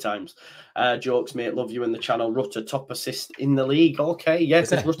wrong many times. Jokes, mate, love you in the channel. Rutter, top assist in the league. Okay, yeah,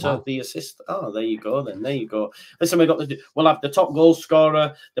 because Rutter, the assist. Oh, there you go then. There you go. Listen, we'll have the top goal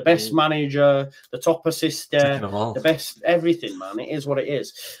scorer, the best manager, the top assister, the best everything, man. It is what it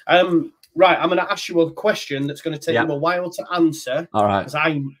is. Right, I'm going to ask you a question that's going to take you a while to answer. All right. Because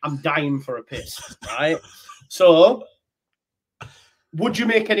I'm dying for a piss, right? So, would you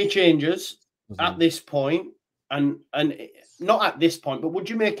make any changes at this point? And not at this point, but would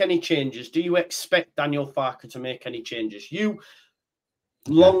you make any changes? Do you expect Daniel Farke to make any changes? Bring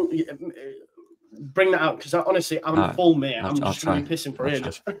that out, because honestly, I'm full, mate. I'm just going to be pissing for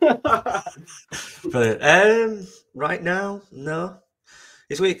ages. Brilliant. Right now, no.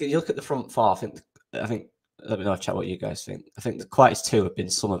 It's weird. You look at the front four. I think. Let me know, chat, what you guys think. I think the quietest two have been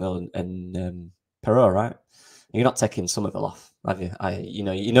Somerville and Perot, right? You're not taking Somerville off, have you?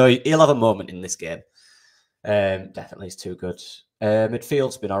 You know, he'll have a moment in this game. Definitely, he's too good.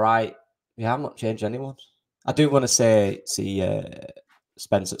 Midfield's been all right. Yeah, I'm not changing anyone. I do want to see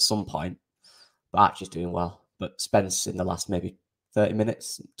Spence at some point, but Archie's doing well. But Spence in the last maybe 30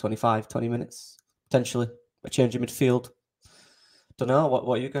 minutes, 20 minutes, potentially. A change in midfield. Don't know. What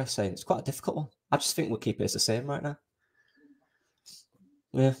are you guys saying? It's quite a difficult one. I just think we'll keep it as the same right now.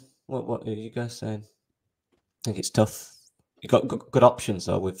 Yeah. What are you guys saying? I think it's tough. You've got good options,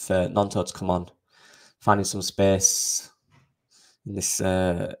 though, with Nonto to come on. Finding some space in this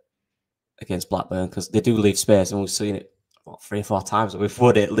against Blackburn, because they do leave space, and we've seen it 3 or 4 times. We've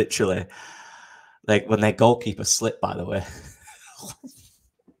won it, literally. Like, when their goalkeeper slipped, by the way.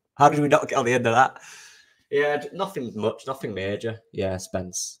 How did we not get on the end of that? Yeah, nothing much, nothing major. Yeah,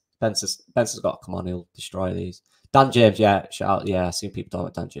 Spencer's got to come on. He'll destroy these. Dan James, yeah, shout out. Yeah, I've seen people talking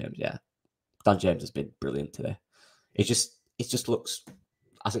about Dan James. Yeah, Dan James has been brilliant today. It just looks.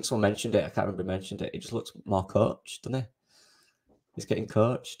 I think someone mentioned it. I can't remember who mentioned it. It just looks more coached, doesn't it? He's getting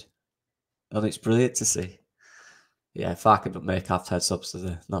coached, and it's brilliant to see. Yeah, if I could make half-time subs,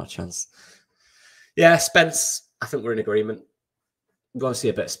 there's not a chance. Yeah, Spence. I think we're in agreement. We want to see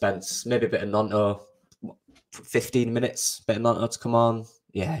a bit of Spence, maybe a bit of Nonto. 15 minutes, bit of Nonto to come on.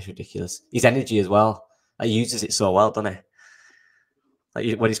 Yeah, it's ridiculous. His energy as well. He uses it so well, doesn't he?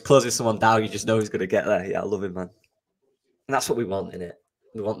 Like when he's closing someone down, you just know he's going to get there. Yeah, I love him, man. And that's what we want, innit?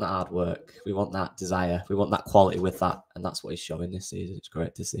 We want that hard work. We want that desire. We want that quality with that. And that's what he's showing this season. It's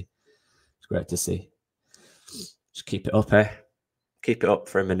great to see. It's great to see. Just keep it up, eh? Keep it up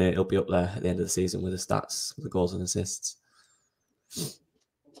for a minute. He'll be up there at the end of the season with the stats, the goals and assists.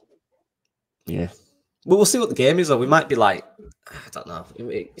 Yeah. But we'll see what the game is, though. We might be like, I don't know.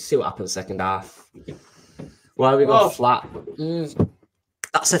 See what happens second half. Why we go flat?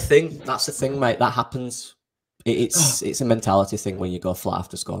 That's a thing. That's the thing, mate. That happens. It's a mentality thing when you go flat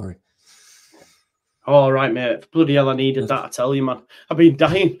after scoring. All right, mate. Bloody hell, I needed that. I tell you, man. I've been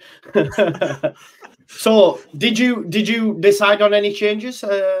dying. So, did you decide on any changes?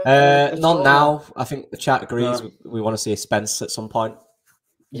 Not now. I think the chat agrees. We want to see a Spence at some point.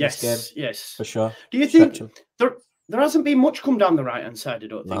 Yes, for sure. Do you think there hasn't been much come down the right hand side? I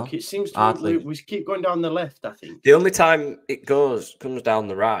don't think it seems to. We keep going down the left. I think the only time it comes down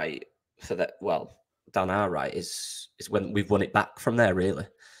the right for that. Well, down our right is when we've won it back from there. Really.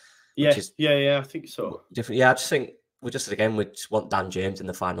 Yeah, I think so. Different. Yeah, I just think we just want Dan James in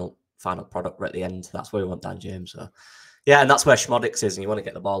the final product right at the end. That's where we want Dan James. So. Yeah, and that's where Schmodix is, and you want to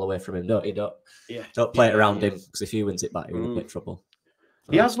get the ball away from him, don't you? Don't play it around him, because if he wins it back, you're in a bit of trouble.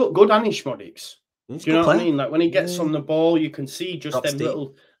 He has looked good, hasn't he, Schmodix? Do you know what I mean? Like when he gets on the ball, you can see just them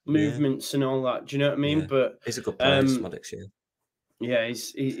little movements and all that. Do you know what I mean? Yeah. But he's a good player, Schmodix. Yeah,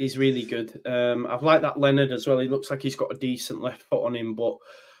 he's really good. I've liked that Leonard as well. He looks like he's got a decent left foot on him, but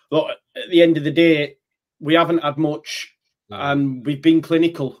look, at the end of the day, we haven't had much. And we've been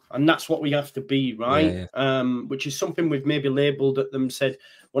clinical, and that's what we have to be, right? Which is something we've maybe labelled at them, said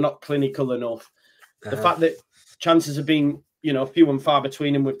we're not clinical enough. The fact that chances have been, few and far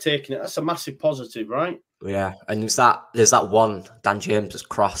between, and we've taken it, that's a massive positive, right? Yeah, and there's that one Dan James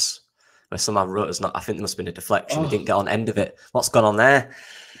cross where somehow Rutter's not. I think there must have been a deflection. He didn't get on end of it. What's gone on there?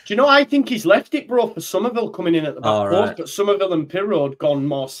 Do you know? I think he's left it, bro, for Somerville coming in at the back post, but Somerville and Pirro had gone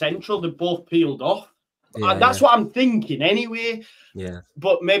more central. They've both peeled off. That's what I'm thinking anyway. Yeah.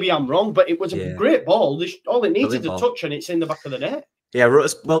 But maybe I'm wrong, but it was a great ball. All it needs is a touch and it's in the back of the net. Yeah,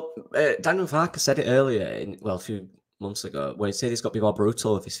 Daniel Farker said it earlier, a few months ago, where he said he's got to be more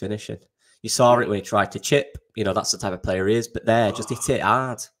brutal with his finishing. You saw it when he tried to chip. That's the type of player he is. But just hit it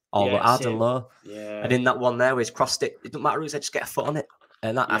hard. Hard and low. Yeah. And in that one there where he's crossed it, it doesn't matter who's there, just get a foot on it.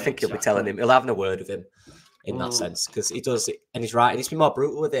 And I think he'll be telling him, he'll have a word with him in that sense, because he does it, and he's right. And he's been more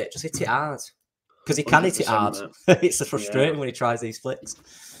brutal with it. Just hit it hard. Because he can hit it hard. It's frustrating when he tries these flicks.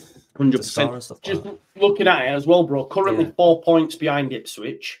 100%. Just looking at it as well, bro. Currently 4 points behind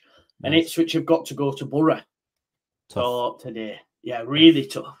Ipswich. And Ipswich have got to go to Borough. So today. Yeah, really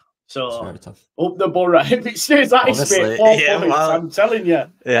tough. So up the Borough. If it stays that way, 4 points, I'm telling you.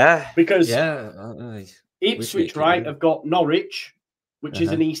 Yeah. Because Ipswich, have got Norwich, which is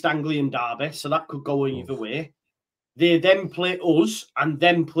an East Anglian derby. So that could go either way. They then play us and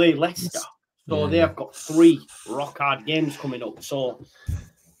then play Leicester. So they have got 3 rock-hard games coming up. So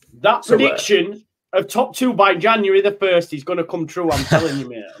that prediction of top 2 by January the 1st is going to come true, I'm telling you,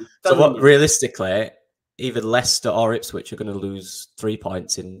 mate. Realistically, either Leicester or Ipswich are going to lose 3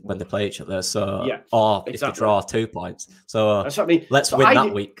 points when they play each other. So, if they draw 2 points. So that's what I mean. Let's win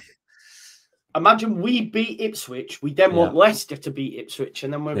that week. Imagine we beat Ipswich, we then want Leicester to beat Ipswich,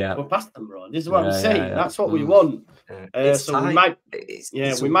 and then we're past them, bro. This is what I'm saying. That's what we want. So tight.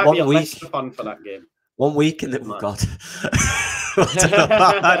 We might be a Leicester fan for that game. 1 week in the God.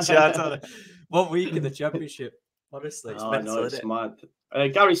 1 week in the Championship. Honestly, it's mental, it's mad.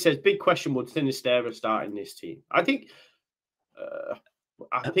 Gary says, big question, would Sinisterra start in this team? I think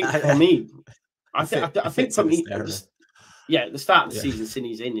for me, the start of the season,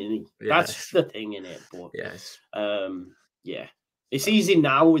 Sinny's in, isn't he? That's the thing, in it. But it's easy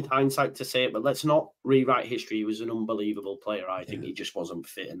now with hindsight to say it, but let's not rewrite history. He was an unbelievable player. I think he just wasn't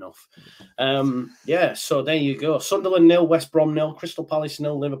fit enough. So there you go. Sunderland 0, West Brom 0, Crystal Palace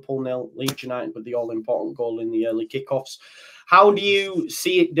 0, Liverpool 0, Leeds United with the all-important goal in the early kickoffs. How do you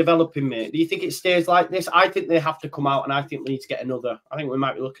see it developing, mate? Do you think it stays like this? I think they have to come out, and I think Leeds get another. I think we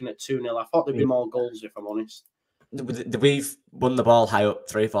might be looking at 2-0. I thought there'd be more goals, if I'm honest. We've won the ball high up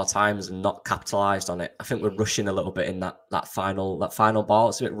 3 or 4 times and not capitalised on it. I think we're rushing a little bit in that final ball.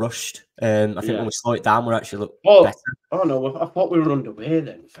 It's a bit rushed. I think when we slow it down, we're actually better. Oh no, I thought we were underway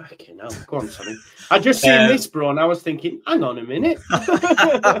then. Fucking hell. Go on, sorry. I just seen this, bro, and I was thinking, hang on a minute.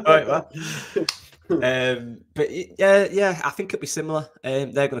 But I think it'll be similar.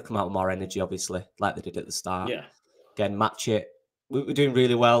 They're going to come out with more energy, obviously, like they did at the start. Yeah. Again, match it. We're doing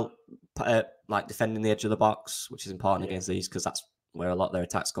really well. Like defending the edge of the box, which is important against these, because that's where a lot of their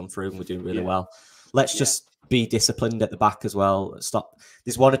attacks come through, and we're doing really well. Let's just be disciplined at the back as well. Stop.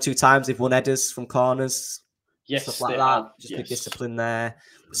 There's 1 or 2 times they've won headers from corners, stuff like that. Just be disciplined there.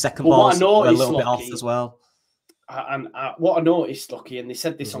 Second ball, a little bit off as well. And what I noticed, Lucky, and they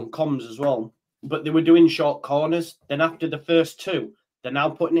said this on comms as well, but they were doing short corners. Then after the first two, they're now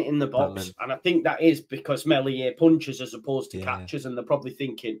putting it in the box. And I think that is because Meslier punches as opposed to catches, and they're probably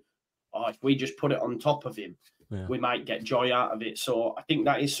thinking, oh, if we just put it on top of him, we might get joy out of it. So I think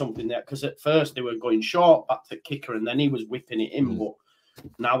that is something that, because at first they were going short back to kicker, and then he was whipping it in, but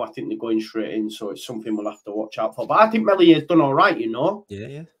now I think they're going straight in, so it's something we'll have to watch out for. But I think Mellier's done all right, you know.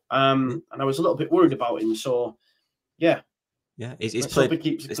 And I was a little bit worried about him, so yeah. Yeah, he's played. He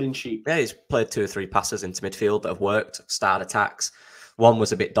keeps a clean sheet. Yeah, he's played 2 or 3 passes into midfield that have worked. Started attacks. One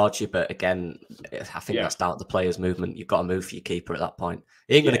was a bit dodgy, but again, I think that's down to the player's movement. You've got to move for your keeper at that point.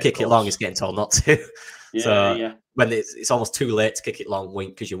 He ain't going to kick it long. He's getting told not to. When it's almost too late to kick it long,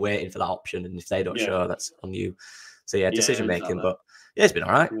 wink, because you're waiting for that option, and if they don't show, that's on you. So decision making. But it's been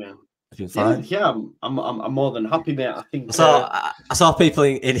all right. It's been fine. Yeah, I'm more than happy, mate. I think I saw people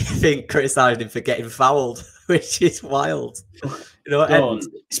in criticising him for getting fouled, which is wild. You know, and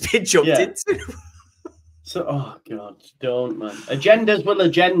it's been jumped into. So, oh God, don't, man. Agendas will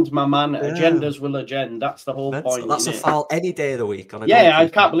agend, my man. Agendas will agend. That's the whole point. That's a foul any day of the week. On a I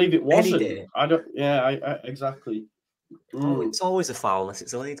can't believe it wasn't. Any day. I don't. Yeah, I exactly. Oh, it's always a foul unless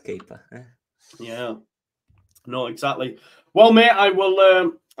it's a lead keeper. Yeah. No, exactly. Well, mate, I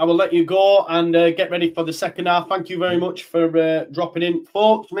will let you go and get ready for the second half. Thank you very much for dropping in,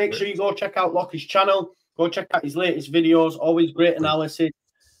 folks. Make sure you go check out Lockie's channel. Go check out his latest videos. Always great analysis.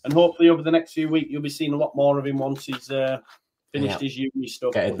 And hopefully over the next few weeks, you'll be seeing a lot more of him once he's finished his uni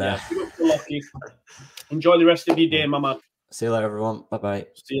stuff. Get in there. Lockie. Enjoy the rest of your day, my man. See you later, everyone. Bye-bye.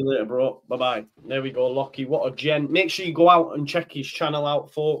 See you later, bro. Bye-bye. There we go, Lockie. What a gen. Make sure you go out and check his channel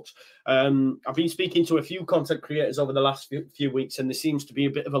out, folks. I've been speaking to a few content creators over the last few weeks, and there seems to be a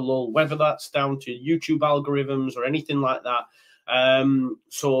bit of a lull, whether that's down to YouTube algorithms or anything like that.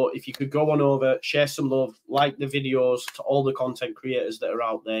 So if you could go on over, share some love, like the videos to all the content creators that are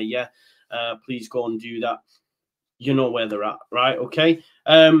out there. Please go and do that. You know where they're at, right? Okay.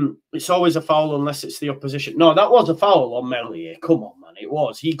 It's always a foul unless it's the opposition. No, that was a foul on Meslier. Come on, man. It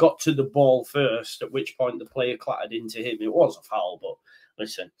was. He got to the ball first, at which point the player clattered into him. It was a foul, but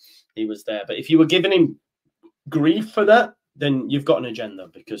listen, he was there. But if you were giving him grief for that, then you've got an agenda,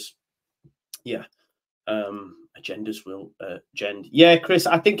 because agendas will agend. Yeah, Chris,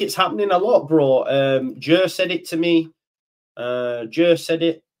 I think it's happening a lot, bro. Jer said it to me. Jer said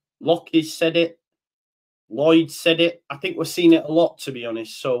it. Lockie said it. Lloyd said it. I think we're seeing it a lot, to be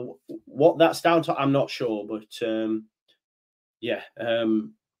honest. So what that's down to, I'm not sure. But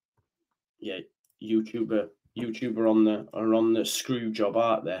YouTuber are on the screw job,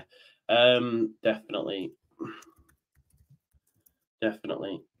 aren't they? Definitely.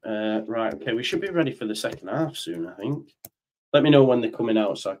 Right, okay, we should be ready for the second half soon, I think. Let me know when they're coming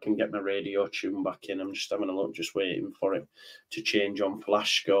out so I can get my radio tune back in. I'm just having a look, just waiting for it to change on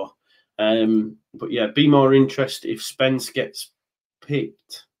Flash Score. But yeah, be more interested if Spence gets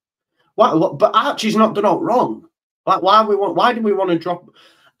picked. What? But Archie's not done out wrong. Like, why do we want to drop?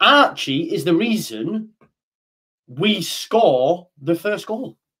 Archie is the reason we score the first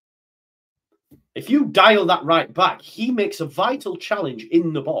goal. If you dial that right back, he makes a vital challenge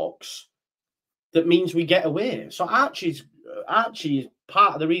in the box that means we get away. So Archie is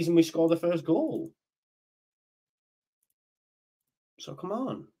part of the reason we score the first goal. So come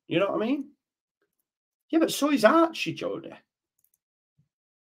on. You know what I mean? Yeah, but so is Archie, Jody.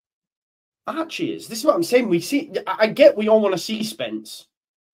 Archie is. This is what I'm saying. I get we all want to see Spence,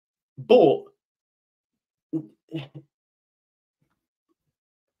 but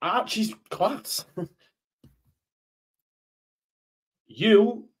Archie's class.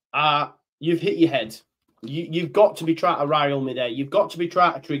 You've hit your head. You've got to be trying to rile me there. You've got to be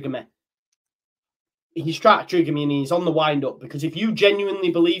trying to trigger me. He's trying to trigger me and he's on the wind up, because if you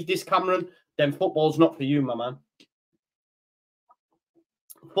genuinely believe this, Cameron, then football's not for you, my man.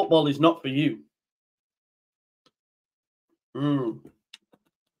 Football is not for you.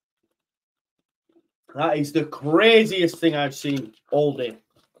 That is the craziest thing I've seen all day.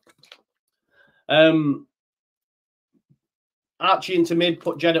 Archie into mid,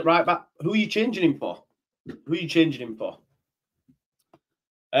 put Jed at right back. Who are you changing him for? Who are you changing him for?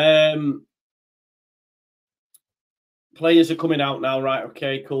 Players are coming out now, right?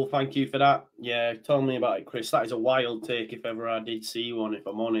 Okay, cool. Thank you for that. Yeah, tell me about it, Chris. That is a wild take if ever I did see one, if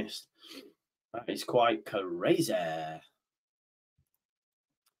I'm honest. That is quite crazy.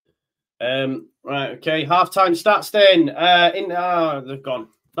 Right, okay. Half-time starts then. They've gone.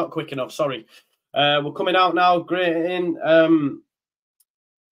 Not quick enough, sorry. We're coming out now. Great in.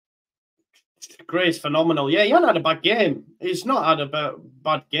 Gray's phenomenal. Yeah, he hasn't had a bad game. He's not had a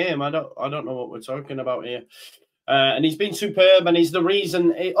bad game. I don't know what we're talking about here. And he's been superb, and he's the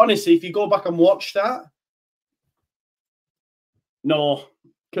reason. Honestly, if you go back and watch that, no,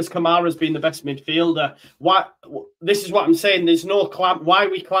 because Kamara's been the best midfielder. Why? This is what I'm saying. There's no why are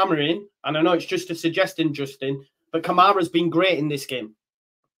we clamouring? And I know it's just a suggestion, Justin, but Kamara's been great in this game.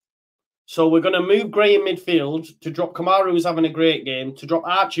 So we're going to move Gray in midfield to drop Kamara, who's having a great game, to drop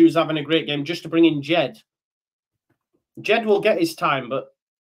Archie, who's having a great game, just to bring in Jed. Jed will get his time, but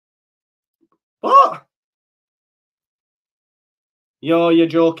what? You're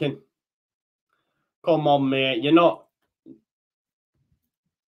joking. Come on, mate. You're not.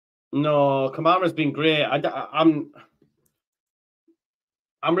 No, Kamara's been great. I'm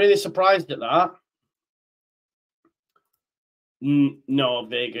really surprised at that. No,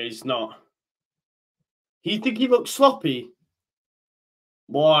 Vega is not. You think he looks sloppy?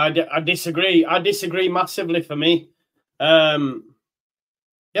 Well, I disagree. I disagree massively for me. Yeah,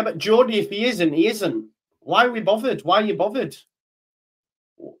 but Jordy, if he isn't, he isn't. Why are we bothered? Why are you bothered?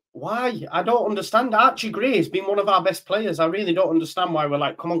 Why? I don't understand. Archie Gray has been one of our best players. I really don't understand why we're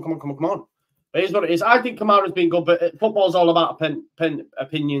like, come on. But here's what it is. I think Kamara's been good, but football's all about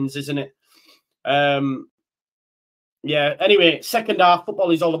opinions, isn't it? Yeah, anyway, second half, football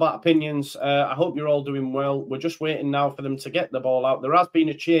is all about opinions. I hope you're all doing well. We're just waiting now for them to get the ball out. There has been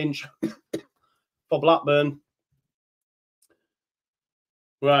a change for Blackburn.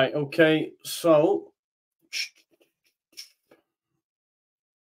 Right, okay, so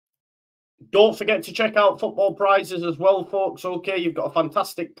don't forget to check out football prizes as well, folks. Okay, you've got a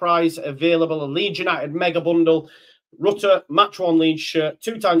fantastic prize available, a Leeds United mega bundle, Rutter match one Leeds shirt,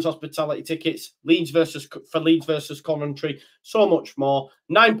 2 times hospitality tickets, Leeds versus Coventry, so much more.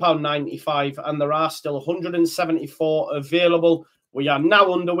 £9.95, and there are still 174 available. We are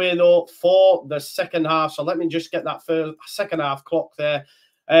now underway though for the second half. So let me just get that first second half clock there.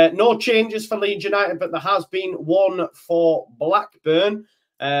 No changes for Leeds United, but there has been one for Blackburn.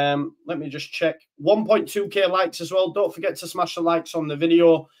 Let me just check. 1.2k likes as well. Don't forget to smash the likes on the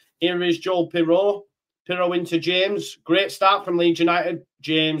video. Here is Joel Pirot. Pirot into James. Great start from Leeds United.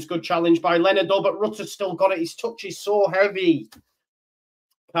 James, good challenge by Leonard, though, but Rutter's still got it. His touch is so heavy.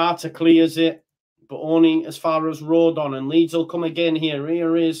 Carter clears it, but only as far as Rodon, and Leeds will come again here.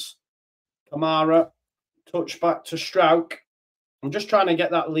 Here is Kamara. Touch back to Strauch. I'm just trying to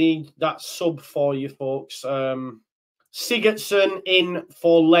get that lead, that sub for you, folks. Sigurdsson in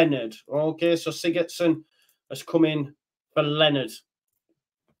for Leonard. Okay, so Sigurdsson has come in for Leonard.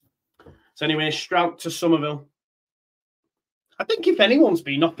 So anyway, Strauch to Somerville. I think if anyone's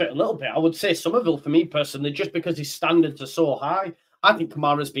been up it a little bit, I would say Somerville for me personally, just because his standards are so high. I think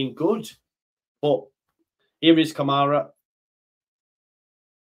Kamara's been good. But here is Kamara.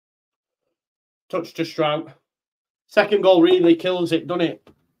 Touch to Strauch. Second goal really kills it, doesn't it?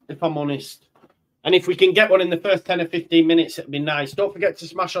 If I'm honest. And if we can get one in the first 10 or 15 minutes, it'd be nice. Don't forget to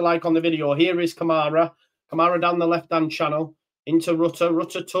smash a like on the video. Here is Kamara. Kamara down the left-hand channel. Into Rutter.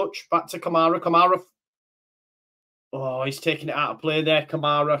 Rutter touch. Back to Kamara. Kamara. Oh, he's taking it out of play there,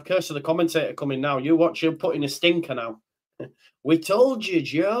 Kamara. Curse of the commentator coming now. You watch him putting a stinker now. We told you,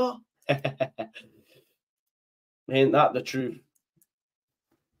 Joe. Ain't that the truth?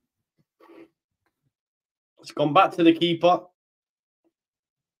 It's gone back to the keeper.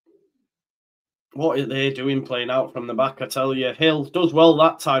 What are they doing playing out from the back, I tell you. Hill does well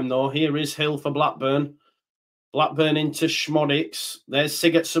that time, though. Here is Hill for Blackburn. Blackburn into Schmodix. There's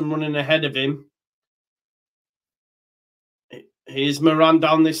Sigurdsson running ahead of him. Here's Moran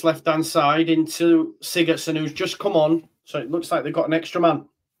down this left-hand side into Sigurdsson, who's just come on. So it looks like they've got an extra man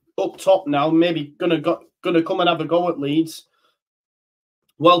up top now. Maybe gonna come and have a go at Leeds.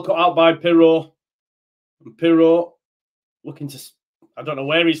 Well cut out by Pirot. And Pirot looking to... I don't know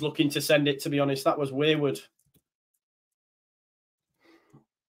where he's looking to send it, to be honest. That was wayward.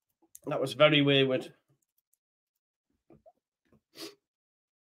 That was very wayward.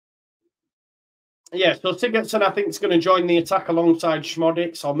 Yeah, so Sigurdsson, I think, is going to join the attack alongside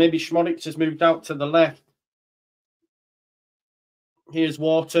Schmodix, or maybe Schmodix has moved out to the left. Here's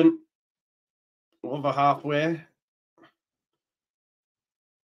Wharton, over halfway.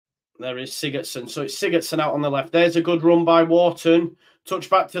 There is Sigurdsson. So it's Sigurdsson out on the left. There's a good run by Wharton.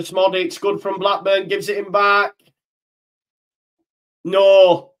 Touch back to Schmodix. Good from Blackburn. Gives it him back.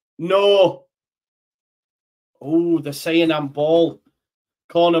 No. No. Oh, they're saying handball.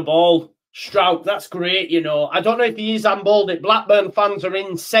 Corner ball. Strauch, that's great, you know. I don't know if he is handballed it. Blackburn fans are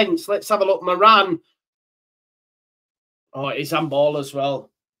incensed. Let's have a look. Moran. Oh, it is handball as well.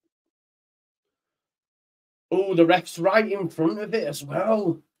 Oh, the ref's right in front of it as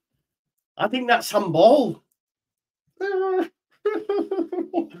well. I think that's handball.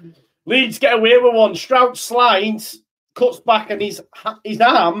 Leeds get away with one. Stroud slides, cuts back, and his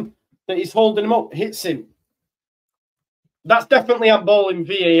arm that he's holding him up hits him. That's definitely handball in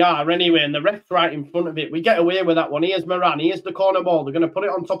VAR anyway, and the ref's right in front of it. We get away with that one. Here's Moran. Here's the corner ball. They're going to put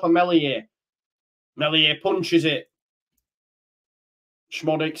it on top of Meslier. Meslier punches it.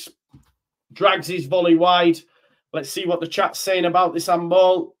 Schmodix drags his volley wide. Let's see what the chat's saying about this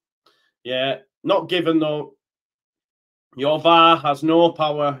handball. Yeah, not given though. Your VAR has no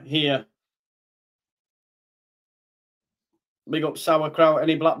power here. Big up Sauerkraut.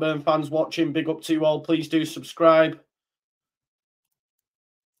 Any Blackburn fans watching, big up to you all. Please do subscribe.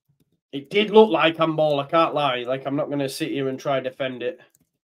 It did look like handball, I can't lie. Like, I'm not going to sit here and try to defend it.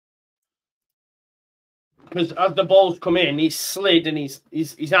 Because as the ball's come in, he's slid and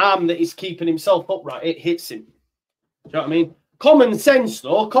his arm that he's keeping himself upright, it hits him. Do you know what I mean? Common sense,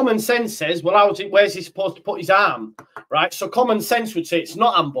 though. Common sense says, well, where's he supposed to put his arm? Right? So common sense would say it's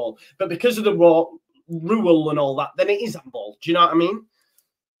not handball. But because of the rule and all that, then it is handball. Do you know what I mean?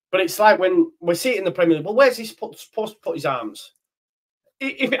 But it's like when we see it in the Premier League, well, where's he supposed to put his arms?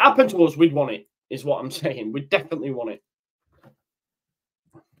 If it happened to us, we'd want it, is what I'm saying. We'd definitely want it.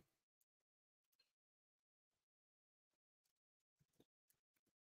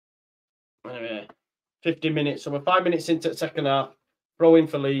 Anyway, 50 minutes. So we're 5 minutes into the second half. Throw in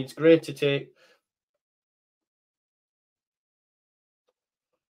for Leeds. Great to take.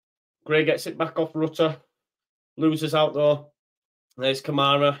 Gray gets it back off Rutter. Loses out though. There's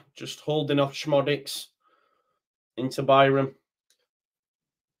Kamara just holding off Schmodix into Byram.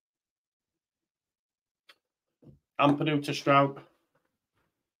 Ampadu to Stroud.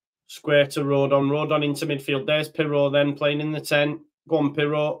 Square to Rodon. Rodon into midfield. There's Pirot then playing in the 10. Go on,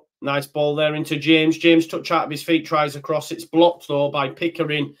 Pirot. Nice ball there into James. James touch out of his feet, tries across. It's blocked though by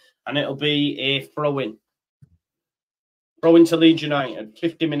Pickering, and it'll be a throw-in. Throw-in to Leeds United.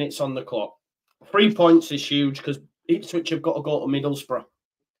 50 minutes on the clock. 3 points is huge because Ipswich have got to go to Middlesbrough.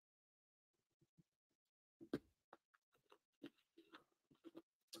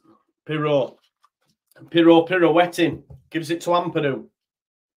 Pirot. Pirot pirouetting. Gives it to Ampadu.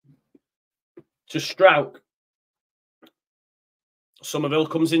 To Strauch. Somerville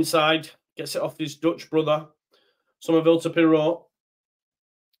comes inside. Gets it off his Dutch brother. Somerville to Pirot.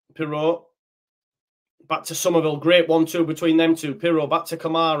 Pirot. Back to Somerville. Great 1-2 between them two. Pirot back to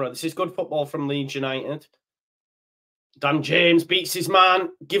Kamara. This is good football from Leeds United. Dan James beats his man.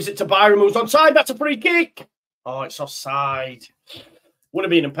 Gives it to Byram, who's onside. That's a free kick. Oh, it's offside. Would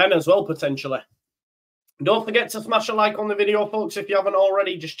have been a pen as well, potentially. Don't forget to smash a like on the video, folks, if you haven't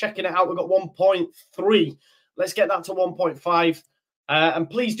already. Just checking it out. We've got 1.3. Let's get that to 1.5. And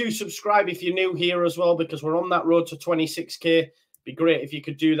please do subscribe if you're new here as well, because we're on that road to 26k. Be great if you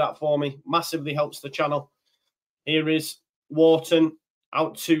could do that for me. Massively helps the channel. Here is Wharton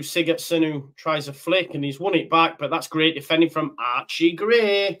out to Sigurdsson, who tries a flick, and he's won it back, but that's great defending from Archie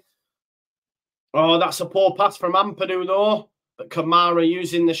Gray. Oh, that's a poor pass from Ampadu, though. But Kamara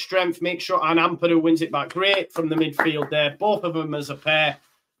using the strength, make sure, and Ampadu wins it back. Great from the midfield there. Both of them as a pair.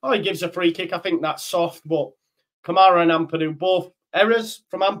 Oh, he gives a free kick. I think that's soft, but Kamara and Ampadu, both errors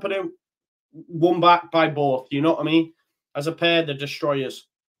from Ampadu, won back by both. You know what I mean? As a pair, the destroyers.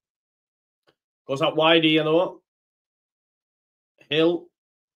 Goes out wide here, though. Hill.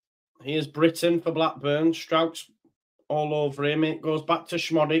 Here's Britton for Blackburn. Strauch's all over him. It goes back to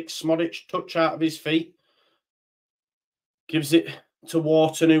Schmodix. Schmodix touch out of his feet. Gives it to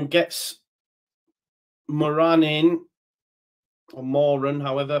Wharton, who gets Moran in. Or Moran,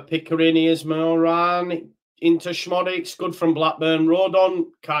 however. Pickering, here's Moran. Into Schmodix. Good from Blackburn. Rodon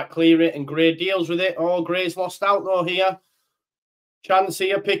can't clear it, and Gray deals with it. Oh, Gray's lost out, though, here. Chance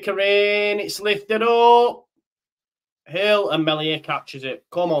here, Pickering. It's lifted up. Hill and Meslier catches it.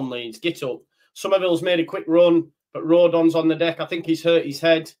 Come on, Leeds. Get up. Somerville's made a quick run, but Rodon's on the deck. I think he's hurt his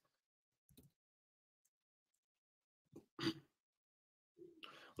head.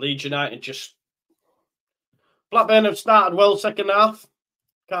 Leeds United just... Blackburn have started well second half.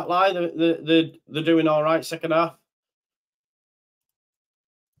 Can't lie. They're doing all right second half.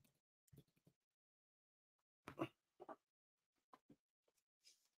 I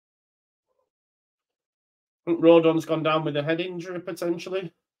think Rodon's gone down with a head injury,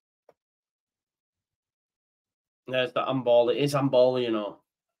 potentially. There's that handball. It is handball, you know.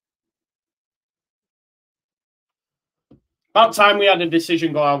 About time we had a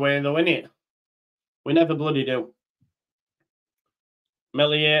decision go our way, though, innit? We never bloody do.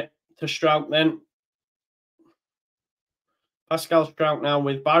 Meslier to Strauch then. Pascal Strauch now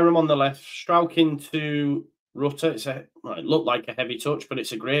with Byram on the left. Strauch into Rutter. Well, it looked like a heavy touch, but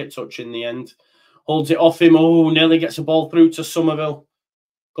it's a great touch in the end. Holds it off him. Oh, nearly gets a ball through to Somerville.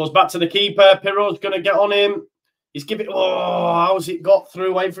 Goes back to the keeper. Pirro's going to get on him. He's giving... Oh, how's it got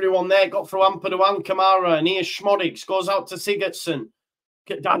through everyone there? Got through Ampadu and Kamara. And here's Schmodics. Goes out to Sigurdsson.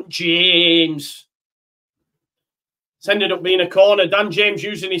 Dan James. It's ended up being a corner. Dan James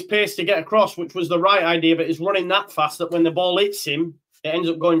using his pace to get across, which was the right idea, but he's running that fast that when the ball hits him, it ends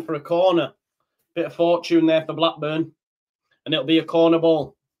up going for a corner. Bit of fortune there for Blackburn. And it'll be a corner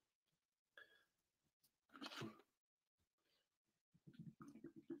ball.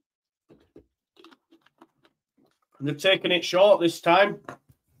 They've taken it short this time. I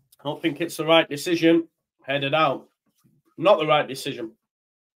don't think it's the right decision. Headed out. Not the right decision.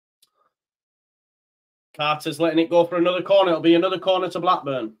 Carter's letting it go for another corner. It'll be another corner to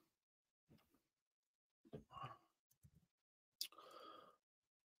Blackburn.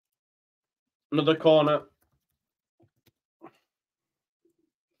 Another corner.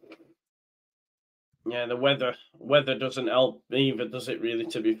 Yeah, the weather doesn't help either, does it really,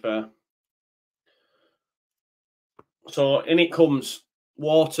 to be fair? So in it comes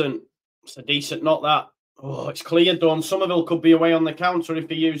Wharton. It's a decent knock that. Oh, it's cleared though. And Somerville could be away on the counter if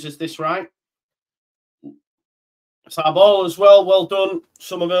he uses this right. It's our ball as well. Well done,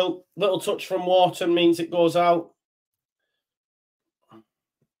 Somerville. Little touch from Wharton means it goes out.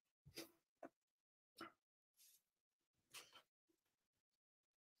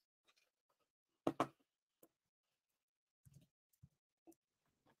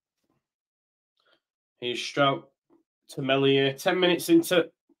 Here's Strout to Melier. 10 minutes into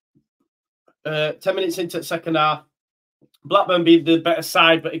the second half. Blackburn be the better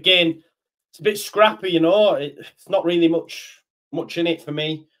side, but again, it's a bit scrappy, you know. It's not really much in it for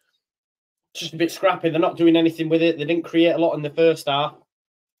me. It's just a bit scrappy. They're not doing anything with it. They didn't create a lot in the first half.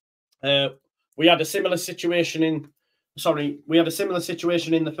 We had a similar situation in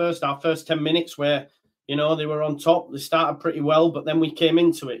the first half, first 10 minutes where, you know, they were on top. They started pretty well, but then we came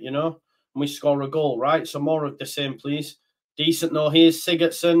into it, you know. And we score a goal, right? So more of the same, please. Decent, though. Here's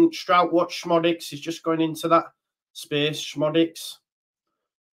Sigurdsson. Strout, watch Schmodics. He's just going into that space. Schmodics.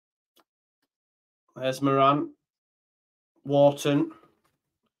 There's Moran. Wharton.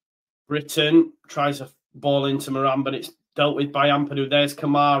 Britton tries a ball into Moran, but it's dealt with by Ampadu. There's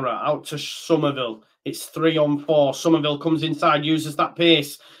Kamara. Out to Somerville. It's 3-on-4. Somerville comes inside, uses that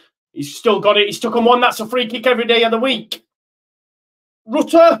pace. He's still got it. He's stuck on one. That's a free kick every day of the week.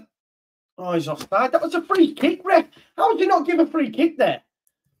 Rutter. Oh, he's offside. That was a free kick, ref. How did he not give a free kick there?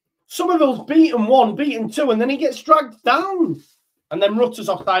 Somerville's beaten one, beaten two, and then he gets dragged down. And then Rutter's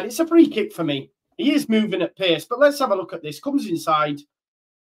offside. It's a free kick for me. He is moving at pace, but let's have a look at this. Comes inside.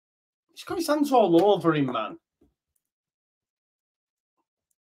 He's got his hands all over him, man.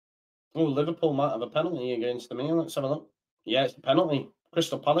 Oh, Liverpool might have a penalty against them here. Let's have a look. Yeah, it's a penalty.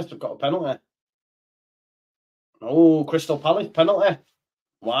 Crystal Palace have got a penalty. Oh, Crystal Palace penalty.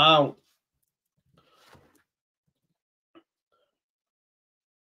 Wow.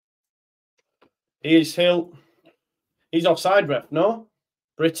 Here's Hill. He's offside, ref, no?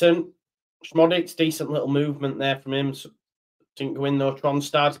 Britton. Schmodics, decent little movement there from him. Didn't go in though.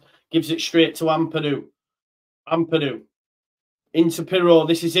 Tronstad gives it straight to Ampadu. Ampadu. Into Pirro.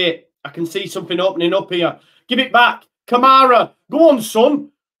 This is it. I can see something opening up here. Give it back. Kamara. Go on,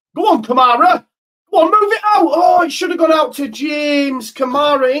 son. Go on, Kamara. Go on, move it out. Oh, it should have gone out to James.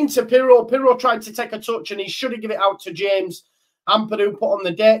 Kamara into Pirro. Pirro tried to take a touch and he should have given it out to James. Ampadu put on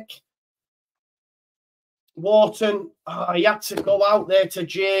the deck. Wharton. Oh, he had to go out there to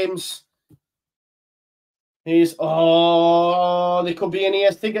James. He's, oh, they could be in here.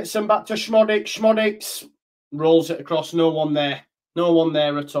 Sigurdsson back to Schmodics. Schmodics rolls it across. No one there. No one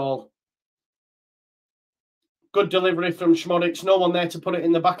there at all. Good delivery from Schmodics. No one there to put it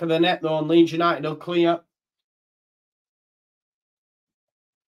in the back of the net, though, and Leeds United will clear.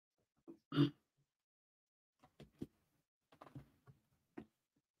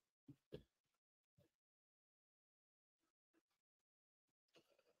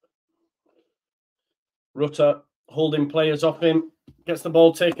 Rutter holding players off him. Gets the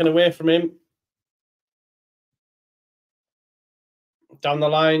ball taken away from him. Down the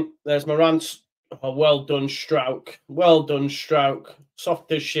line, there's Morantz. Oh, well done, Strouk. Well done, Strouk.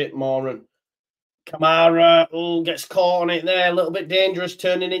 Soft as shit, Moran. Kamara, oh, gets caught on it there. A little bit dangerous,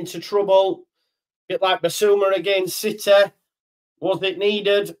 turning into trouble. Bit like Basuma against City. Was it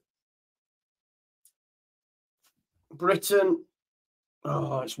needed? Britton.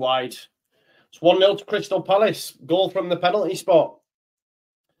 Oh, it's wide. It's 1-0 to Crystal Palace. Goal from the penalty spot.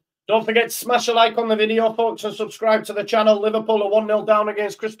 Don't forget to smash a like on the video, folks, and subscribe to the channel. Liverpool are 1-0 down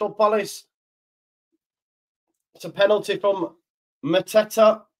against Crystal Palace. It's a penalty from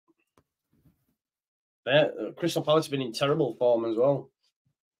Mateta. Crystal Palace have been in terrible form as well.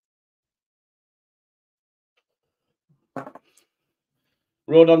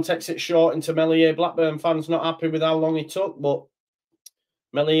 Rodon takes it short into Meslier. Blackburn fans not happy with how long he took, but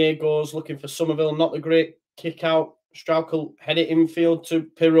Meslier goes looking for Somerville. Not the great kick out. Strauch head it infield to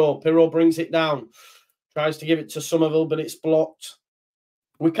Pirot. Pirot brings it down. Tries to give it to Somerville, but it's blocked.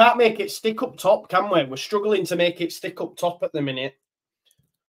 We can't make it stick up top, can we? We're struggling to make it stick up top at the minute.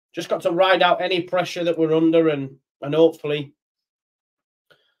 Just got to ride out any pressure that we're under and hopefully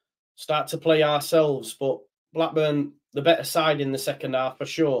start to play ourselves. But Blackburn, the better side in the second half for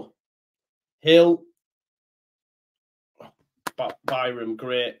sure. Hill. Byram,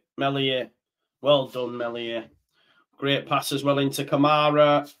 great. Meslier. Well done, Meslier. Great pass as well into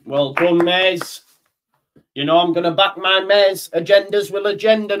Kamara. Well done, Mez. You know I'm going to back my Mez. Agendas will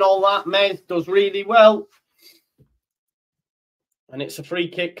agenda and all that. Mez does really well. And it's a free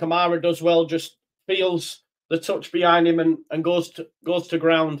kick. Kamara does well, just feels the touch behind him and goes to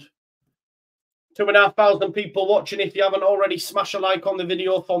ground. 2,500 people watching. If you haven't already, smash a like on the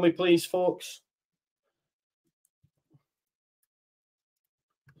video for me, please, folks.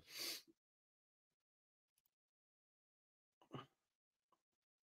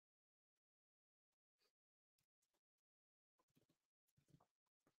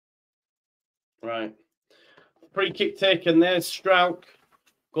 Right. Free kick taken there. Strauch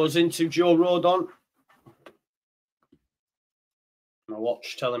goes into Joe Rodon. My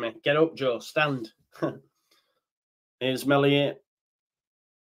watch telling me, get up, Joe, stand. Here's Meslier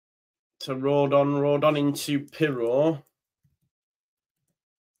to Rodon. Rodon into Pirot.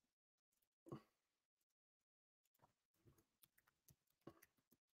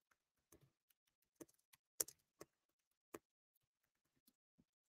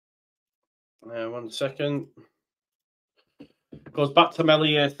 One second. Goes back to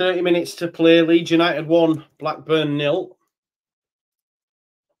Meslier. 30 minutes to play. Leeds United 1, Blackburn 0.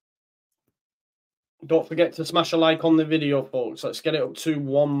 Don't forget to smash a like on the video, folks. Let's get it up to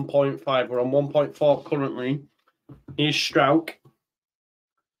 1.5. We're on 1.4 currently. Here's Strauch.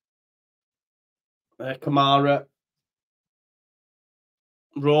 Kamara.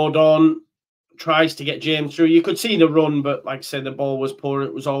 Rodon tries to get James through. You could see the run, but like I said, the ball was poor.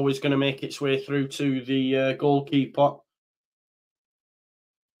 It was always going to make its way through to the goalkeeper.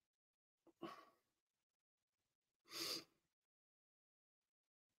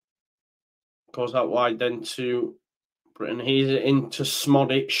 Goes out wide then to Britain. He's into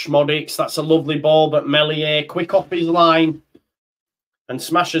Schmodic. That's a lovely ball, but Meslier quick off his line and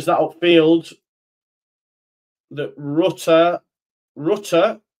smashes that upfield. That Rutter.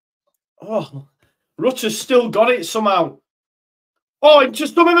 Oh, Rutter's still got it somehow. Oh, into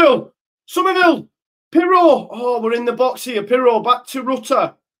Somerville. Pirot. Oh, we're in the box here. Pirot back to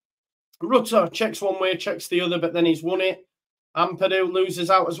Rutter. Rutter checks one way, checks the other, but then he's won it. Ampadu loses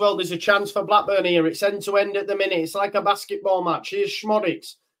out as well. There's a chance for Blackburn here. It's end-to-end at the minute. It's like a basketball match. Here's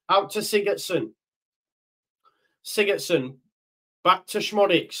Schmodic. Out to Sigurdsson. Back to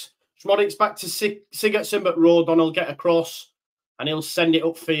Schmodic. Schmodic back to Sigurdsson, but Rodon will get across and he'll send it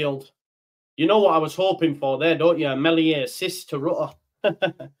upfield. You know what I was hoping for there, don't you? Meslier assist to Rutter.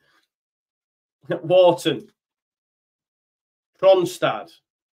 Wharton. Kronstad.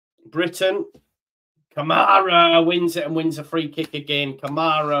 Britain. Kamara wins it and wins a free kick again.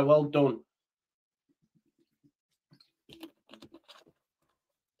 Kamara, well done.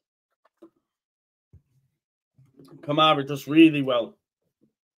 Kamara does really well.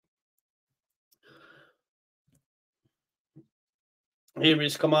 Here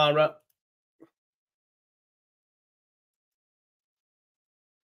is Kamara.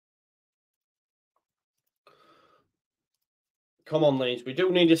 Come on, Leeds. We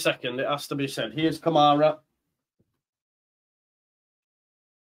do need a second. It has to be said. Here's Kamara.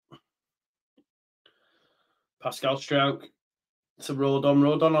 Pascal Strauch to Rodon.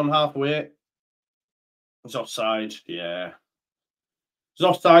 Rodon on halfway. It's offside. Yeah. It's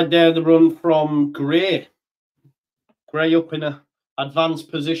offside there. The run from Gray. Gray up in a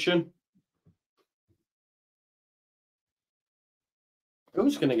advanced position.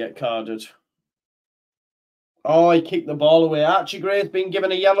 Who's going to get carded? Oh, he kicked the ball away. Archie Gray's been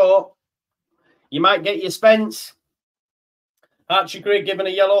given a yellow. You might get your Spence. Archie Gray given a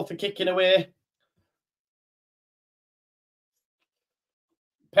yellow for kicking away.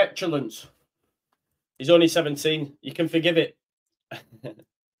 Petulance. He's only 17. You can forgive it.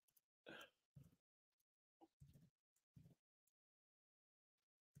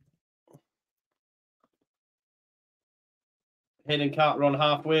 Hayden Carter on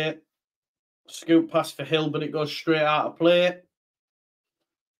halfway. Scoop pass for Hill, but it goes straight out of play.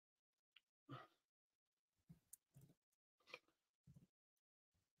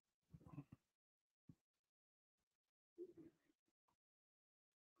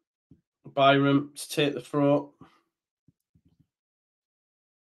 Byram to take the throw.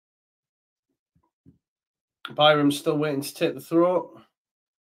 Byram's still waiting to take the throw.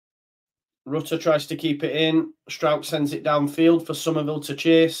 Rutter tries to keep it in. Strout sends it downfield for Somerville to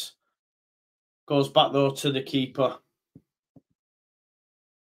chase. Goes back, though, to the keeper.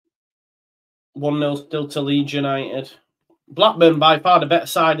 1-0 still to Leeds United. Blackburn, by far the better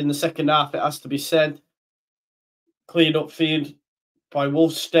side in the second half, it has to be said. Cleared up field by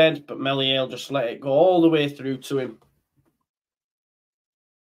Wolfstead, but Meliale just let it go all the way through to him.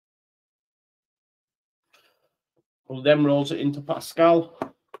 Who then rolls it into Pascal.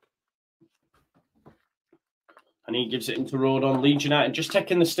 And he gives it into Rodon. Leeds United just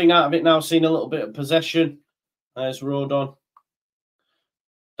taking the sting out of it now, seeing a little bit of possession. There's Rodon.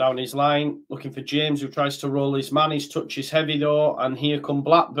 Down his line, looking for James, who tries to roll his man. His touch is heavy, though. And here come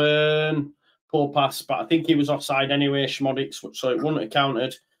Blackburn. Poor pass, but I think he was offside anyway, Schmodic, so it wouldn't have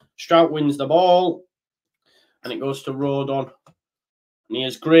counted. Strout wins the ball. And it goes to Rodon. And he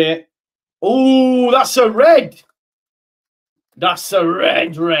is great. Oh, that's a red. That's a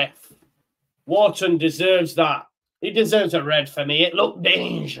red, ref. Wharton deserves that. He deserves a red for me. It looked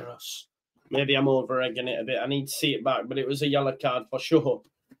dangerous. Maybe I'm over-egging it a bit. I need to see it back, but it was a yellow card for sure.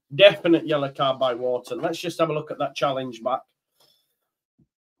 Definite yellow card by Wharton. Let's just have a look at that challenge back.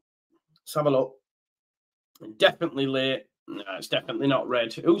 Let's have a look. Definitely late. No, it's definitely not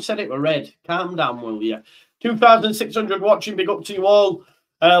red. Who said it were red? Calm down, will you? 2,600 watching. Big up to you all.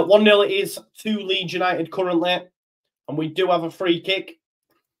 1-0 it is to Leeds United currently. And we do have a free kick,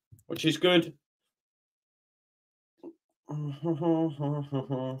 which is good. There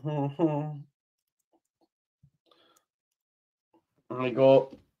we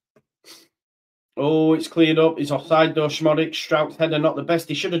go. Oh, it's cleared up. He's offside, though, Schmodic. Strout's header not the best.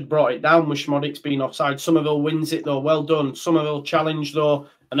 He should have brought it down with Schmodic's being offside. Somerville wins it, though. Well done. Somerville challenge, though.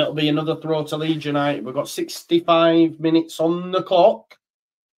 And it'll be another throw to Leeds United. We've got 65 minutes on the clock.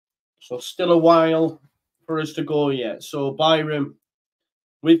 So still a while for us to go yet. So Byram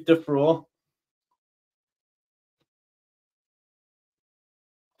with the throw.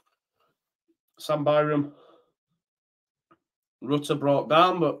 Sam Byram. Rutter brought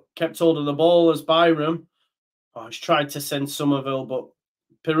down, but kept hold of the ball as Byram. Oh, he's tried to send Somerville, but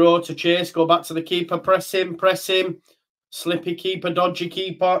Pirot to chase, go back to the keeper, press him. Slippy keeper, dodgy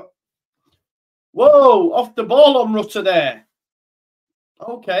keeper. Whoa, off the ball on Rutter there.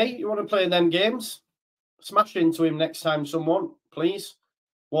 Okay, you want to play them games? Smash into him next time, someone, please.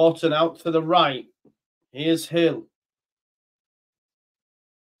 Wharton out to the right. Here's Hill.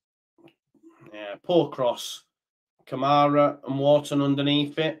 Yeah, poor cross. Kamara and Wharton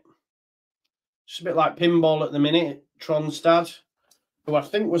underneath it. It's a bit like pinball at the minute. Tronstad, who I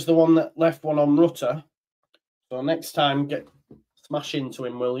think was the one that left one on Rutter. So next time, smash into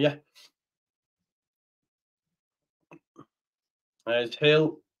him, will you? There's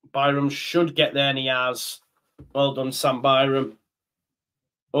Hill. Byram should get there, and he has. Well done, Sam Byram.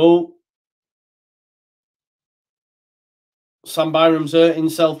 Oh. Sam Byram's hurt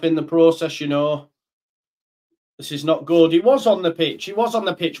himself in the process, you know. This is not good. He was on the pitch. He was on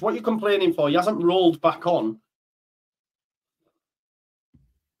the pitch. What are you complaining for? He hasn't rolled back on.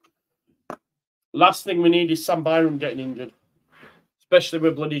 Last thing we need is Sam Byram getting injured. Especially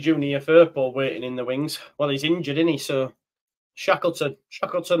with bloody Junior Firpo waiting in the wings. Well, he's injured, isn't he? So, Shackleton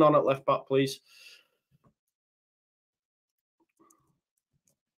on at left back, please.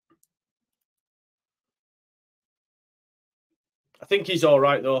 I think he's all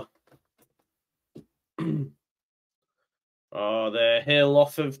right, though. Oh, the Hill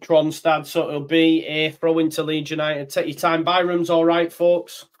off of Tronstad, so it'll be a throw into Leeds United. Take your time. Byram's all right,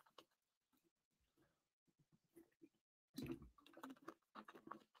 folks.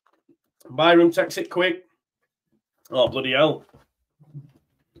 Byram takes it quick. Oh, bloody hell.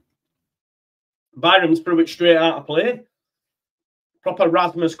 Byram's threw it straight out of play. Proper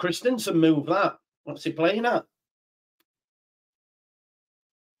Rasmus Christensen move, that. What's he playing at?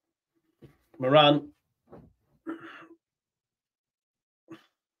 Moran.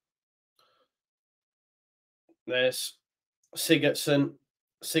 There's Sigurdsson.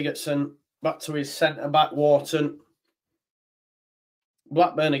 Back to his centre-back, Wharton.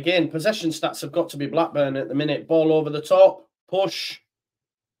 Blackburn again. Possession stats have got to be Blackburn at the minute. Ball over the top. Push.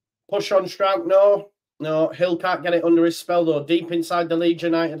 Push on Strout. No. Hill can't get it under his spell, though. Deep inside the Leeds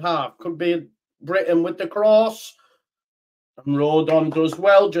United half. Could be Britain with the cross. And Rodon does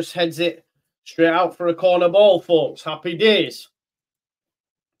well. Just heads it straight out for a corner ball, folks. Happy days.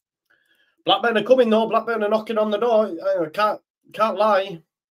 Blackburn are coming, though. Blackburn are knocking on the door. I can't lie.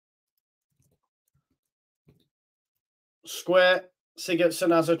 Square.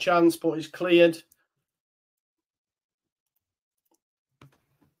 Sigurdsson has a chance, but he's cleared.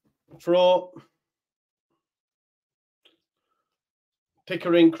 Throw.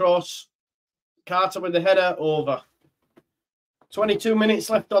 Pickering cross. Carter with the header, over. 22 minutes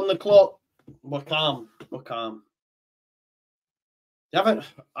left on the clock. We're calm. We're calm. They haven't.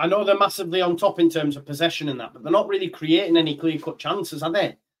 I know they're massively on top in terms of possession and that, but they're not really creating any clear-cut chances, are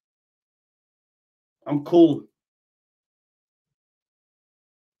they? I'm cool.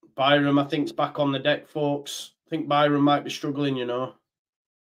 Byram, I think, is back on the deck, folks. I think Byram might be struggling, you know.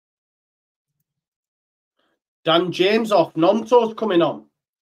 Dan James off. Nonto's coming on.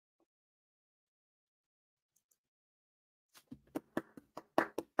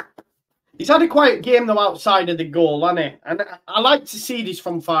 He's had a quiet game, though, outside of the goal, hasn't he? And I like to see this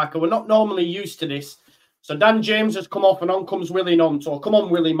from Farker. We're not normally used to this. So Dan James has come off and on comes Willie Nonto. Come on,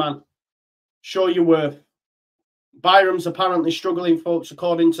 Willie, man. Show your worth. Byram's apparently struggling, folks,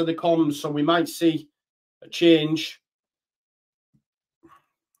 according to the comms, so we might see a change.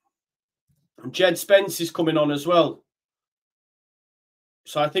 And Jed Spence is coming on as well.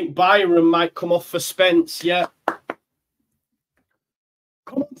 So I think Byram might come off for Spence, yeah.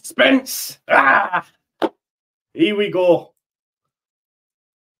 Come on, Spence. Ah! Here we go.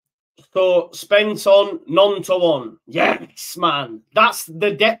 So Spence on, Nonto on. Yes, man. That's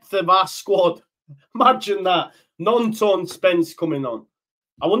the depth of our squad. Imagine that. Nonto and Spence coming on.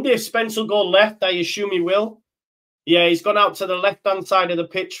 I wonder if Spence will go left. I assume he will. Yeah, he's gone out to the left-hand side of the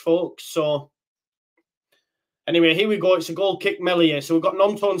pitch, folks. So anyway, here we go. It's a goal kick melee. So we've got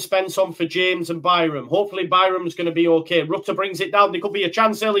Nonto and Spence on for James and Byram. Hopefully Byram's going to be okay. Rutter brings it down. There could be a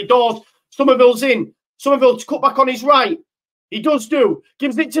chance early doors. Somerville's in. Somerville's cut back on his right. He does do.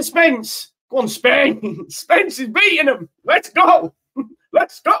 Gives it to Spence. Go on, Spence. Spence is beating him. Let's go.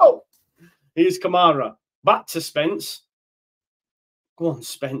 Let's go. Here's Kamara. Back to Spence. Go on,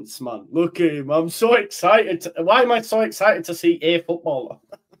 Spence, man. Look at him. I'm so excited. Why am I so excited to see a footballer?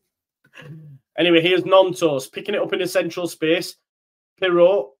 Anyway, here's Nontos picking it up in the central space.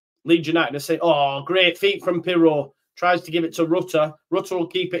 Pirro, Leeds United are saying, oh, great feet from Pirro. Tries to give it to Rutter. Rutter will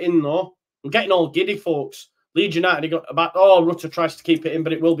keep it in, though. We're getting all giddy, folks. Leeds United got about, oh, Rutter tries to keep it in,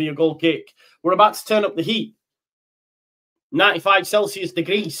 but it will be a goal kick. We're about to turn up the heat. 95 Celsius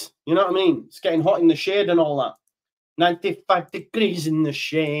degrees. You know what I mean? It's getting hot in the shade and all that. 95 degrees in the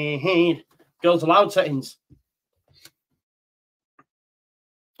shade. Girls allowed settings.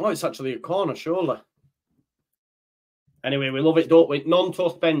 Oh, it's actually a corner, surely. Anyway, we love it, don't we?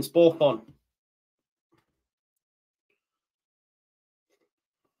 Nonto, Spence, both on.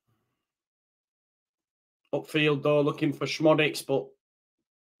 Upfield, though, looking for Schmodix, but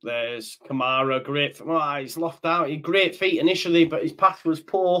there's Kamara. Great. Oh, he's lofted out. He great feet initially, but his pass was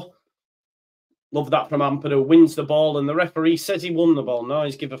poor. Love that from Ampadu. Wins the ball, and the referee says he won the ball. No,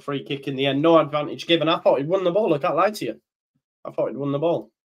 he's given a free kick in the end. No advantage given. I thought he'd won the ball. I can't lie to you. I thought he'd won the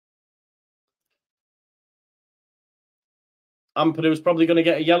ball. Ampadu's probably going to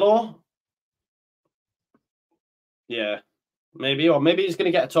get a yellow. Yeah, maybe. Or maybe he's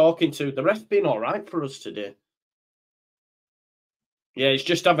going to get a talking to. The ref's been all right for us today. Yeah, he's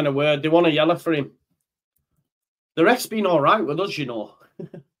just having a word. They want a yellow for him. The ref's been all right with us, you know.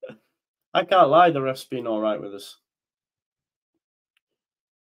 I can't lie, the ref's been all right with us.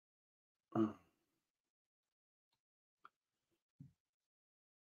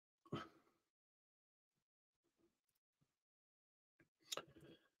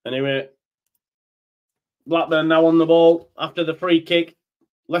 Anyway, Blackburn now on the ball after the free kick.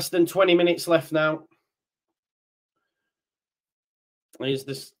 Less than 20 minutes left now. Here's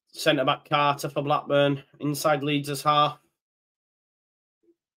the centre-back Carter for Blackburn. Inside Leeds' half.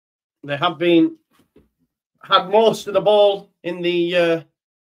 They have had most of the ball in the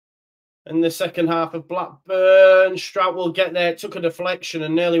second half of Blackburn. Strout will get there. It took a deflection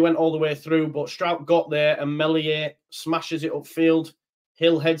and nearly went all the way through, but Strout got there and Melier smashes it upfield.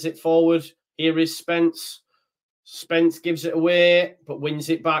 Hill heads it forward. Here is Spence. Spence gives it away, but wins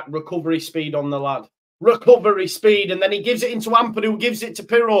it back. Recovery speed on the lad. Recovery speed, and then he gives it into Ampadu, who gives it to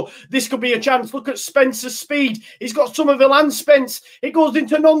Pirro. This could be a chance. Look at Spence's speed. He's got Somerville and Spence. It goes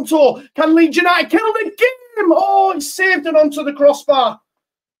into Nonto. Can Leeds United kill the game? Oh, it's saved and onto the crossbar.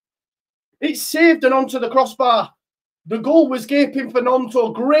 It's saved and onto the crossbar. The goal was gaping for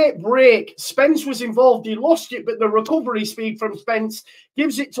Nonto. Great break. Spence was involved. He lost it, but the recovery speed from Spence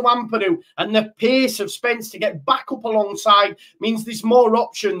gives it to Ampadu. And the pace of Spence to get back up alongside means there's more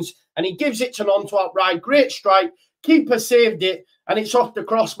options. And he gives it to Nonto outright. Great strike. Keeper saved it. And it's off the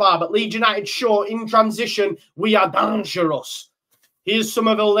crossbar. But Leeds United show in transition, we are dangerous. Here's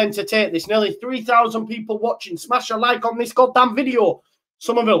Somerville then to take this. Nearly 3,000 people watching. Smash a like on this goddamn video.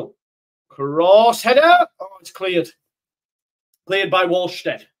 Somerville. Cross header. Oh, it's cleared. Cleared by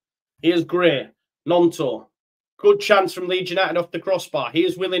Walsted. Here's Gray. Nonto. Good chance from Leeds United off the crossbar.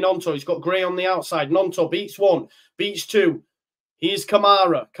 Here's Willie Nonto. He's got Gray on the outside. Nonto beats one. Beats two. Here's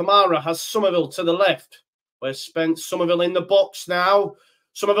Kamara. Kamara has Somerville to the left. Where's Spence? Somerville in the box now.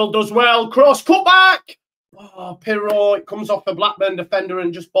 Somerville does well. Cross. Cut back. Oh, Pirro. It comes off the Blackburn defender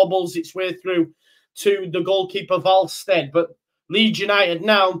and just bobbles its way through to the goalkeeper Valstead. But Leeds United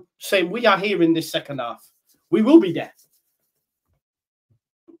now saying we are here in this second half. We will be there.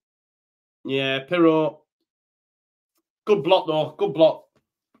 Yeah, Pirro. Good block, though. Good block.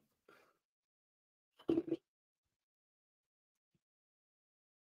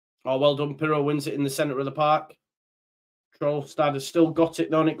 Oh, well done. Pirro wins it in the centre of the park. Trollstad has still got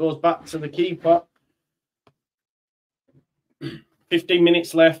it, though, and it goes back to the keeper. 15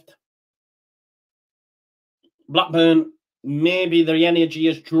 minutes left. Blackburn, maybe the energy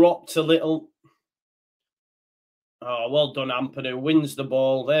has dropped a little. Oh, well done, Ampadu. Wins the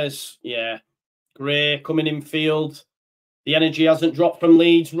ball. There's, yeah, Gray coming in field. The energy hasn't dropped from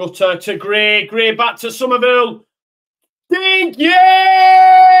Leeds. Rutter to Gray. Gray back to Somerville. Dink,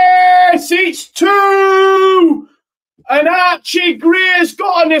 yes! It's 2! And Archie Gray's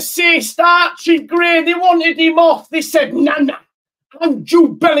got an assist. Archie Gray, they wanted him off. They said, nah. I'm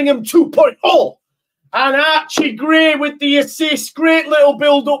Jude Bellingham 2.0. And Archie Gray with the assist. Great little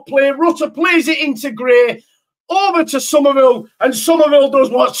build-up play. Rutter plays it into Gray. Over to Somerville. And Somerville does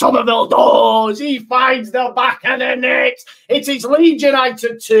what Somerville does. He finds the back of the net. It is Leeds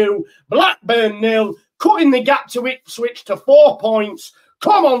United 2. Blackburn 0. Cutting the gap to Ipswich to 4 points.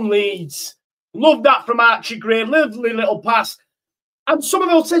 Come on, Leeds. Love that from Archie Gray. Lovely little pass. And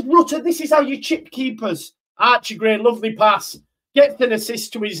Somerville says, Rutter, this is how you chip keepers. Archie Gray, lovely pass. Gets an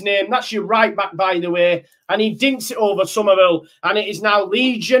assist to his name. That's your right back, by the way. And he dinks it over Somerville. And it is now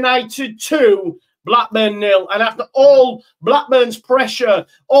Leeds United 2, Blackburn 0. And after all Blackburn's pressure,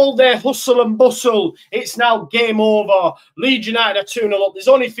 all their hustle and bustle, it's now game over. Leeds United are 2-0 up. There's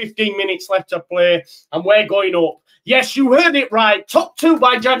only 15 minutes left to play. And we're going up. Yes, you heard it right. Top 2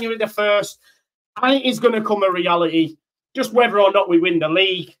 by January the 1st. And it is going to come a reality. Just whether or not we win the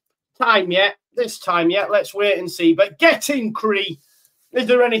league. Time yet. This time yet. Let's wait and see. But get in, Cree. Is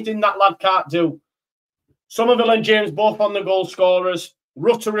there anything that lad can't do? Somerville and James both on the goal scorers.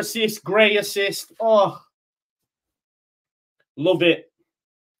 Rutter assist. Gray assist. Oh. Love it.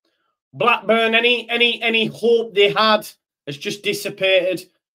 Blackburn, any hope they had has just dissipated.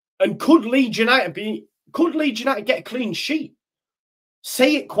 And could Leeds United get a clean sheet?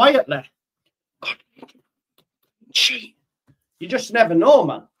 Say it quietly. Sheet. You just never know,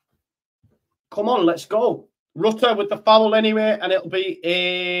 man. Come on, let's go. Rutter with the foul anyway, and it'll be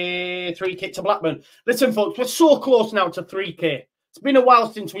a 3K to Blackburn. Listen, folks, we're so close now to 3K. It's been a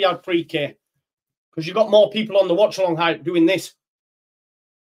while since we had 3K because you've got more people on the watch-along hype doing this.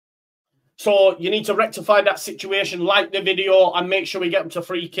 So you need to rectify that situation, like the video, and make sure we get up to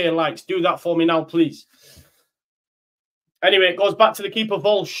 3K likes. Do that for me now, please. Anyway, it goes back to the keeper,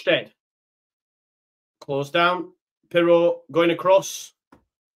 Volstead. Close down. Pirro going across.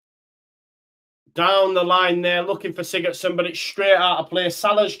 Down the line there, looking for Sigurdsson, but it's straight out of play.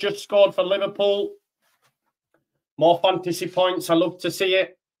 Salah's just scored for Liverpool. More fantasy points. I love to see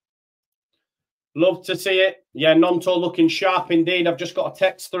it. Love to see it. Yeah, Nonto looking sharp indeed. I've just got a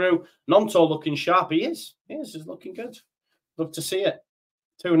text through. Nonto looking sharp. He is. He's looking good. Love to see it.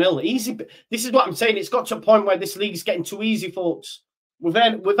 2-0. Easy. This is what I'm saying. It's got to a point where this league's getting too easy, folks. We've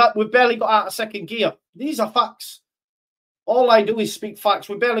barely got out of second gear. These are facts. All I do is speak facts.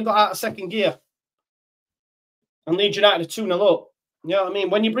 We barely got out of second gear. And Leeds United are 2-0 up. You know what I mean?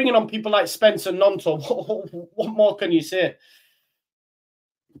 When you're bringing on people like Spence and Nonto, what more can you say?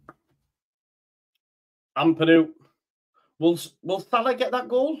 Ampadu. Will Salah get that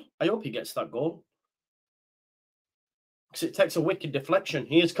goal? I hope he gets that goal. Because it takes a wicked deflection.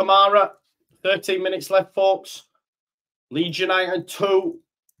 Here's Kamara. 13 minutes left, folks. Leeds United 2.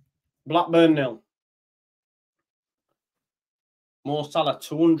 Blackburn 0. Mo Salah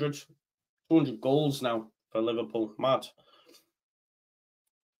 200 goals now for Liverpool. Mad.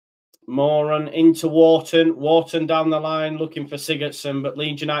 Moran into Wharton. Wharton down the line looking for Sigurdsson, but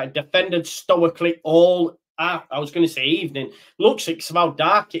Leeds United defended stoically all, I was going to say evening. Looks like it's how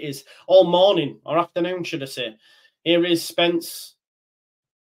dark it is. All morning or afternoon, should I say. Here is Spence.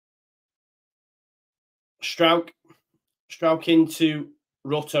 Strauch into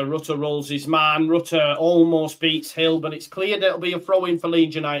Rutter. Rutter rolls his man. Rutter almost beats Hill, but it's clear that it'll be a throw-in for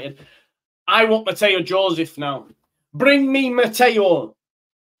Leeds United. I want Mateo Joseph now. Bring me Matteo.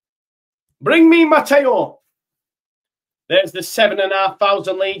 Bring me Matteo. There's the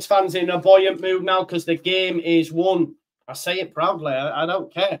 7,500 Leeds fans in a buoyant mood now because the game is won. I say it proudly. I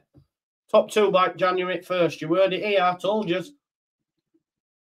don't care. Top 2 by January 1st. You heard it here. I told you.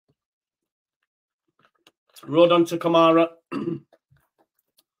 Rode on to Kamara.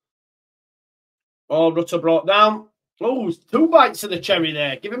 Oh, Rutter brought down. Oh, 2 bites of the cherry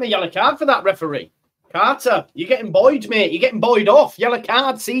there. Give him a yellow card for that, referee. Carter, you're getting buoyed, mate. You're getting buoyed off. Yellow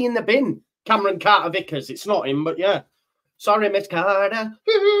card, see in the bin. Cameron Carter-Vickers. It's not him, but yeah. Sorry, Miss Carter.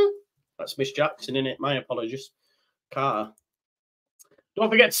 That's Miss Jackson, innit? My apologies. Carter. Don't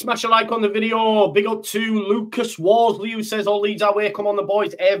forget to smash a like on the video. Big up to Lucas Worsley, who says, all Leeds our way. Come on, the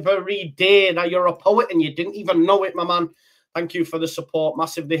boys, every day. Now, you're a poet and you didn't even know it, my man. Thank you for the support.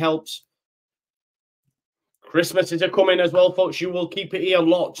 Massively helps. Christmas is coming as well, folks. You will keep it here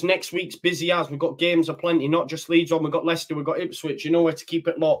locked. Next week's busy as we've got games aplenty, not just Leeds on. We've got Leicester, we've got Ipswich. You know where to keep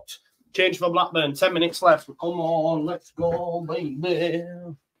it locked. Change for Blackburn. 10 minutes left. Come on, let's go, baby.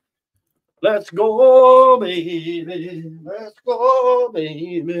 Let's go, baby. Let's go,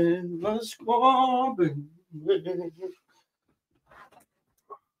 baby. Let's go, baby.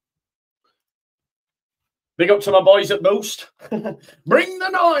 Big up to my boys at Boost. Bring the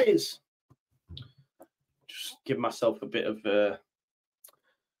noise. Just give myself a bit of,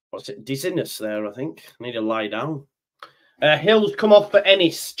 what's it, dizziness there, I think. I need to lie down. Hill's come off for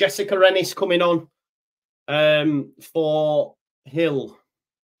Ennis. Jessica Ennis coming on for Hill.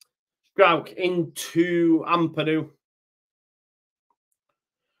 Strouk into Ampadu.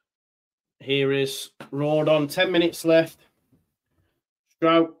 Here is Rodon. 10 minutes left.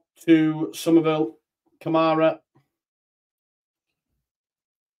 Strouk to Somerville. Kamara.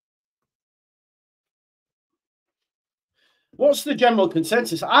 What's the general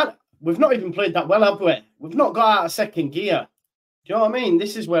consensus? We've not even played that well, have we? We've not got out of second gear. Do you know what I mean?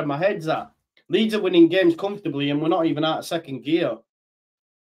 This is where my head's at. Leeds are winning games comfortably and we're not even out of second gear.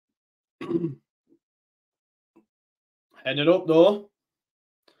 Headed up, though.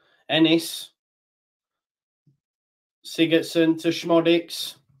 Ennis. Sigurdsson to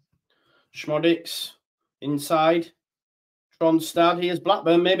Schmodix. Schmodix inside. Tronstad. Here's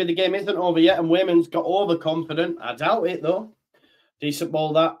Blackburn. Maybe the game isn't over yet and Wayman's got overconfident. I doubt it, though. Decent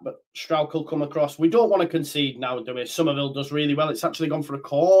ball that, but Strouk will come across. We don't want to concede now, do we? Somerville does really well. It's actually gone for a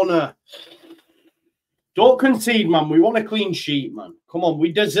corner. Don't concede, man. We want a clean sheet, man. Come on,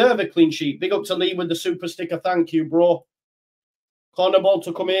 we deserve a clean sheet. Big up to Lee with the super sticker. Thank you, bro. Corner ball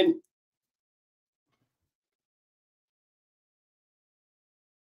to come in.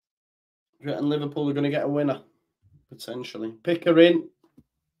 And Liverpool are going to get a winner, potentially. Pickering.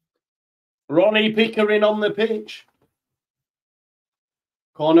 Ronnie Pickering on the pitch.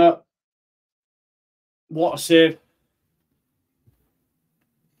 Corner. What a save.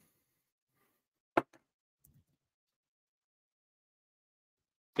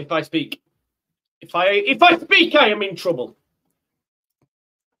 If I speak. If I speak, I am in trouble.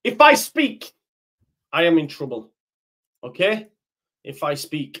 If I speak, I am in trouble. Okay? If I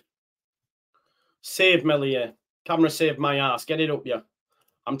speak. Save Melier. Camera saved my ass. Get it up, yeah.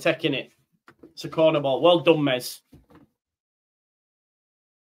 I'm taking it. It's a corner ball. Well done, Mez.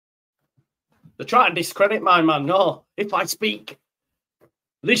 They're trying to discredit my man. No. If I speak.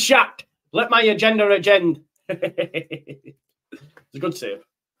 Lishat. Let my agenda agenda. It's a good save.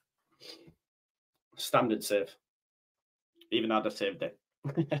 Standard save. Even had a saved it.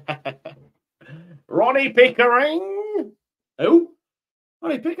 Ronnie Pickering. Who?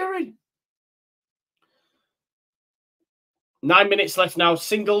 Ronnie Pickering. 9 minutes left now.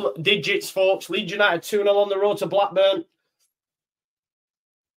 Single digits, folks. Leeds United 2-0 on the road to Blackburn.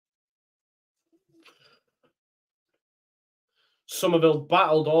 Somerville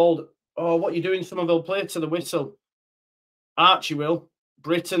battled all. Oh, what are you doing, Somerville? Play to the whistle. Archie will.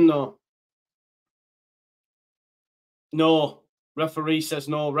 Britain, though. No. Referee says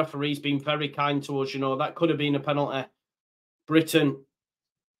no. Referee's been very kind to us, you know. That could have been a penalty. Britain.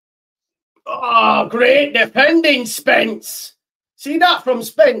 Oh, great defending, Spence. See that from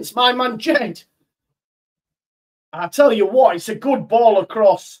Spence, my man Jed. I tell you what, it's a good ball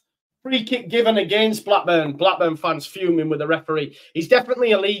across. Free kick given against Blackburn. Blackburn fans fuming with the referee. He's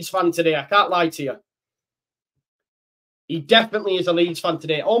definitely a Leeds fan today. I can't lie to you. He definitely is a Leeds fan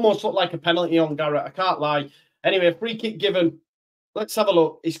today. Almost looked like a penalty on Garrett. I can't lie. Anyway, free kick given. Let's have a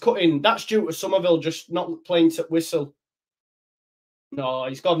look. He's cut in. That's due to Somerville just not playing to whistle. No,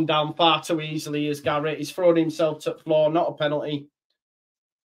 he's gone down far too easily as Garrett. He's thrown himself to the floor. Not a penalty.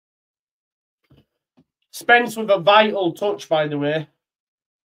 Spence with a vital touch, by the way.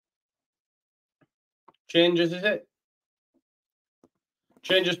 Changes, is it?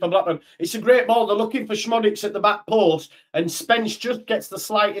 Changes for Blackburn. It's a great ball. They're looking for Schmodics at the back post, and Spence just gets the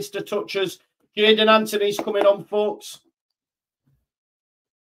slightest of touches. Jaden Anthony's coming on, folks.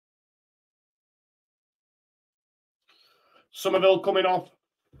 Somerville coming off.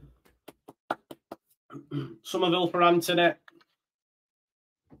 Somerville for Anthony.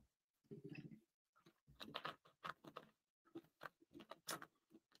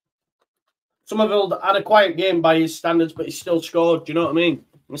 Somerville had a quiet game by his standards, but he still scored. Do you know what I mean?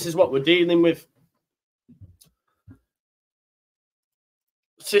 This is what we're dealing with.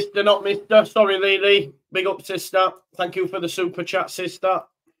 Sister, not mister. Sorry, Lily. Big up, sister. Thank you for the super chat, sister.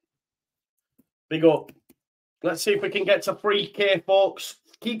 Big up. Let's see if we can get to 3K, folks.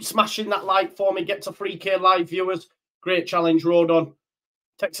 Keep smashing that like for me. Get to 3K live viewers. Great challenge, Rodon.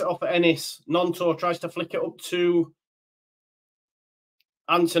 Takes it off at Ennis. Nonto tries to flick it up to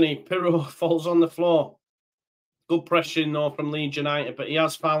Anthony. Pirro falls on the floor. Good pressure, though, from Leeds United, but he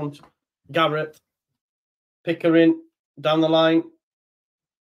has found Garrett. Pickering down the line.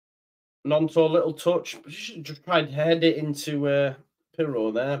 Nonto, little touch. But she should just tried to head it into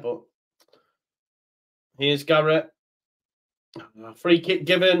Pirro there, but here's Garrett. Free kick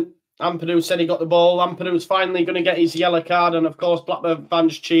given. Ampadu said he got the ball. Ampadu's finally going to get his yellow card, and of course, Blackburn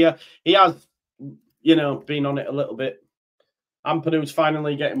fans cheer. He has, you know, been on it a little bit. Ampadu's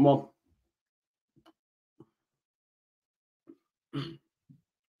finally getting one.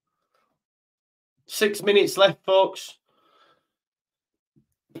 Six minutes left, folks.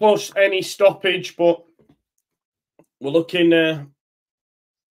 Plus any stoppage, but we're looking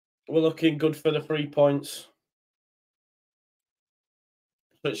good for the 3 points.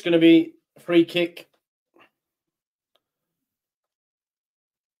 So it's going to be a free kick.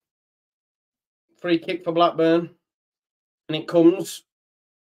 Free kick for Blackburn. And it comes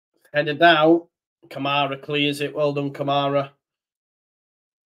headed out. Kamara clears it. Well done, Kamara.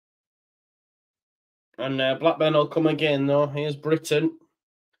 And Blackburn will come again, though. Here's Britton.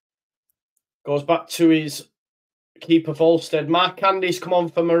 Goes back to his keeper, Volstead. Mark Candy's come on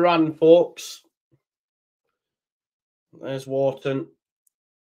for Moran, folks. There's Wharton.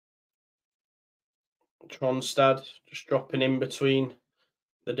 Tronstad just dropping in between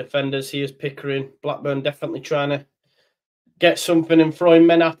the defenders. Here's Pickering. Blackburn definitely trying to get something and throwing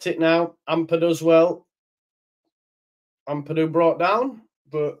men at it now. Ampadu as well. Ampadu brought down,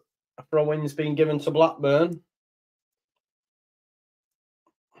 but a throw-in's been given to Blackburn.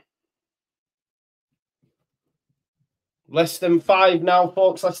 Less than 5 now,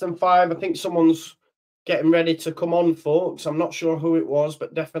 folks. Less than 5. I think someone's getting ready to come on, folks. I'm not sure who it was,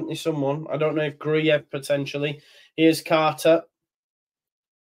 but definitely someone. I don't know if Gruyev potentially. Here's Carter.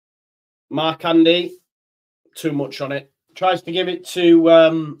 Mark Andy. Too much on it. Tries to give it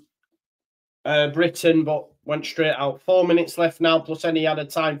to Britain, but went straight out. 4 minutes left now, plus any added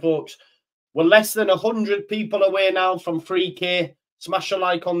time, folks. We're less than 100 people away now from 3K. Smash a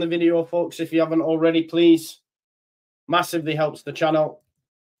like on the video, folks, if you haven't already, please. Massively helps the channel.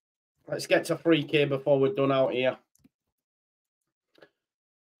 Let's get to 3K before we're done out here.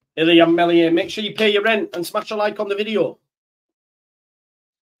 Iliam Melier, make sure you pay your rent and smash a like on the video.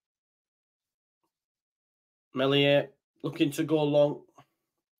 Melier looking to go long.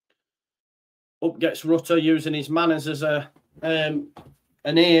 Up gets Rutter using his manners as an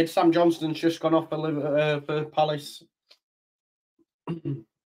aid. Sam Johnston's just gone off for Palace.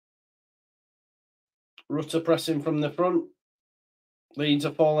 Rutter pressing from the front. Leeds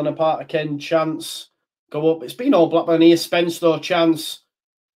are falling apart again. Chance. Go up. It's been all Blackburn here. Spence, though. Chance.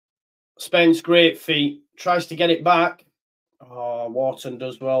 Spence, great feet. Tries to get it back. Oh, Wharton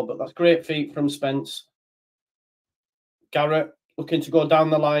does well, but that's great feet from Spence. Garrett looking to go down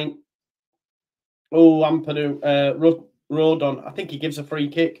the line. Oh, Ampadu. Rodon. I think he gives a free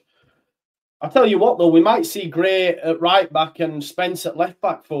kick. I'll tell you what, though. We might see Gray at right back and Spence at left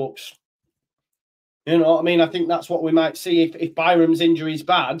back, folks. You know what I mean? I think that's what we might see. If Byram's injury is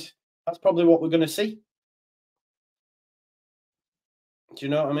bad, that's probably what we're going to see. Do you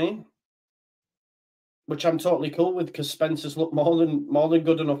know what I mean? Which I'm totally cool with, because Spencer's looked more than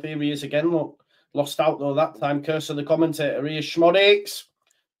good enough. Here he is again. Look, lost out though that time. Curse of the commentator. Here's Schmodics.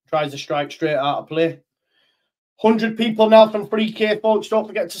 Tries to strike straight out of play. 100 people now from 3K, folks. Don't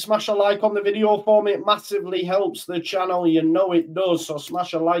forget to smash a like on the video for me. It massively helps the channel. You know it does. So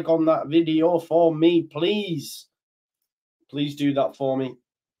smash a like on that video for me, please. Please do that for me.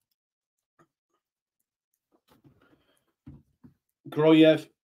 Gruyev.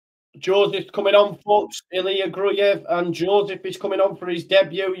 Joseph coming on, folks. Ilya Gruyev and Joseph is coming on for his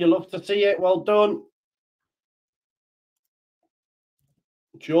debut. You love to see it. Well done.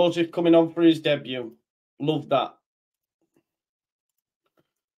 Joseph coming on for his debut. Love that.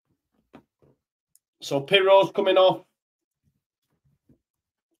 So Pirro's coming off.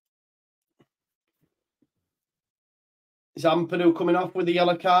 Is Ampadu coming off with the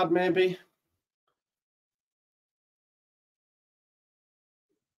yellow card, maybe?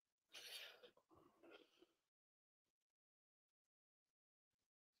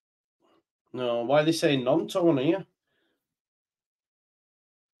 No, why are they saying non-tone here?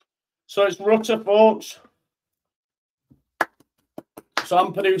 So it's Rutter, folks. So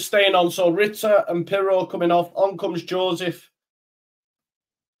Ampadu staying on. So Ritter and Pirro coming off. On comes Joseph.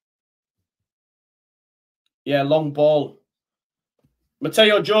 Yeah, long ball.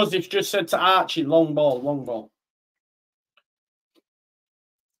 Mateo Joseph just said to Archie, long ball, long ball.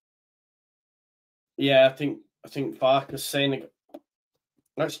 Yeah, I think Farkas saying,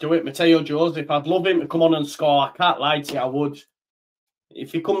 let's do it. Mateo Joseph, I'd love him to come on and score. I can't lie to you, I would.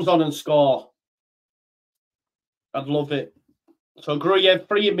 If he comes on and score, I'd love it. So Gruyev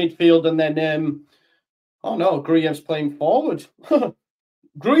free in midfield, and then oh no, Gruyev's playing forward.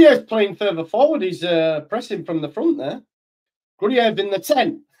 Gruyev's playing further forward. He's pressing from the front there. Gruyev in the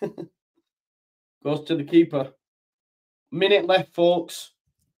 10. Goes to the keeper. Minute left, folks.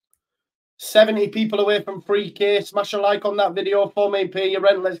 70 people away from 3K. Smash a like on that video for me. Pay your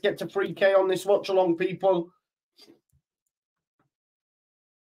rent. Let's get to 3K on this watch along, people.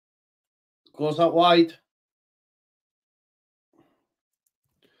 Goes out wide.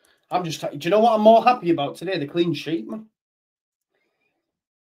 I'm just... Do you know what I'm more happy about today? The clean sheet, man.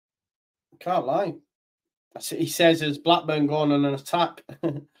 Can't lie. He says as Blackburn going on an attack.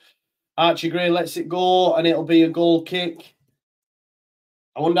 Archie Gray lets it go, and it'll be a goal kick.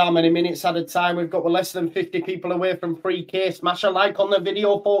 I wonder how many minutes at a time we've got. We're less than 50 people away from 3K. Smash a like on the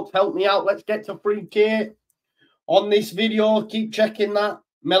video, folks. Help me out. Let's get to 3K on this video. Keep checking that.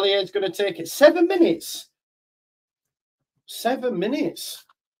 Mellier's going to take it. 7 minutes. 7 minutes.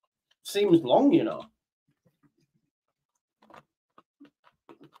 Seems long, you know.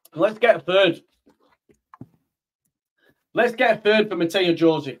 Let's get a third. Let's get a third for Mateo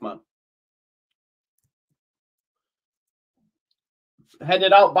Joseph, man.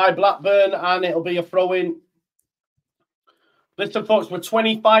 Headed out by Blackburn, and it'll be a throw-in. Listen, folks, we're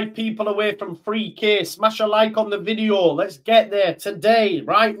 25 people away from 3K. Smash a like on the video. Let's get there today,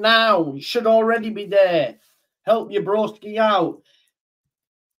 right now. You should already be there. Help your broski out.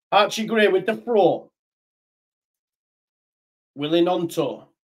 Archie Gray with the throw. Willie Nonto.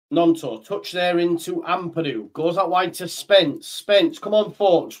 Nonto, touch there into Ampadu. Goes out wide to Spence. Spence, come on,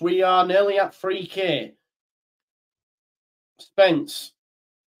 folks. We are nearly at 3K. Spence.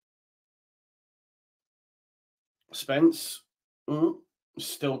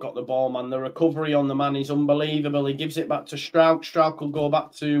 Still got the ball, man. The recovery on the man is unbelievable. He gives it back to Strauch. Strauch will go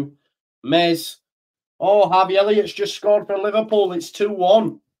back to Mez. Oh, Harvey Elliott's just scored for Liverpool. It's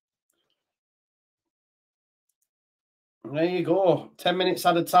 2-1. There you go. 10 minutes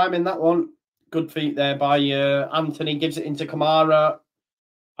at a time in that one. Good feet there by Anthony. Gives it into Kamara.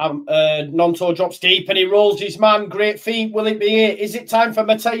 Nonto drops deep and he rolls his man. Great feet. Will it be it? Is it time for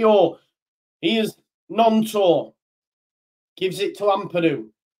Mateo? Here's Nonto. Gives it to Ampadu.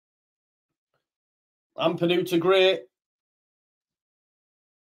 Ampadu to Gray.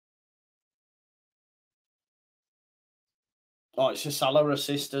 Oh, it's a Salah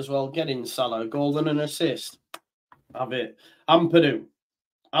assist as well. Get in, Salah. Golden and assist. Have it. Ampadu.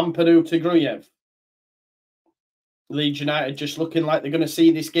 Ampadu to Gruyev. Leeds United just looking like they're going to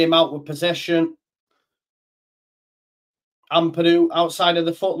see this game out with possession. Ampadu outside of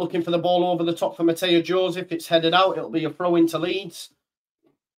the foot looking for the ball over the top for Mateo Joseph. It's headed out. It'll be a throw into Leeds.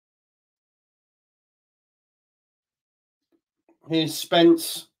 Here's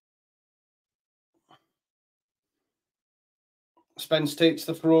Spence. Spence takes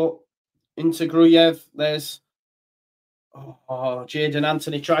the throw into Gruyev. There's Jadon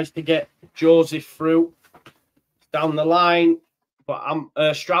Anthony tries to get Joseph through down the line, but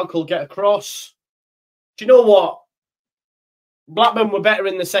Strauch will get across. Do you know what? Blackburn were better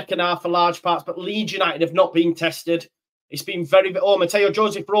in the second half for large parts, but Leeds United have not been tested. It's been very... Oh, Mateo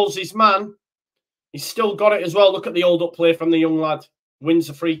Joseph rolls his man. He's still got it as well. Look at the hold-up play from the young lad. Wins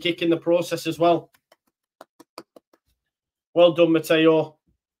a free kick in the process as well. Well done, Mateo.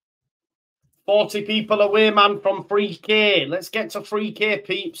 40 people away, man, from 3K. Let's get to 3K,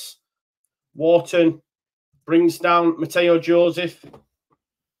 peeps. Wharton brings down Mateo Joseph.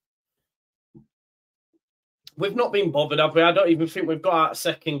 We've not been bothered, have we? I don't even think we've got out of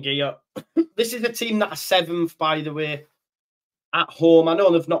second gear. This is a team that are 7th, by the way, at home. I know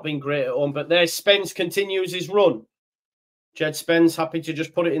they've not been great at home, but there's Spence continues his run. Jed Spence happy to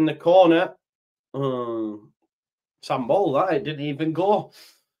just put it in the corner. Sam Ball, that it didn't even go.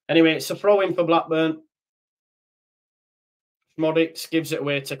 Anyway, it's a throw-in for Blackburn. Schmodix gives it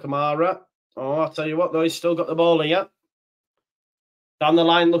away to Kamara. Oh, I'll tell you what, though, he's still got the ball here. Down the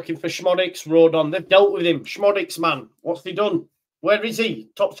line looking for Schmodix. Rodon. They've dealt with him. Schmodix, man. What's he done? Where is he?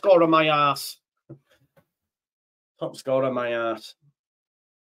 Top scorer, my ass. Top scorer, my ass.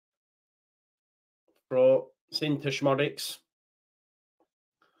 Throw. It's into Schmodix.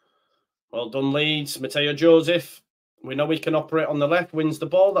 Well done, Leeds. Mateo Joseph. We know he can operate on the left. Wins the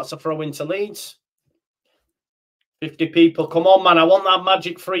ball. That's a throw into Leeds. 50 people. Come on, man. I want that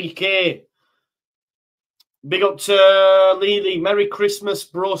magic 3K. Big up to Lily. Merry Christmas,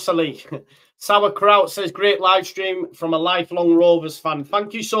 Brosely. Sauerkraut says, great live stream from a lifelong Rovers fan.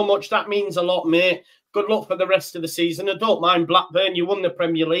 Thank you so much. That means a lot, mate. Good luck for the rest of the season. I don't mind Blackburn. You won the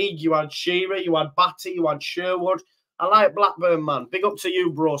Premier League. You had Shearer. You had Batty. You had Sherwood. I like Blackburn, man. Big up to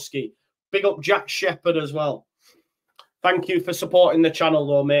you, broski. Big up Jack Shepherd as well. Thank you for supporting the channel,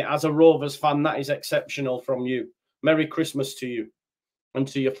 though, mate. As a Rovers fan, that is exceptional from you. Merry Christmas to you and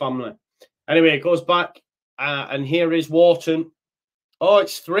to your family. Anyway, it goes back. And here is Wharton. Oh,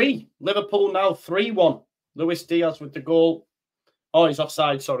 it's 3. Liverpool now 3-1. Luis Diaz with the goal. Oh, he's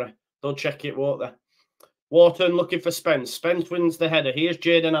offside, sorry. They'll check it, won't they? Wharton looking for Spence. Spence wins the header. Here's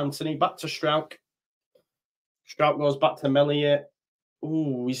Jadon Anthony. Back to Strauch. Strauch goes back to Melier.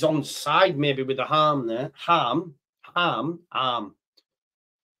 Ooh, he's on side maybe with the harm there. Arm.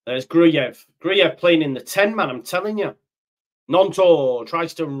 There's Gruyev. Gruyev playing in the 10, man, I'm telling you. Nonto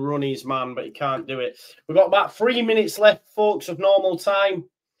tries to run his man, but he can't do it. We've got about 3 minutes left, folks, of normal time.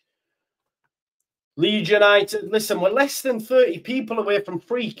 Leeds United. Listen, we're less than 30 people away from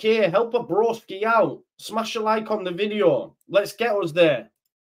 3K. Help a broski out. Smash a like on the video. Let's get us there.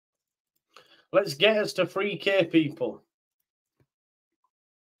 Let's get us to 3K, people.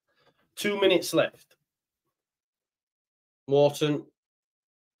 2 minutes left. Wharton.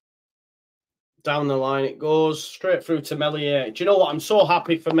 Down the line it goes, straight through to Melier. Do you know what? I'm so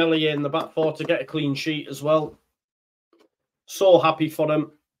happy for Melier in the back four to get a clean sheet as well. So happy for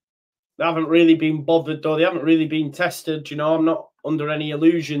them. They haven't really been bothered, though. They haven't really been tested, you know. I'm not under any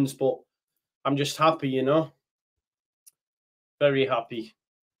illusions, but I'm just happy, you know. Very happy.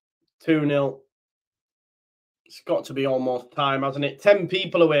 2-0. It's got to be almost time, hasn't it? 10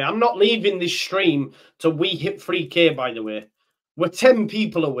 people away. I'm not leaving this stream till we hit 3K, by the way. We're 10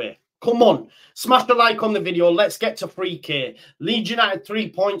 people away. Come on, smash the like on the video. Let's get to 3K. Leeds United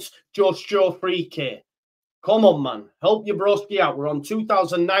 3 points, JUSTJOE 3K. Come on, man. Help your broski out. We're on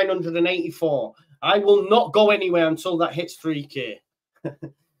 2,984. I will not go anywhere until that hits 3K.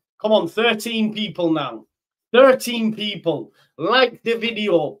 Come on, 13 people now. 13 people. Like the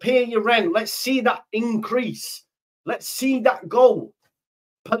video. Pay your rent. Let's see that increase. Let's see that go.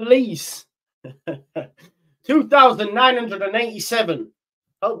 Police. 2,987.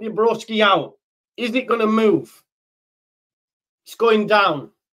 Help your broski out. Is it going to move? It's going down.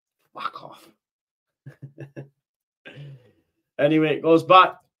 Fuck off. Anyway, it goes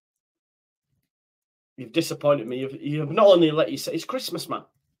back. You've disappointed me. You've not only let you say it's Christmas, man.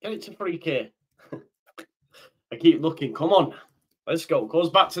 Get it to 3K. I keep looking. Come on. Let's go.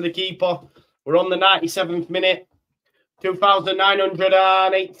 Goes back to the keeper. We're on the 97th minute.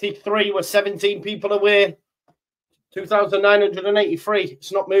 2,983. We're 17 people away. 2,983.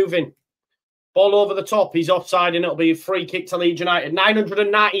 It's not moving. Ball over the top. He's offside and it'll be a free kick to Leeds United.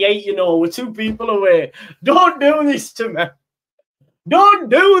 998, you know. We're 2 people away. Don't do this to me. Don't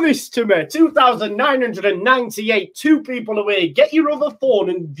do this to me. 2,998. 2 people away. Get your other phone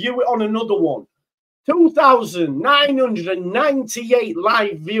and view it on another one. 2,998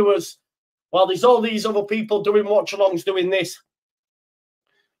 live viewers. While there's all these other people doing watch-alongs doing this.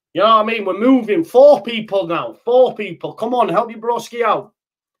 You know what I mean? We're moving. 4 people now. 4 people. Come on, help your broski out.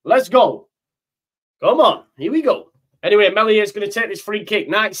 Let's go. Come on. Here we go. Anyway, Melier's going to take this free kick.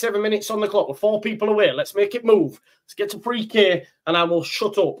 97 minutes on the clock. We're 4 people away. Let's make it move. Let's get to 3K and I will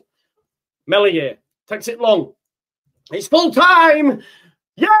shut up. Melier takes it long. It's full time.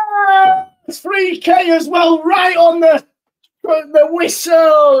 Yeah! It's 3K as well. Right on the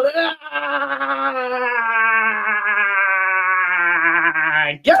whistle.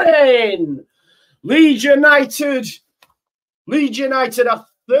 Get in! Leeds United. Leeds United are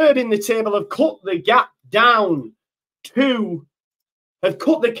 3rd in the table. Have cut the gap down to. Have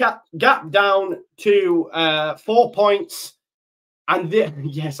cut the gap down to 4 points. And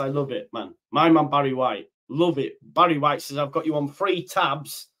yes, I love it, man. My man Barry White, love it. Barry White says I've got you on 3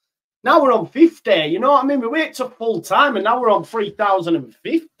 tabs. Now we're on 50. You know what I mean? We wait till full time, and now we're on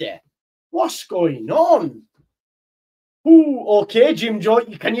 3,050. What's going on? Ooh, okay, Jim Joy.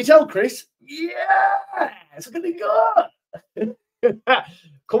 Can you tell, Chris? Yeah, it's going to go.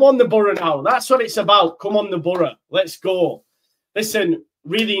 Come on, the Borough now. That's what it's about. Come on, the Borough. Let's go. Listen,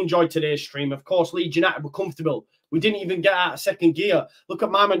 really enjoyed today's stream. Of course, Leeds United were comfortable. We didn't even get out of second gear. Look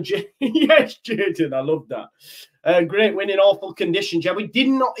at my man, yes, Jaden, I love that. Great win in awful conditions. Yeah, we did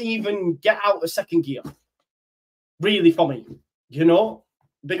not even get out of second gear. Really for me, you know.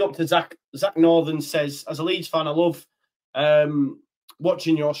 Big up to Zach. Zach Northern says, as a Leeds fan, I love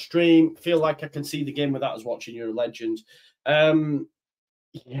watching your stream. Feel like I can see the game without us watching. You're a legend. Yeah,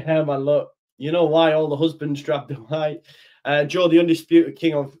 man, look. You know why all the husbands drab the white. Joe, the undisputed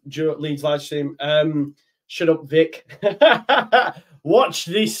king of Leeds live stream. Shut up, Vic. Watch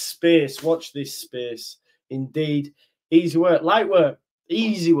this space. Watch this space. Indeed. Easy work, light work.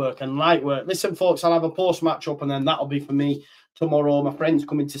 Easy work and light work. Listen, folks, I'll have a post-match up, and then that'll be for me tomorrow. My friend's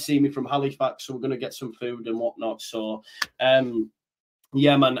coming to see me from Halifax, so we're going to get some food and whatnot. So,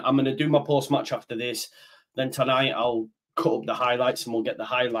 yeah, man, I'm going to do my post-match after this. Then tonight I'll cut up the highlights, and we'll get the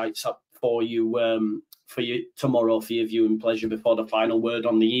highlights up for you tomorrow for your viewing pleasure before the final word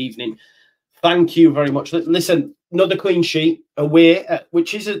on the evening. Thank you very much. Listen, another clean sheet away,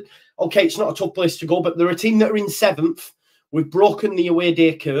 which isn't okay. It's not a tough place to go, but they're a team that are in 7th. We've broken the away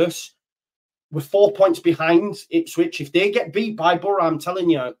day curse. We're 4 points behind Ipswich. If they get beat by Borough, I'm telling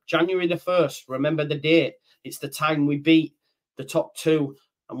you, January the 1st, remember the date. It's the time we beat the top 2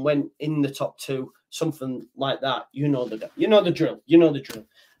 and went in the top 2, something like that. You know the drill. You know the drill.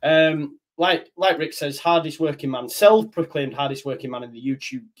 Like Rick says, hardest working man, self-proclaimed hardest working man in the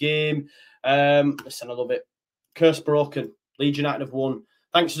YouTube game. Listen, I love it. Curse broken. Leeds United have won.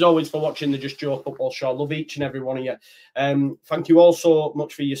 Thanks as always for watching the Just Joe Football Show. Love each and every one of you. Thank you all so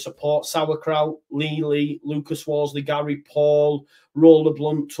much for your support. Sauerkraut, Lee, Lucas Worsley, Gary Paul, Roller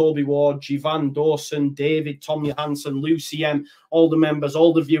Blunt, Toby Ward, Jivan Dawson, David, Tom Johansson, Lucy M, all the members,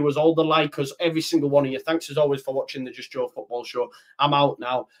 all the viewers, all the likers, every single one of you. Thanks as always for watching the Just Joe Football Show. I'm out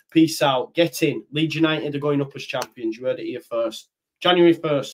now. Peace out. Get in. Leeds United are going up as champions. You heard it here first. January 1st.